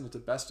ties and it's a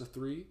best of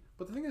 3.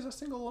 But the thing is, a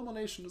single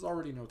elimination is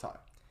already no tie.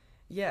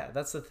 Yeah,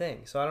 that's the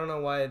thing. So I don't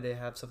know why they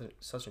have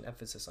such an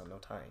emphasis on no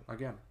tying.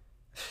 Again.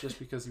 just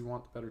because you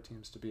want the better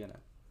teams to be in it.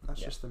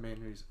 That's just the main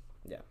reason.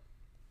 Yeah.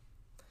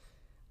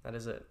 That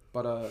is it.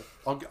 But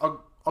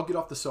I'll get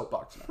off the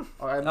soapbox now.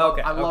 I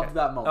love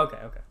that moment.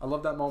 Okay. I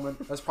love that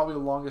moment. That's probably the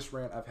longest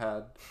rant I've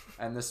had,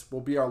 and this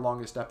will be our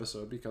longest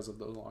episode because of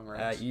those long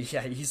rants.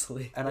 Yeah,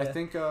 easily. And I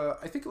think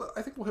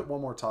we'll hit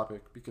one more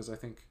topic because I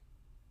think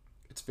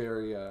it's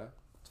very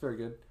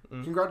good.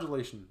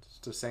 Congratulations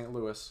to St.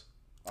 Louis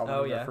on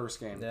winning their first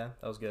game. Yeah,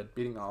 that was good.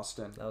 Beating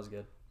Austin. That was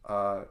good.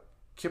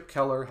 Kip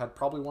Keller had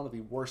probably one of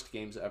the worst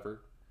games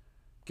ever.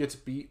 Gets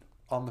beat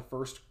on the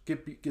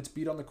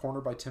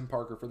corner by Tim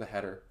Parker for the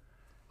header.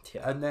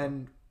 Yeah. And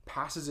then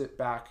passes it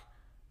back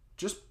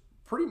just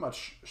pretty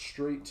much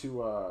straight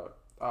to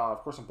of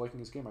course I'm blanking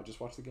his game. I just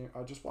watched the game.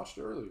 I just watched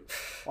it earlier.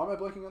 Why am I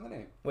blanking on the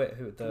name? Wait,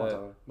 who? Come on,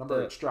 Tyler.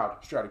 Number 8, Stroud.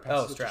 He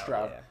passes it to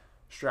Stroud. Yeah.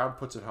 Stroud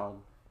puts it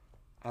home.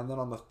 And then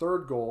on the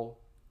third goal,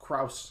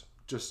 Kraus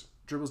just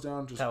dribbles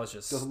down, does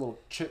a little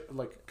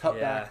cut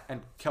back,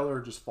 and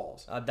Keller just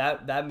falls.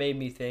 That made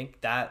me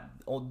think that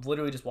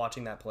literally just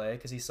watching that play,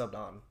 because he subbed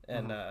on,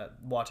 and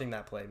watching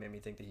that play made me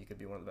think that he could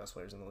be one of the best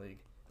players in the league.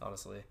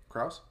 Honestly,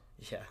 Kraus?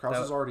 Yeah, Kraus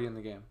was already in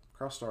the game.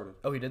 Kraus started.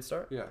 Oh, he did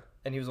start? Yeah,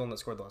 and he was the one that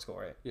scored the last goal,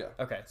 right? Yeah.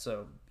 Okay,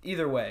 so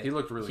either way, he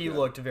looked really good. He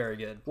looked very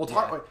good. We'll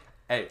talk.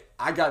 Hey,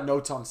 I got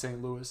notes on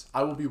St. Louis.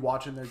 I will be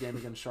watching their game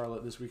against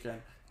Charlotte this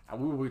weekend, and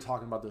we will be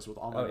talking about this with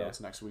all my notes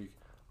next week.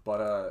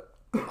 But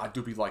I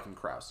do be liking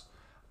Kraus.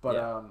 But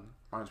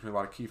reminds me a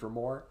lot of Kiefer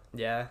Moore.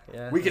 Yeah.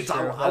 We can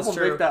talk. I will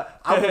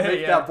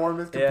make that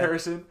Bournemouth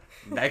comparison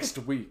next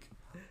week.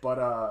 But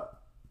I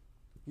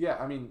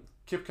mean,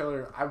 Kip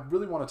Keller. I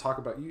really want to talk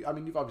about you. I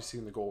mean, you've obviously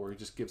seen the goal where he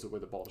just gives away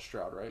the ball to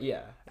Stroud, right?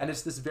 Yeah. And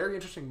it's this very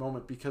interesting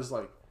moment because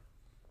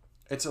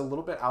it's a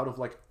little bit out of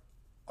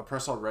a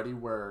press already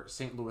where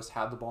St. Louis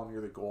had the ball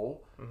near the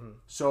goal. Mm-hmm.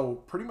 So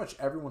pretty much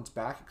everyone's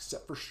back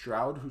except for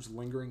Stroud, who's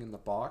lingering in the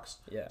box.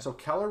 Yeah. So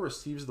Keller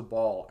receives the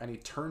ball and he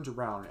turns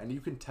around, and you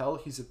can tell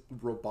he's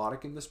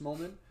robotic in this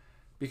moment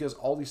because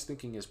all he's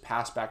thinking is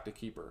pass back to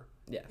keeper.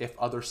 Yeah. If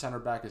other center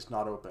back is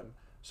not open.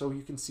 So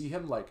you can see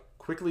him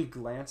quickly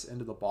glance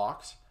into the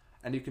box,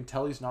 and you can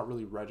tell he's not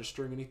really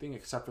registering anything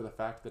except for the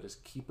fact that his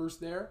keeper's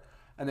there.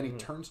 And then he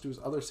turns to his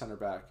other center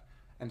back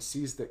and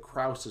sees that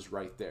Kraus is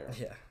right there.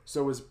 Yeah.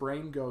 So his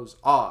brain goes,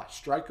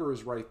 striker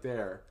is right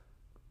there.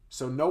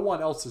 So no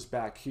one else is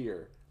back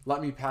here.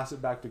 Let me pass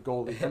it back to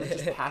goalie. And it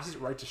just passes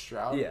it right to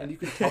Stroud. Yeah. And you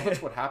can tell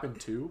that's what happened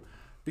too.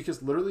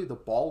 Because literally the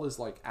ball is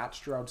at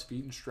Stroud's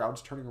feet and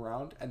Stroud's turning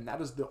around. And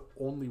that is the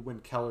only when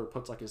Keller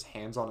puts his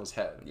hands on his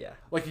head. Yeah.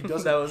 He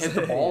doesn't hit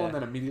the ball and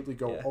then immediately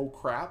go, oh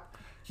crap.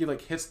 He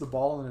hits the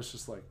ball and it's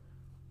just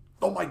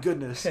oh my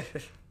goodness.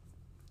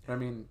 I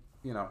mean,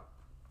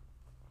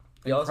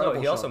 He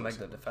also made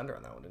the defender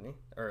on that one, didn't he?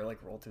 Or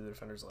rolled through the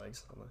defender's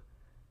legs on the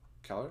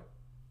Keller?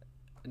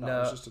 No, it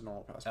was just a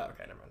normal pass. Oh,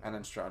 okay, never mind. And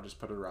then Stroud just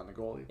put it around the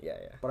goalie. Yeah.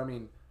 But I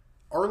mean,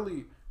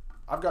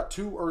 I've got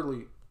 2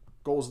 early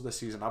goals of the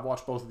season. I've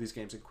watched both of these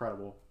games.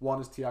 Incredible. One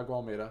is Thiago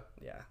Almeida.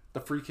 Yeah. The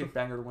free kick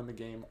banger to win the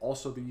game.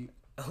 Also the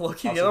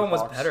the other one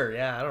was better.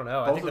 Yeah, I don't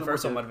know. I think the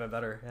first one might have been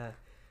better. Yeah.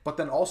 But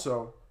then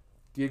also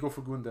Diego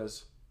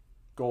Fagundes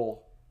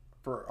goal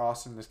for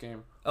Austin in this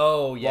game.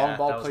 Oh, yeah. Long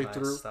ball played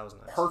through. That was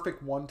nice.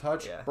 Perfect one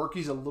touch. Yeah.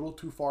 Berkey's a little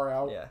too far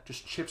out. Yeah.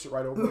 Just chips it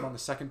right over him on the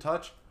second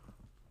touch.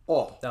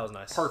 Oh, that was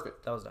nice.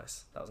 Perfect. That was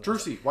nice.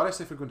 Drusy. Why did I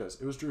say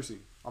Fagundes? It was Drusy.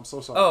 I'm so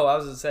sorry. Oh, I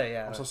was going to say,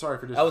 yeah. I'm so sorry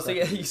for this. I was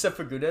thinking, you said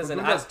Fagundes.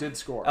 Fagundes did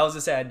score. I was going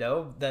to say, I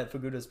know that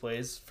Fagundes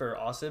plays for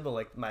Austin,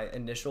 but my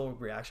initial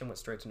reaction went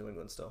straight to New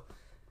England still.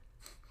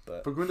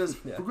 But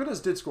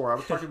Fagundes did score. I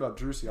was talking about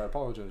Drusy. I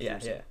apologize. Yeah,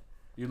 Drusy. yeah.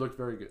 You looked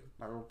very good.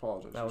 I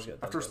apologize. That was good.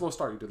 After a slow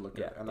start, you did look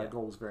good, and that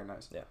goal was very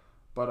nice. Yeah.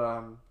 But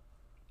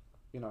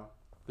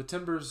the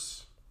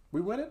Timbers,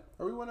 we win it.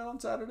 Are we winning on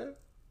Saturday?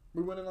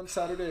 We win it on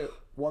Saturday at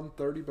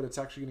 1:30, but it's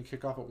actually going to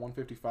kick off at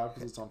 1:55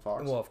 because it's on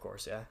Fox. Well, of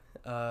course, yeah.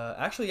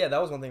 Actually, yeah,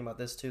 that was one thing about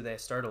this too. They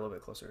started a little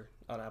bit closer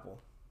on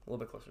Apple, a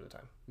little bit closer to the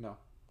time. No,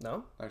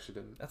 I actually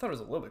didn't. I thought it was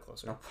a little bit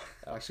closer. No,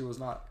 actually, it was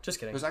not. Just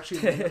kidding. It was actually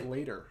a minute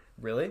later.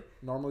 Really?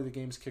 Normally, the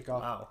games kick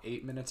off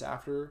 8 minutes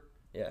after.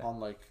 Yeah. On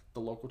the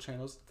local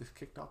channels, this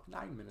kicked off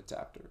 9 minutes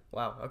after.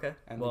 Wow. Okay.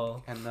 And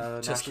the just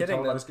national kidding.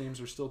 Televised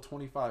games are still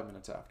 25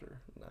 minutes after.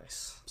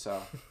 Nice.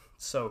 So.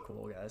 So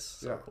cool, guys.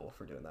 So cool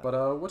for doing that.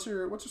 But what's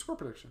your score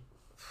prediction?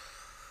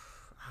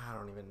 I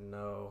don't even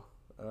know.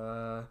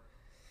 I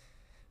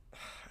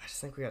just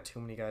think we got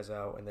too many guys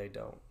out, and they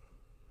don't.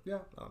 Yeah.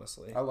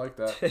 Honestly. I like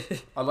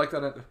that. I like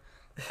that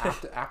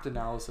apt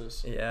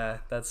analysis. Yeah,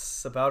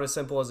 that's about as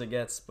simple as it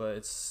gets, but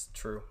it's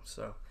true.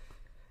 So,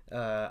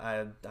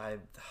 I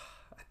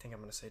think I'm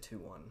gonna say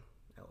 2-1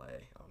 LA.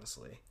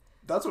 Honestly.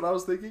 That's what I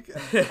was thinking.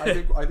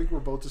 I think we're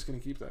both just gonna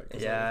keep that.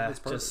 Yeah,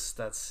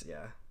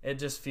 It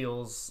just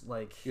feels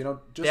like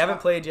just they haven't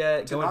played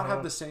yet. To not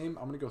have the same,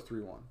 I'm gonna go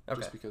 3-1. Okay.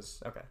 Just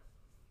because. Okay.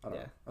 I don't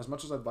know. As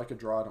much as I'd like a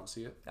draw, I don't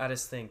see it. I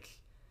just think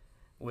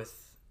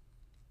with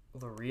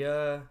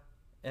Luria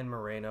and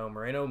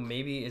Moreno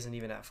maybe isn't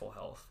even at full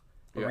health.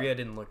 Luria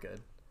didn't look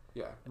good.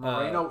 Yeah,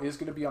 Moreno is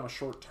going to be on a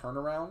short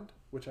turnaround,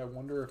 which I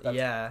wonder if that's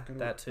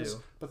that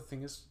too. But the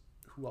thing is,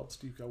 who else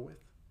do you go with?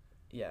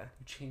 Yeah.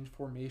 You change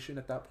formation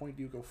at that point.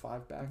 Do you go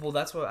 5 back? Well,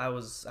 that's what I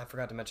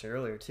forgot to mention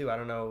earlier too. I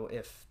don't know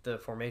if the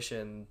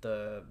formation,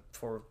 the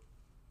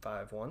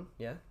 4-5-1,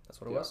 yeah, that's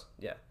what it was.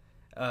 Yeah.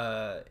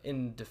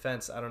 In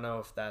defense, I don't know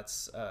if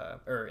that's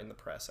or in the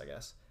press, I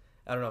guess.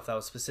 I don't know if that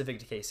was specific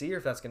to KC or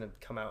if that's going to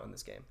come out in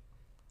this game.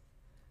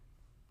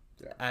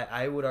 Yeah.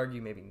 I would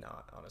argue maybe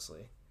not,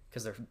 honestly,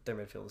 because their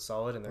midfield is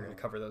solid and they're going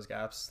to cover those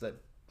gaps that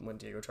when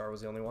Diego Char was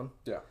the only one.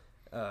 Yeah.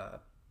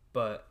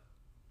 But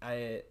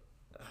I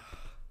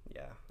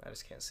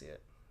just can't see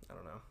it. I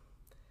don't know.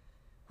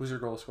 Who's your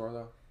goal scorer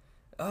though?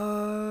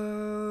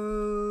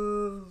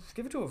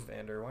 Give it to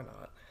Evander. Why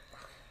not?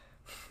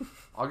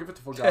 I'll give it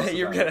to Fogasa.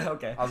 You're gonna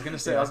okay. I was gonna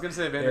say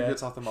Evander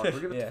gets off the mark.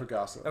 We'll give it to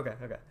Fogasa. Okay.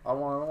 I don't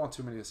want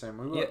too many the same.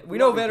 We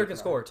know Evander can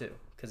score too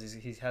because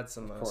he's had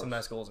some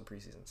nice goals in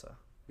preseason. So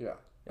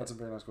that's a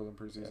very nice goal in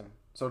preseason. Yeah.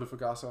 So did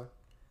Fogasa.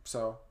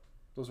 So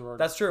those were our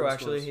that's true.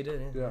 Actually, scores. he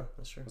did. Yeah,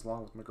 that's true. As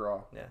long with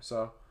McGraw. Yeah.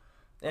 So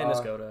and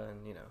Escoda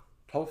and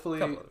hopefully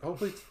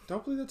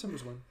the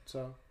Timbers win.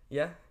 So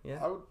yeah.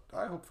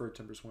 I hope for a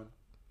Timbers win.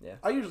 Yeah.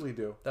 I usually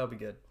do. That would be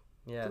good.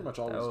 Yeah. Pretty much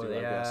always do.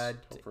 Yeah.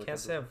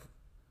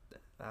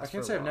 I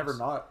can't say I've never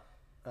not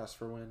asked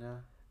for a win. Yeah.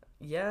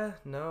 Yeah.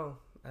 No,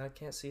 I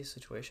can't see a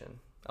situation.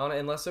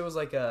 Unless it was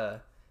like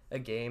a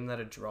game that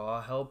a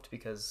draw helped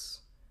because,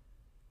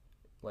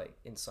 like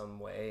in some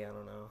way, I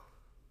don't know.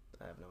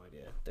 I have no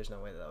idea. There's no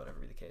way that would ever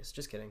be the case.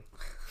 Just kidding.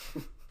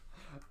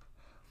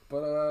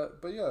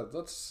 But yeah,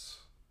 let's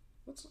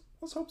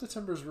hope the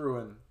Timbers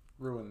ruin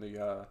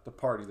the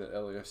party that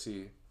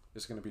LAFC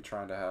is going to be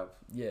trying to have.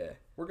 Yeah.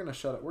 We're gonna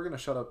shut up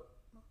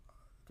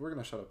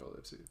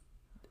LAFC.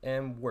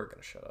 And we're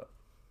gonna shut up.